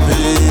let them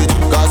hate.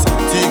 Cause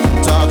tick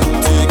tock,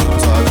 tick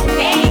tock.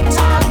 Tick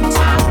tock,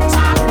 tock,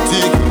 tock.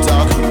 Tick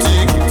tock,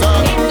 tick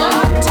tock. It go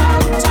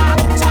tock, tock,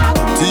 tock.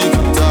 Tick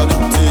tock,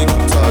 tick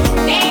tock.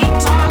 Tick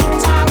tock,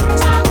 tock,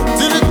 tock.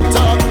 Tick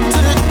tock,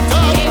 tick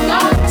tock. It go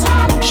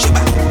tock.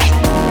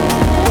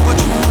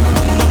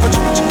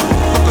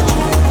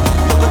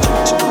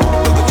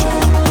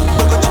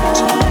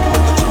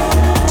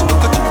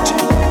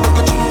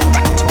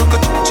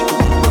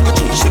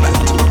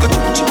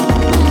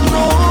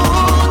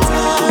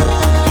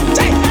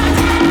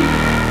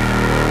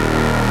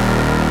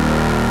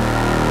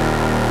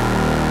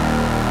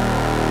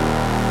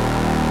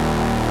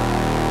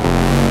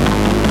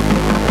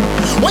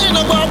 When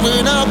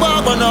you know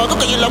about no, go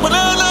you love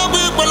banana,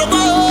 we will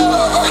go.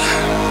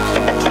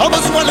 I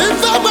was one in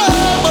the bed,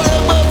 but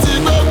I'm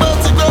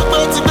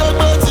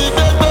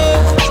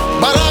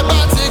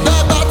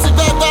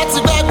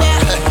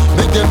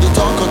make them the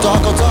talk.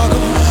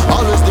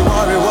 Always the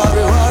worry.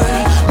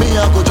 Me I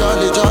go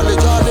jolly.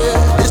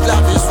 This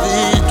life is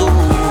sweet, oh.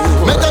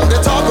 Make them the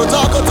talk.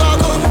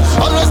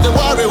 Always the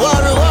worry.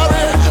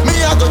 Me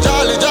I go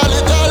jolly. Cause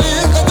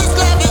this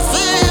life is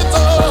sweet, oh.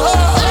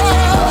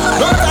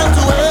 No time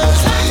to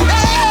waste.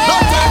 No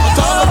time for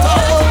talk.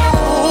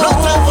 No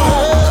time for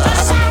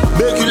haters.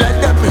 Make you let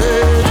them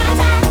hate.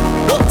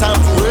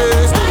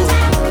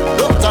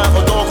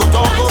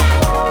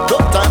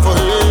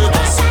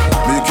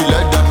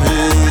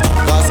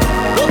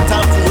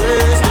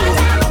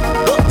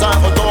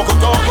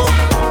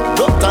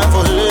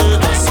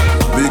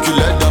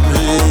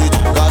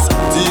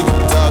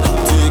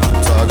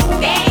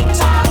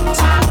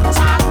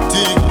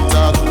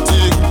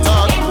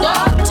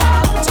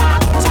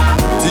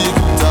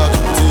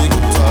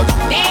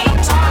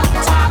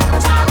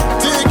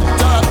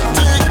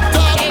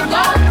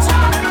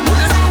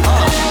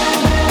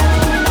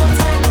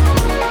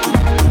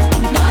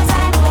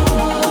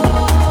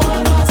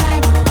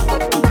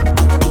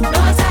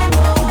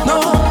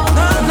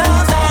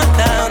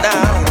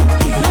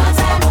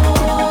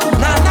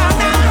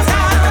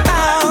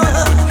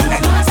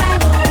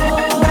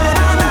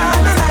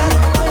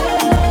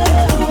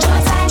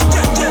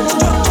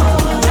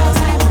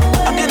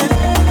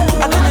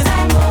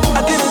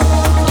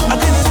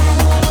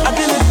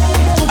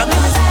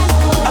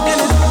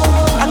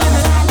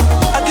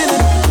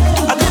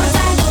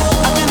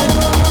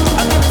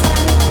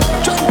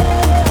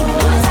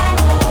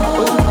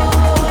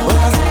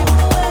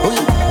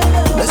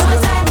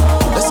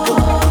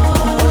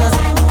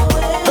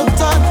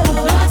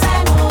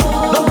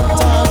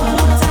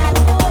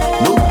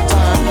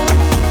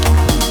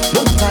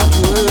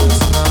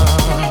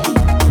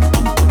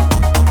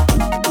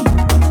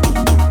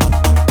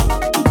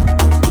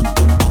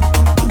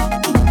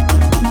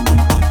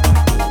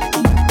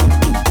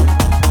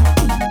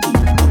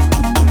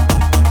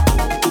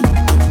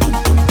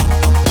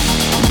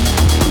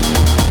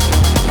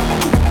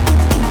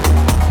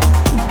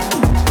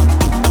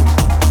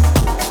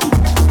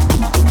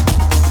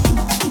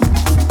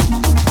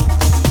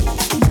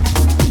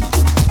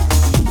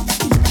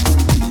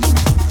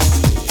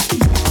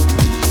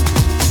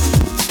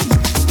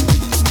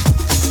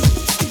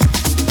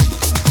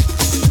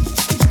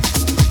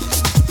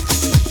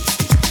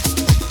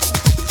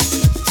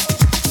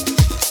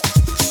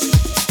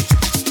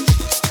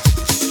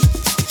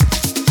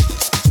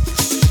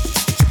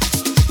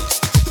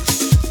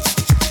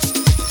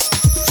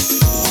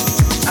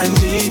 I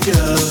need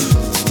you.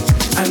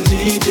 I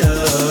need you.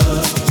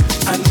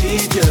 I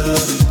need you.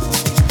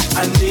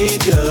 I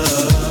need you.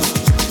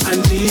 I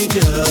need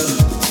you.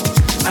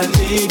 I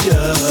need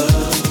you.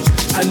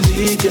 I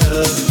need you.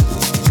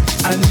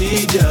 I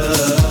need you.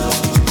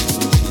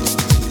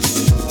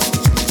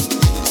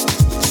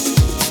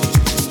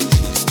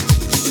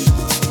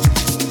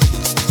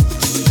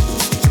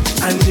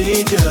 I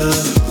need you.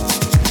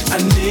 I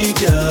need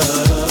you.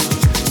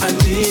 I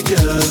need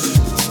you.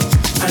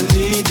 I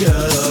need you.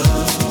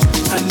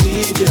 I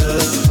need you.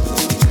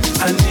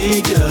 I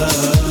need you.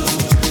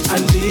 I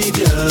need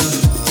you.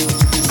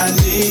 I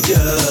need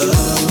you.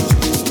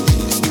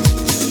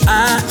 I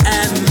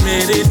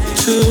admit it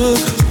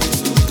took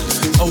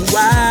a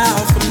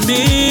while for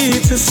me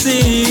to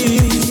see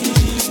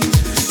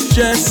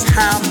just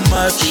how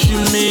much you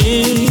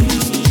mean,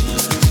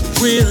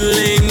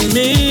 really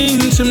mean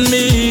to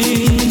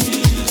me.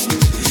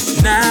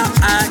 Now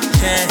I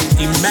can't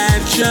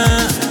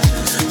imagine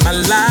my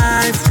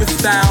life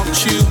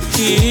without you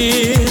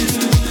here.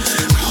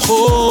 I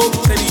hope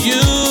that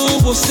you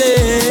will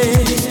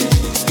stay.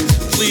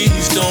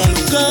 Please don't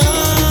go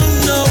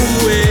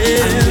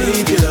nowhere. I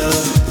need you.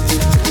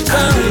 I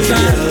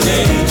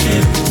need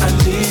you. I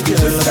need you.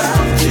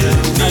 Without you,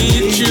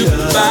 need you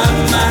by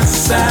my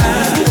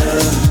side.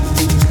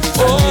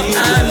 Oh,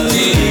 I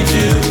need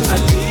you. I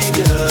need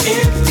you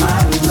in my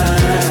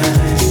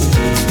life.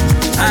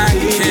 I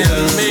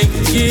can't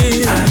make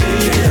it. I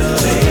can't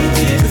make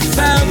it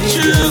without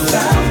you.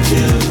 Without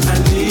you, I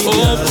need you.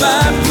 Oh,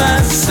 by my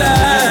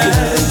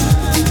side.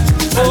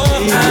 Oh,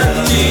 I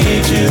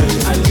need you.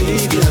 I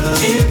need you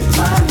in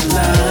my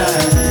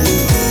life.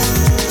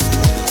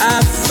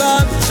 I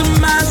thought to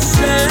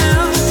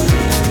myself,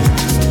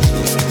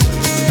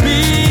 be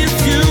if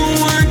you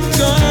weren't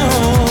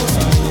gone,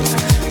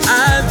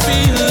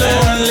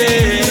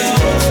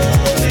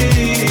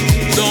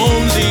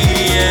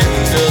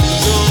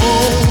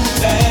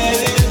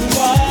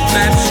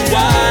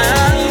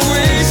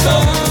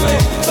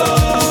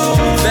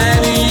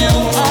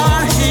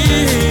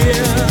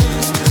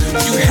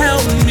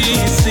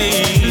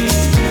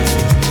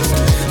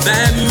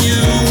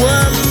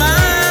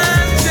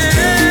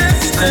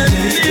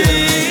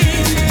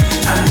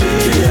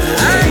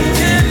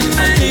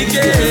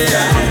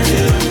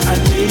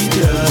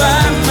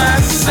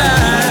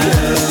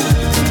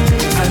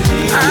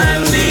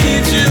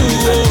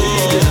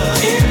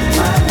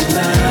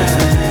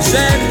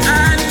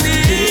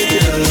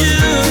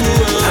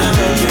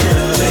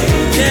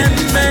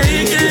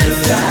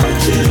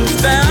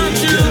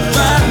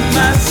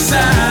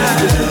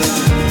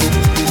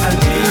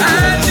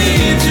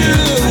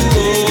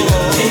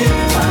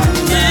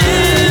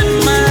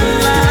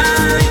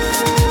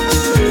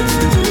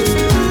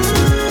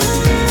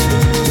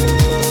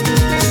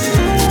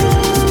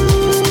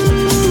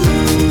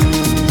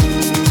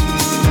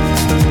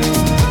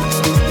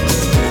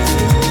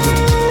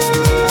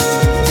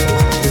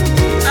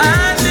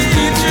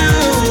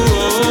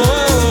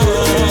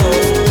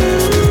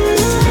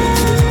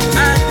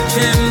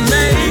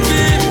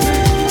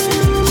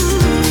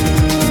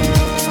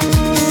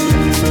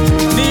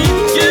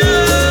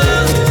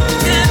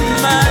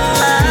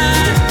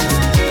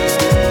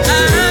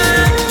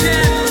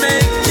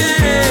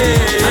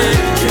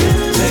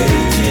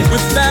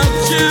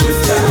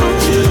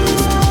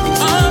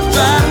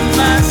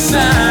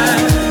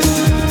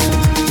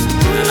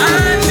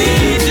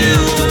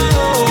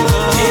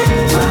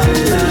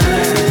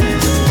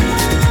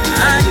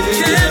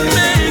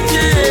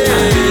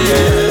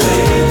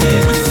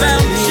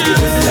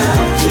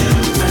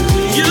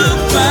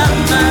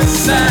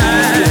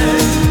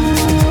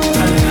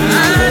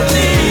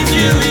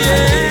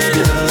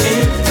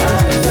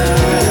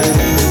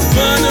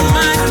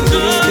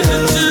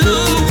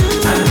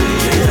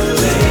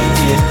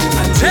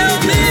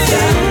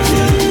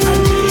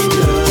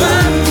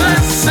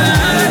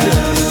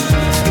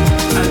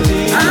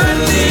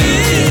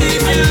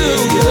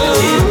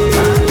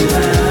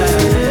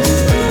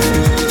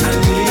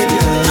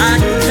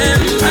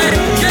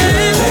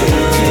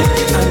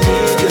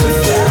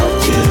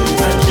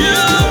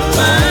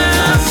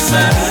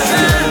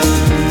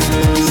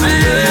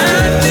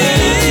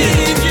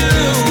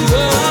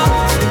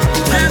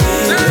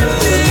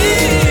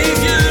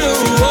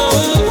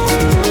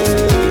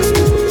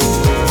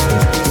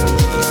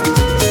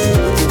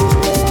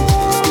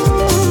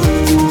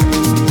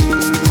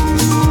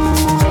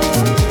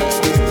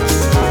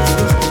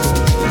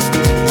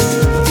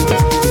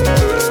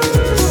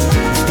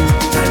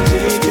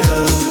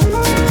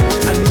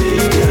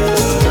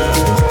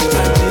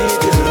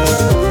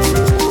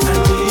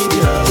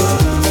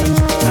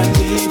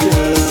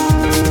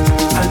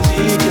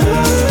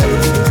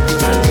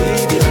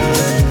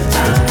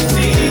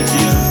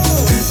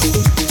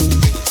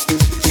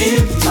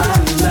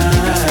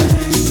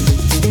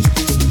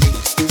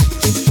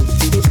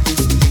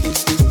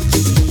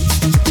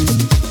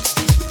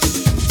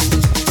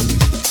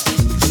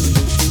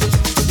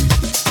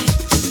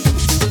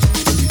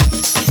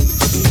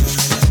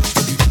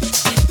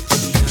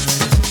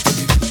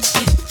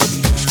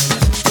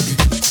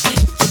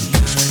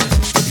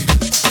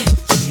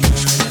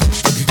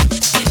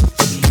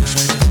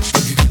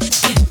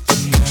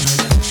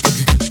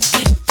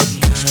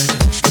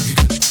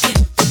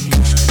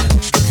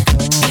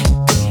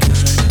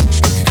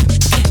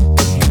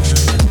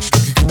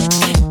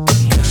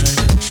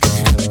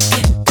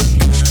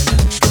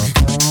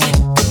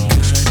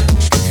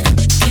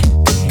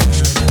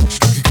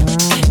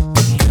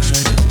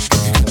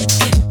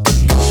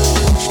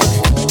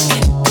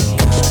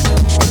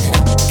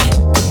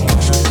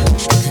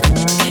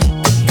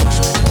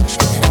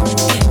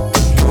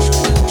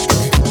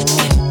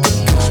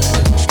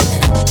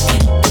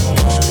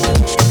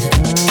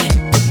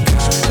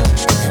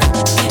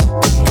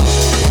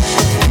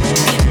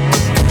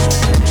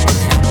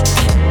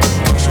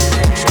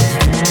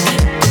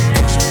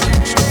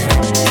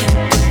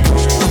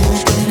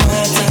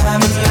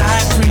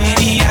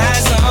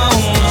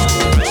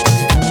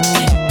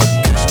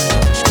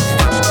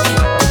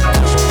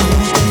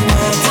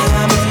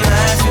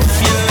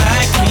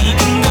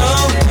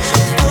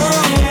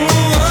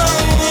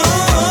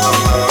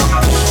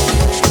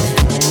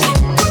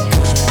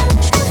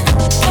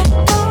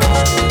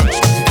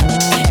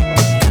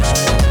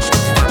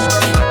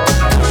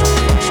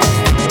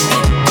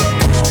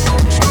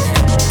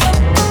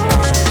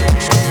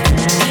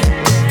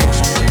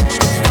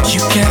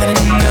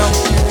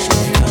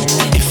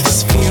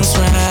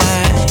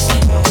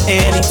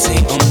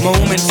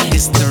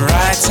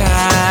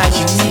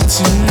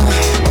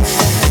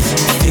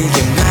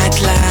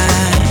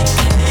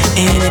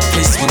 Any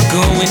place we're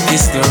going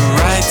is the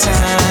right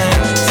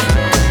time.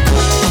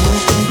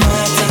 Open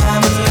my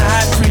diamond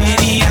light,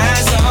 pretty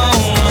eyes on.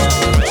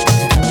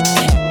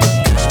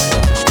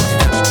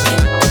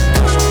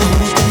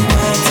 Open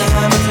my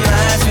diamond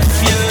light if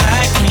you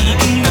like me,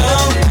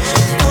 know.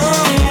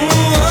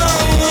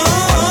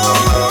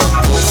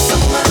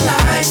 Saw my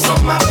life, saw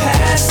my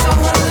past, saw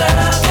my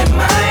love in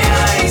my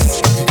eyes.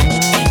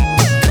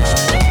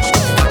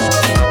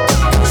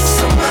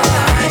 Saw my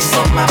life,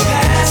 saw my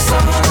past,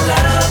 saw my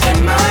love in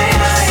my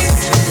eyes.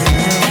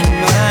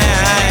 My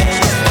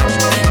eyes.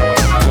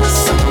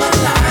 Saw my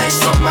life,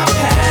 saw my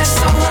past,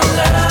 saw my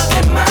love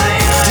in my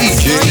eyes.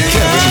 DJ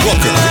Kevin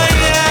Rucker.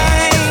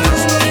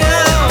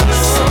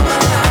 Saw my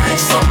life,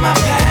 saw my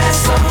past,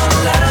 saw my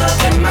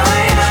love in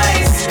my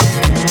eyes.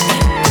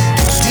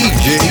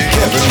 DJ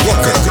Kevin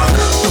Rucker.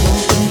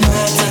 Open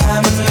my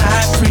diamond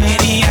light,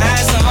 pretty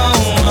eyes on.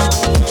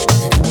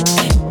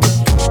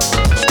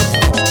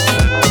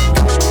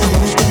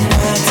 Open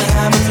my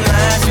diamond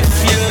light if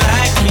you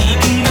like me,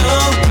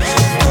 know.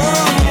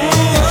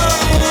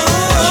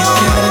 You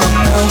gotta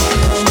know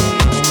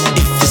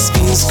if this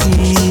feels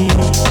cool.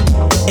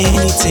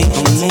 Any day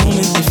or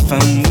moment if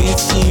I'm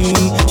with you.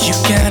 You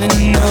gotta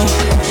know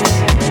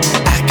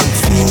I can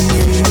feel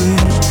you.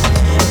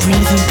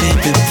 Breathing,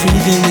 baby,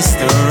 breathing is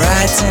the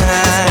right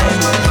time.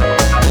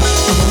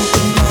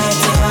 Open my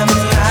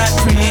diamond light,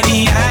 pretty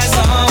eyes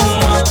on.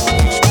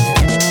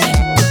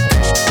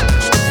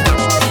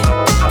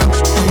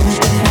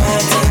 Open my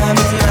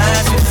diamond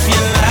light if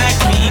you like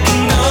me,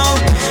 know.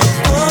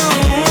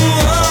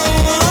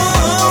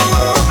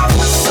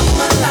 Saw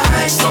my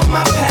life, saw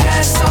my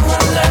past, saw my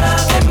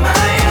love in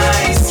my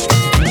eyes.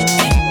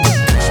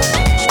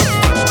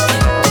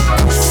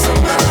 Saw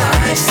my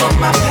life, saw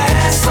my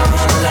past, saw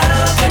my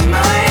love in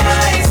my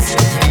eyes.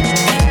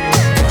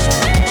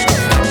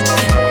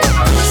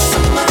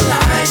 Saw my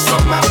life, saw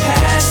my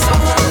past, saw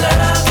my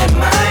love in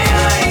my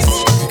eyes.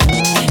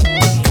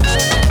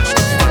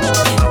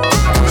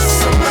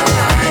 Saw my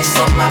life,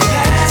 saw my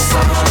past,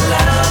 saw my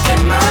love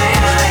in my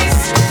eyes.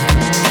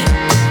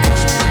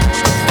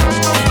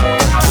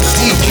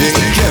 DJ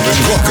Kevin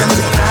Rucker.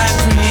 Light,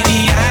 pretty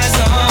eyes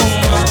on.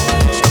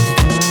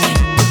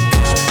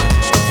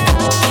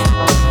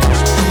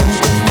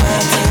 Open my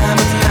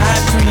diamond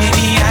light,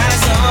 pretty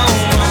eyes on.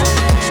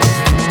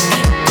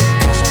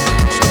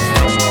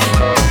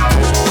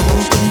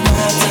 Open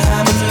my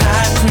diamond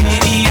light,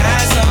 pretty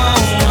eyes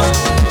on.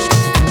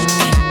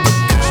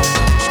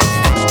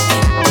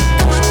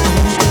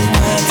 Open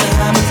my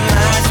diamond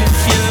light if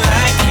you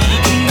like me,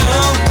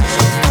 know.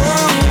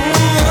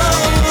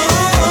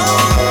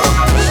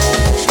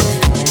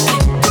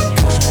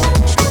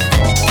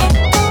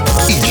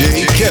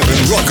 DJ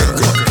Kevin Rucker.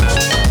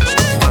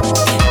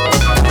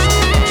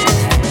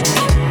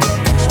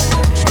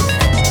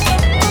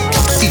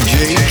 DJ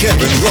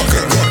Kevin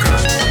Rucker.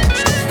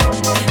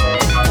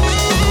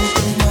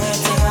 Open my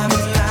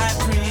diamond light,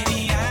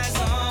 pretty eyes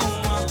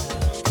on.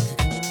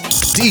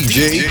 DJ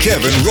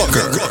Kevin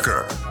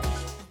Rucker.